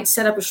out, we might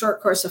set up a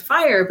short course of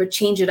fire, but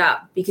change it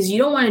up because you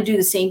don't want to do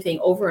the same thing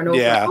over and over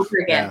and over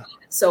again. Yeah.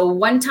 So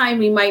one time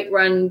we might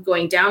run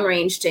going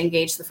downrange to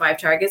engage the 5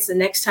 targets. The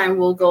next time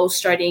we'll go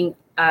starting,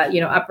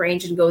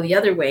 uprange and go the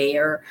other way,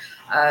 or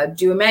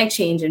do a mag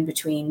change in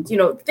between,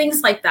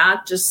 things like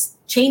that.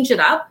 Just change it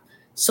up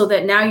so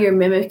that now you're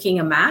mimicking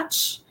a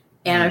match.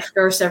 And of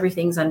course,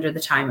 everything's under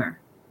the timer.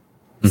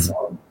 Mm-hmm.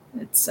 So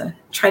it's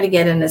try to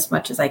get in as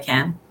much as I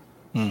can.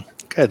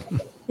 Good.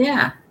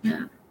 Yeah.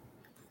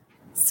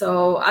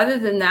 So other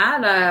than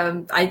that,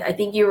 I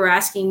think you were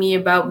asking me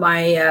about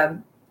my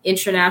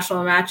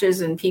international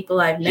matches and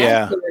people I've met.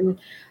 Yeah.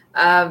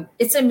 And,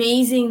 it's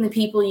amazing the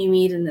people you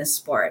meet in this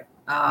sport.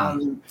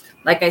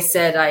 Like I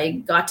said, I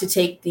got to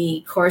take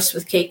the course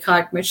with Kate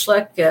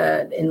Koch-Michlik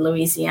in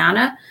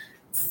Louisiana.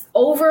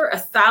 Over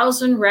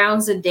 1,000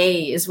 rounds a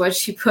day is what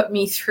she put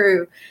me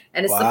through.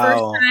 And it's the first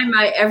time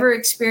I ever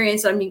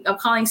experienced, I'm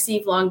calling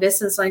Steve long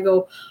distance. I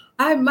go,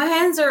 my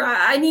hands are,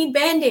 I need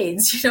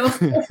Band-Aids, you know.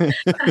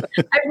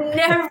 I've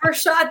never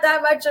shot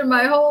that much in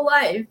my whole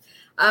life.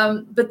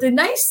 But the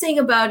nice thing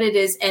about it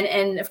is,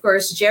 and of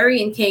course,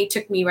 Jerry and Kay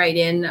took me right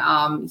in.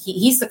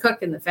 He's the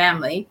cook in the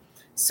family.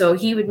 So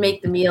he would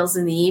make the meals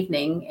in the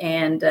evening,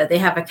 and they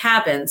have a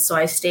cabin. So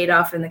I stayed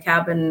off in the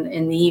cabin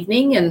in the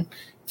evening and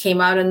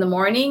came out in the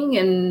morning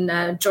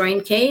and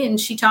joined Kay, and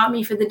she taught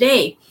me for the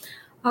day.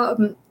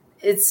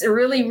 It's a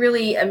really,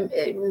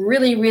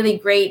 really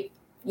great,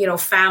 you know,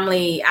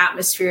 family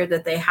atmosphere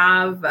that they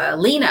have.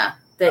 Lena,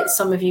 that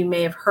some of you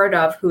may have heard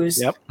of, who's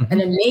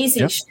an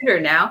amazing shooter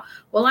now.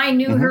 Well, I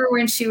knew her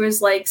when she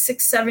was like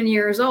 6-7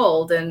 years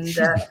old. And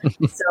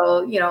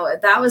so, you know,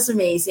 that was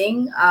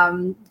amazing.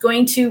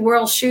 Going to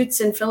world shoots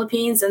in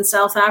Philippines and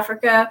South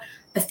Africa,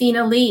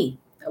 Athena Lee,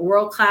 a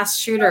world-class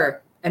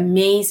shooter,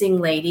 amazing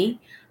lady.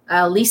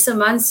 Lisa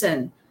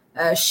Munson,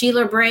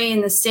 Sheila Bray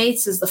in the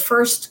States is the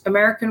first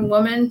American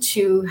woman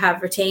to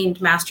have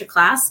attained master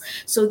class.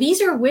 So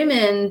these are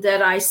women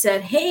that I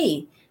said,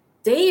 hey,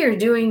 they are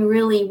doing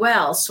really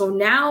well. So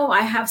now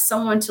I have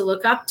someone to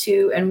look up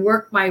to and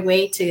work my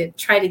way to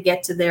try to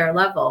get to their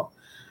level.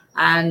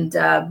 And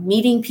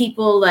meeting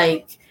people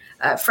like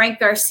Frank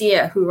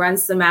Garcia, who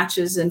runs the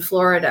matches in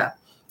Florida.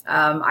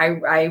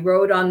 I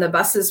rode on the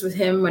buses with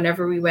him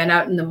whenever we went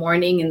out in the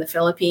morning in the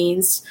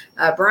Philippines.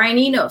 Brian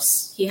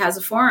Enos, he has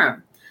a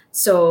forum.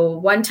 So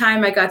one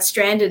time I got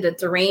stranded at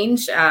the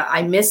range.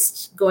 I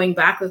missed going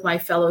back with my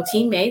fellow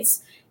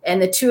teammates. And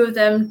the two of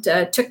them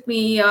took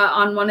me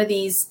on one of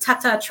these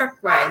Tata truck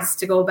rides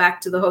to go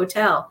back to the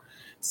hotel.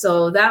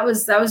 So that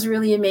was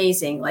really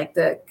amazing. Like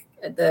the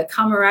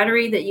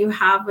camaraderie that you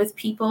have with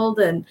people,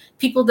 and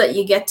people that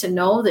you get to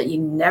know that you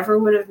never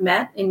would have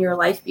met in your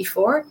life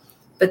before.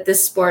 But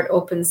this sport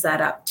opens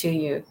that up to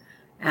you.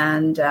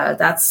 And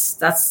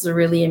that's the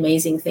really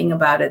amazing thing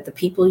about it. The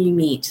people you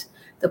meet,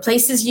 the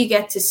places you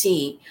get to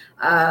see.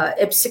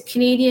 IPSC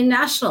Canadian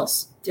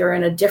Nationals. They're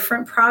in a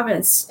different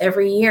province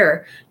every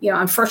year. You know,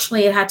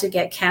 unfortunately, it had to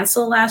get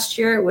canceled last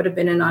year. It would have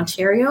been in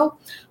Ontario,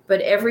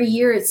 but every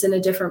year it's in a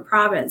different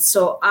province.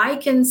 So I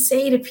can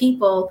say to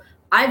people,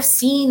 I've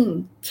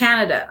seen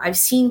Canada. I've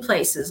seen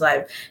places.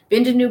 I've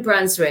been to New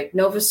Brunswick,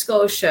 Nova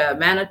Scotia,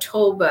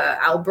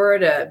 Manitoba,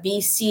 Alberta,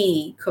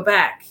 BC,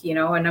 Quebec, you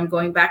know, and I'm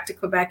going back to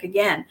Quebec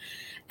again.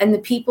 And the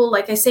people,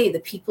 like I say, the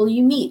people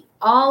you meet,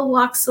 all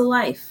walks of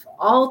life,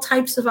 all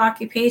types of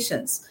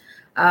occupations.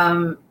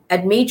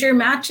 At major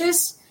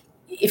matches,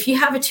 if you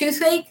have a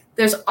toothache,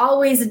 there's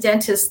always a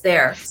dentist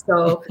there.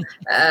 So,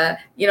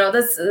 you know,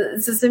 this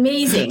is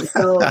amazing.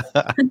 So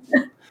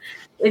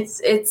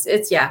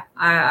it's yeah.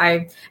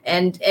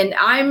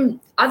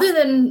 I'm, other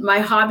than my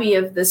hobby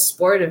of the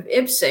sport of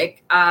IPSC,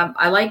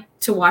 I like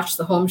to watch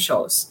the home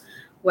shows.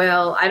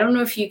 Well, I don't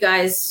know if you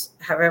guys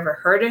have ever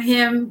heard of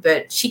him,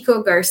 but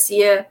Chico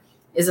Garcia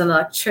is an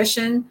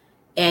electrician.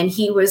 And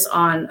he was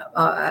on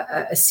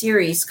a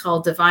series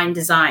called Divine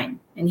Design,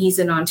 and he's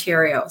in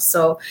Ontario.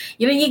 So,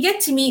 you know, you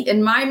get to meet,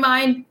 in my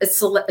mind, a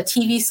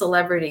TV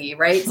celebrity,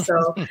 right?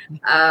 So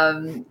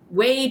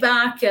way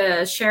back,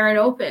 Sharon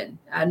Open,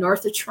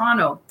 north of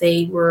Toronto,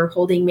 they were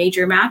holding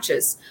major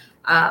matches.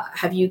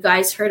 Have you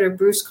guys heard of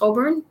Bruce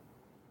Coburn?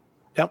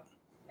 Yep.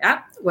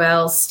 Yeah.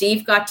 Well,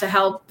 Steve got to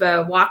help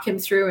walk him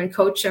through and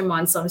coach him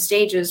on some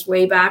stages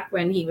way back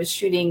when he was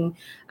shooting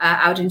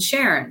out in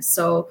Sharon.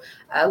 So,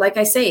 like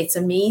I say, it's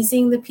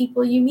amazing the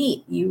people you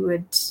meet. You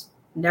would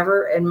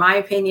never, in my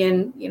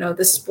opinion, you know,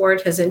 the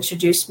sport has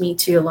introduced me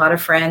to a lot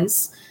of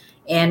friends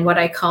and what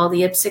I call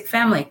the IPSC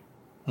family.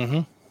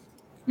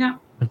 Mm-hmm. Yeah.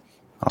 Awesome.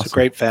 It's a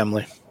great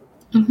family.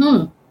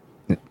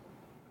 Mm-hmm.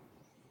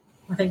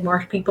 I think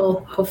more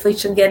people hopefully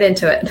should get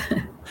into it.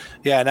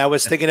 Yeah, and I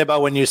was thinking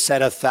about when you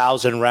said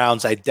 1,000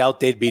 rounds, I doubt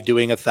they'd be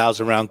doing a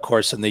 1,000-round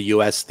course in the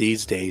U.S.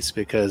 these days,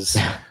 because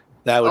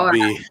that would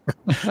be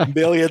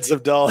millions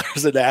of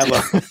dollars in ammo.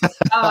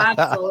 Oh,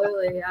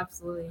 absolutely.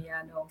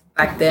 Yeah, no.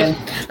 Back then,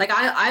 like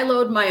I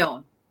load my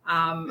own.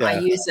 I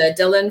use a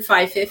Dillon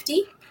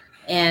 550,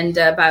 and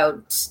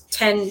about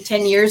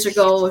 10 years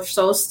ago or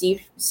so,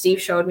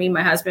 Steve showed me,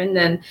 my husband,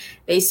 and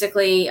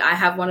basically I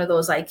have one of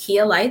those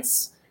IKEA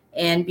lights.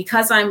 And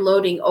because I'm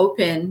loading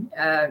open,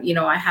 you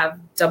know, I have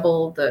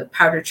double the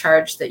powder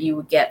charge that you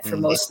would get for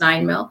most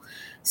 9mm.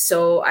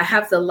 So I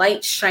have the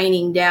light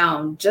shining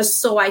down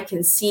just so I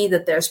can see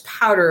that there's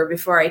powder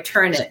before I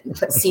turn it and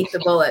seat the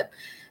bullet.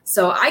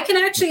 So I can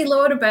actually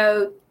load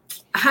about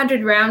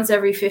 100 rounds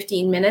every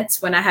 15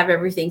 minutes when I have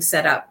everything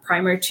set up.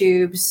 Primer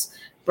tubes,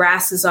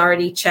 brass is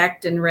already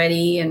checked and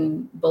ready,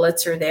 and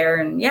bullets are there.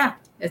 And yeah,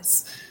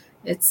 it's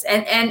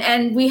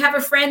and we have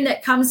a friend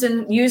that comes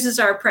and uses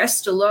our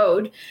press to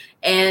load,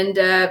 and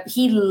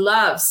he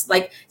loves,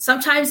 like,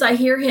 sometimes I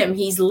hear him,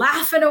 he's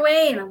laughing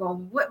away, and I'm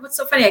going, what's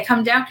so funny? I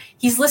come down,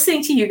 he's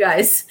listening to you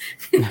guys.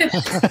 So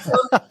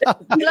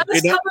he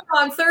loves coming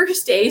on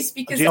Thursdays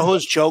because, do you know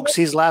whose jokes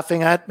he's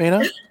laughing at,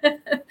 Mina?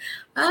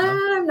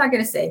 I'm not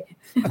gonna say.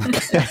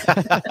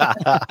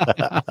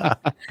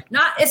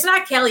 It's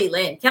not Kelly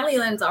Lynn. Kelly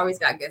Lynn's always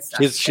got good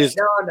stuff. She's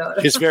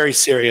very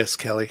serious,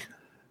 Kelly.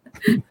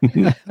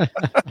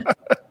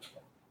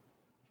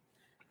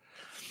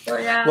 So,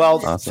 yeah.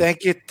 Well, Awesome.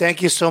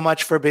 thank you so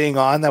much for being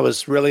on. That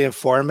was really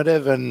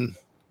informative, and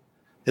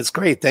it's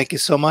great. Thank you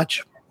so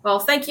much. Well,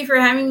 thank you for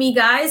having me,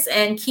 guys,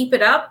 and keep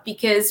it up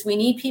because we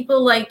need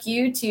people like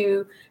you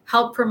to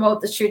help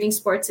promote the shooting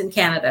sports in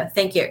Canada.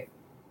 Thank you.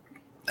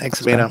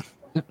 Thanks, Mina.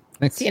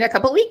 Thanks. See you in a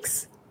couple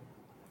weeks.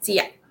 See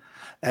ya.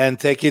 And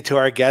thank you to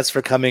our guests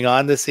for coming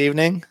on this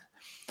evening.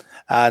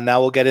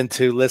 Now we'll get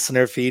into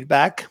listener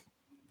feedback.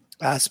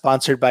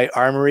 Sponsored by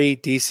Armory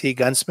DC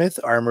Gunsmith.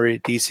 Armory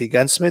DC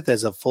Gunsmith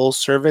is a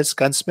full-service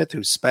gunsmith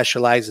who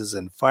specializes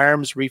in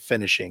firearms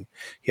refinishing.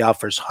 He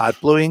offers hot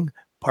bluing,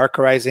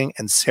 parkerizing,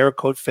 and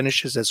Cerakote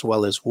finishes, as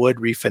well as wood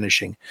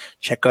refinishing.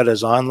 Check out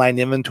his online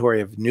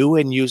inventory of new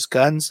and used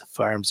guns,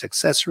 firearms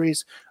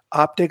accessories,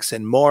 optics,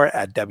 and more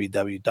at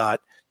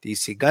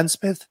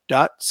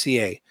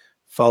www.dcgunsmith.ca.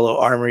 Follow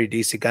Armory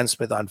DC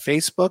Gunsmith on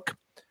Facebook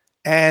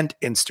and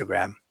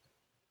Instagram.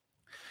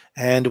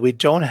 And we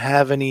don't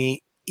have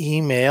any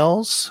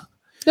emails.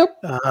 Nope.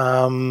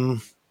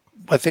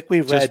 I think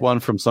we read Just one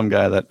from some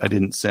guy that I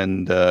didn't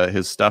send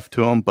his stuff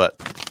to him, but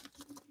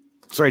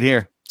it's right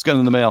here. It's going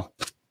in the mail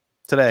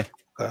today.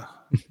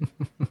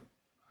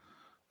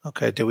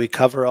 Okay. Did we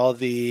cover all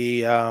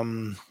the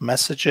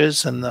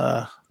messages and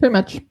the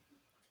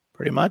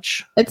Pretty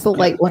much. It's a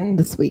light one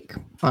this week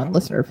on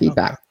listener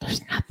feedback. Okay.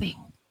 There's nothing.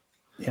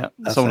 Yeah.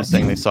 That's Someone was nice.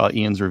 saying they saw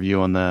Ian's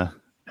review on the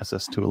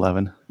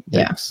SS211.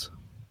 Yeah. Yikes.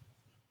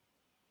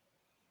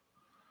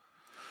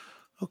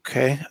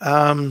 Okay.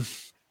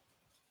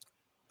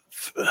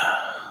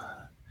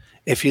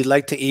 If you'd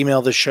like to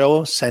email the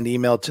show, send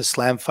email to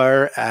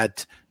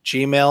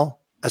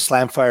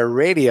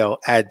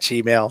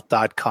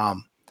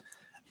slamfire@gmail.com.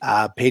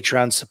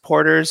 Patreon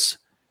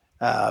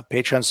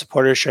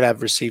supporters should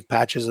have received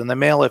patches in the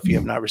mail. If you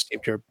have not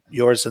received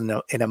yours in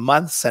a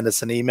month, send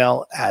us an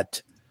email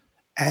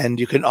and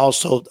you can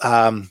also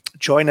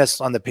join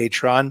us on the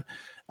Patreon,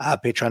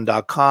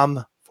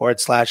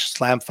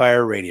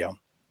 patreon.com/Slamfire Radio.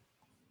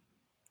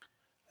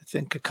 I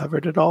think I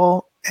covered it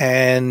all.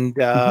 And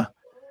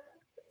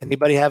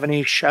anybody have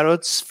any shout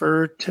outs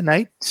for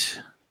tonight?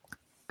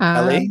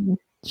 Kelly?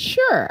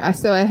 Sure.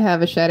 So I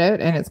have a shout out,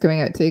 and it's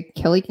going out to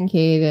Kelly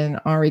Kincaid and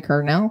Henri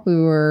Cardinal,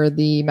 who are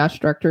the match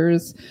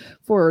directors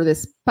for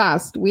this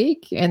past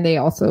week. And they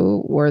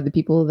also were the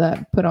people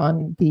that put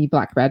on the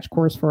Black Badge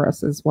course for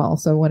us as well.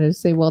 So I wanted to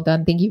say, well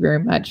done. Thank you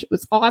very much. It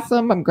was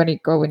awesome. I'm going to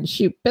go and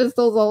shoot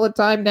pistols all the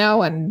time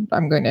now, and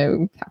I'm going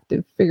to have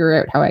to figure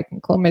out how I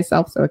can clone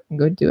myself so I can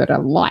go do it a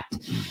lot.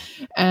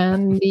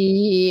 And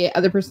the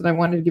other person I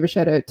wanted to give a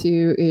shout out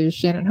to is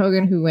Shannon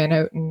Hogan, who went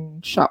out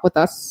and shot with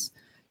us.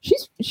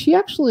 She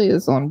actually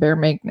is on Bear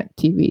Magnet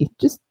TV.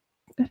 Just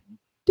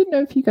didn't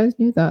know if you guys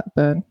knew that,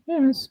 but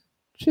anyways,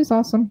 she's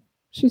awesome.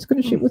 She's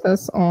going to shoot with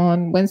us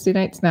on Wednesday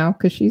nights now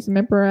because she's a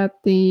member at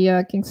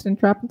the Kingston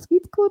Trap and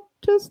Skeets Club,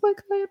 just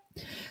like I am.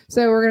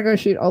 So we're going to go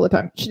shoot all the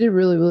time. She did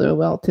really, really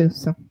well too.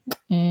 So,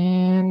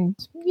 and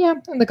yeah,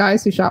 and the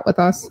guys who shot with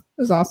us, it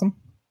was awesome.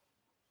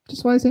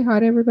 Just want to say hi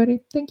to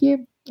everybody. Thank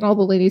you. All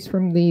the ladies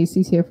from the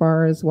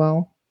CCFR as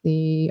well.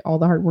 All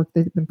the hard work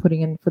they've been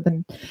putting in for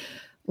the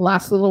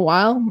last little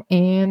while,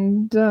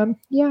 and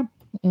yeah,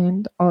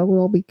 and I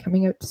will be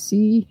coming out to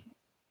see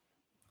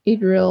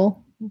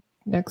Adriel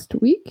next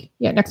week.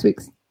 Yeah, next week.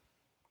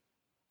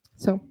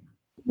 So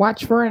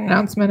watch for an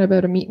announcement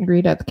about a meet and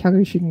greet at the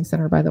Calgary Shooting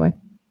Center, by the way.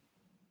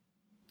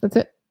 That's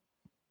it.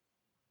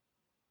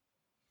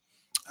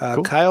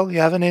 Cool. Kyle, you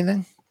have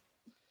anything?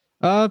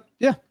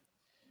 Yeah.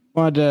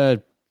 Wanted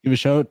to give a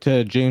shout out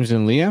to James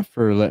and Leah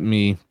for letting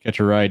me catch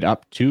a ride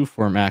up to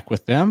Fort Mac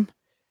with them.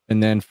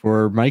 And then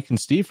for Mike and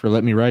Steve for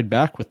letting me ride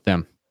back with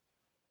them.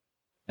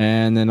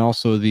 And then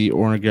also the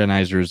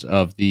organizers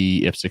of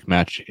the IPSC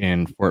match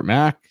in Fort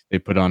Mac. They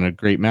put on a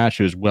great match.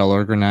 It was well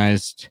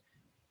organized,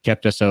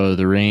 kept us out of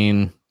the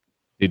rain.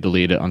 They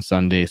delayed it on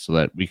Sunday so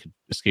that we could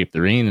escape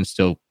the rain and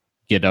still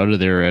get out of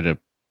there at a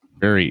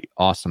very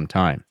awesome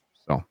time.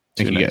 So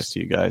Too thank you nice guys. to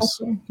you guys.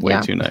 Awesome. Way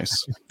Yeah. too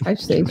nice. I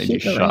say Made you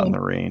shoot in the shot in rain. the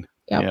rain.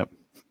 Yep.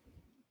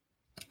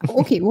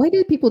 Okay, why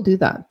do people do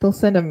that? They'll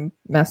send a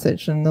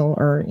message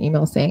or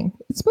email saying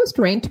it's supposed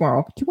to rain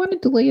tomorrow. Do you want to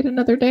delay it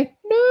another day?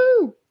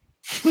 No.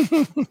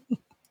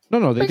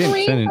 No, they Bring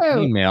didn't send rainbow.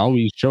 an email.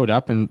 We showed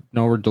up and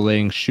now we're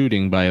delaying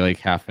shooting by like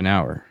half an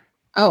hour.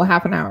 Oh,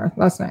 half an hour.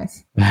 That's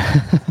nice.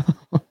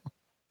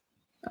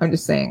 I'm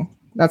just saying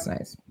that's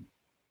nice.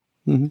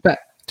 Mhm. But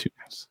Too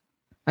nice.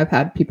 I've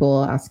had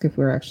people ask if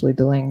we're actually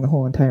delaying the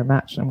whole entire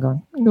match. And I'm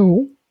going,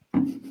 no.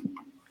 Can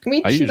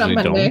we I shoot on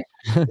usually Monday?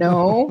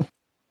 No.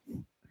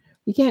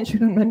 We can't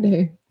shoot on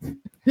Monday.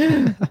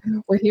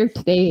 We're here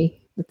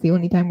today. That's the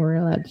only time we're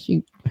allowed to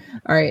shoot.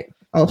 All right.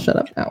 I'll shut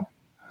up now.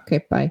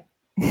 Okay. Bye.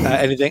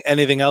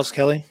 Anything else,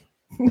 Kelly?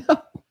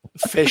 No.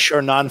 Fish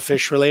or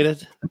non-fish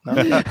related? No?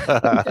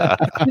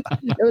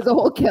 It was a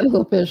whole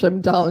kettle of fish.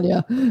 I'm telling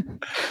you.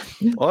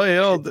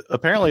 Well,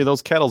 apparently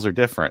those kettles are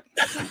different.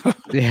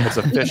 Yeah. It's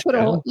a fish You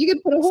kettle.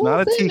 could put a It's whole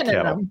not a thing tea in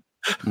kettle. them.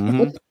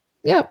 Mhm.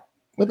 Yeah.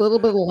 With a little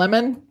bit of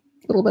lemon,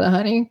 a little bit of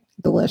honey.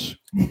 Delish.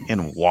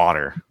 In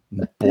water.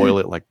 Boil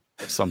it like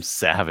some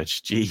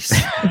savage. Jeez.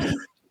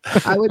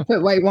 I would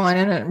put white wine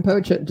in it and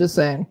poach it. Just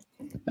saying.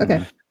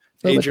 Okay.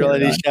 Adriel,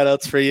 any shout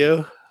outs for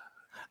you?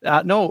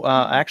 No,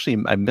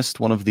 actually, I missed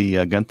one of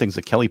the gun things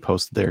that Kelly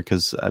posted there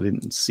because I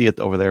didn't see it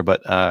over there.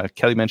 But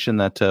Kelly mentioned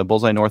that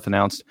Bullseye North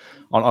announced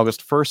on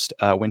August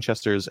 1st,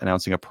 Winchester's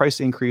announcing a price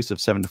increase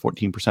of 7 to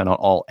 14% on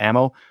all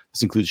ammo.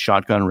 This includes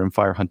shotgun,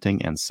 rimfire,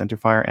 hunting, and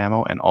centerfire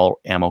ammo, and all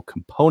ammo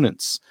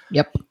components.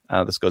 Yep.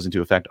 This goes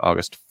into effect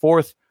August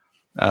 4th.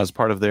 As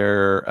part of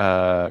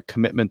their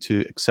commitment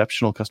to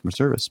exceptional customer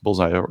service,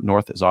 Bullseye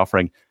North is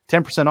offering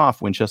 10%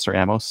 off Winchester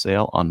ammo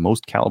sale on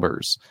most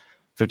calibers.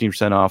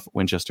 15% off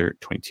Winchester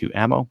 22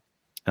 ammo.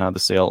 The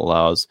sale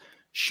allows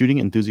shooting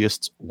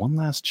enthusiasts one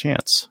last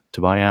chance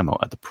to buy ammo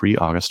at the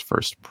pre-August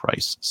 1st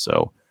price.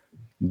 So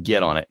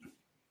get on it.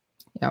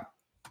 Yep.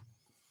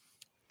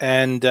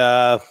 And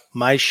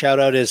my shout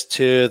out is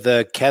to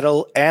the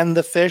kettle and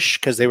the fish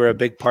because they were a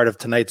big part of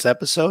tonight's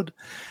episode.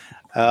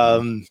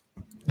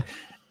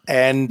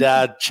 And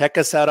check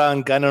us out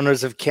on Gun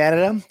Owners of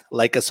Canada.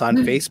 Like us on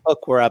Facebook.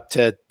 We're up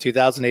to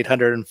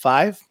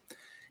 2,805.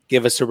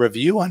 Give us a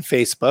review on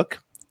Facebook.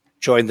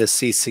 Join the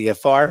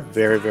CCFR.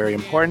 Very, very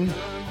important.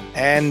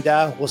 And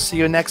we'll see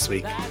you next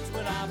week.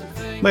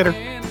 Later.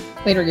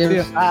 Later,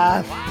 Gabriel.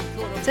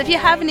 So if you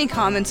have any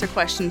comments or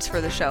questions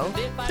for the show,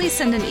 please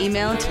send an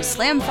email to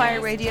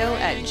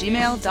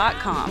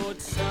slamfireradio@gmail.com.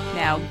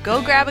 Now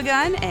go grab a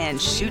gun and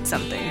shoot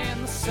something.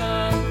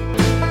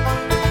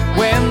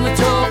 When the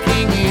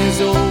talking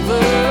is over,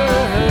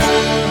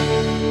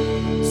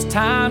 it's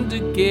time to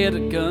get a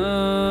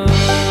gun.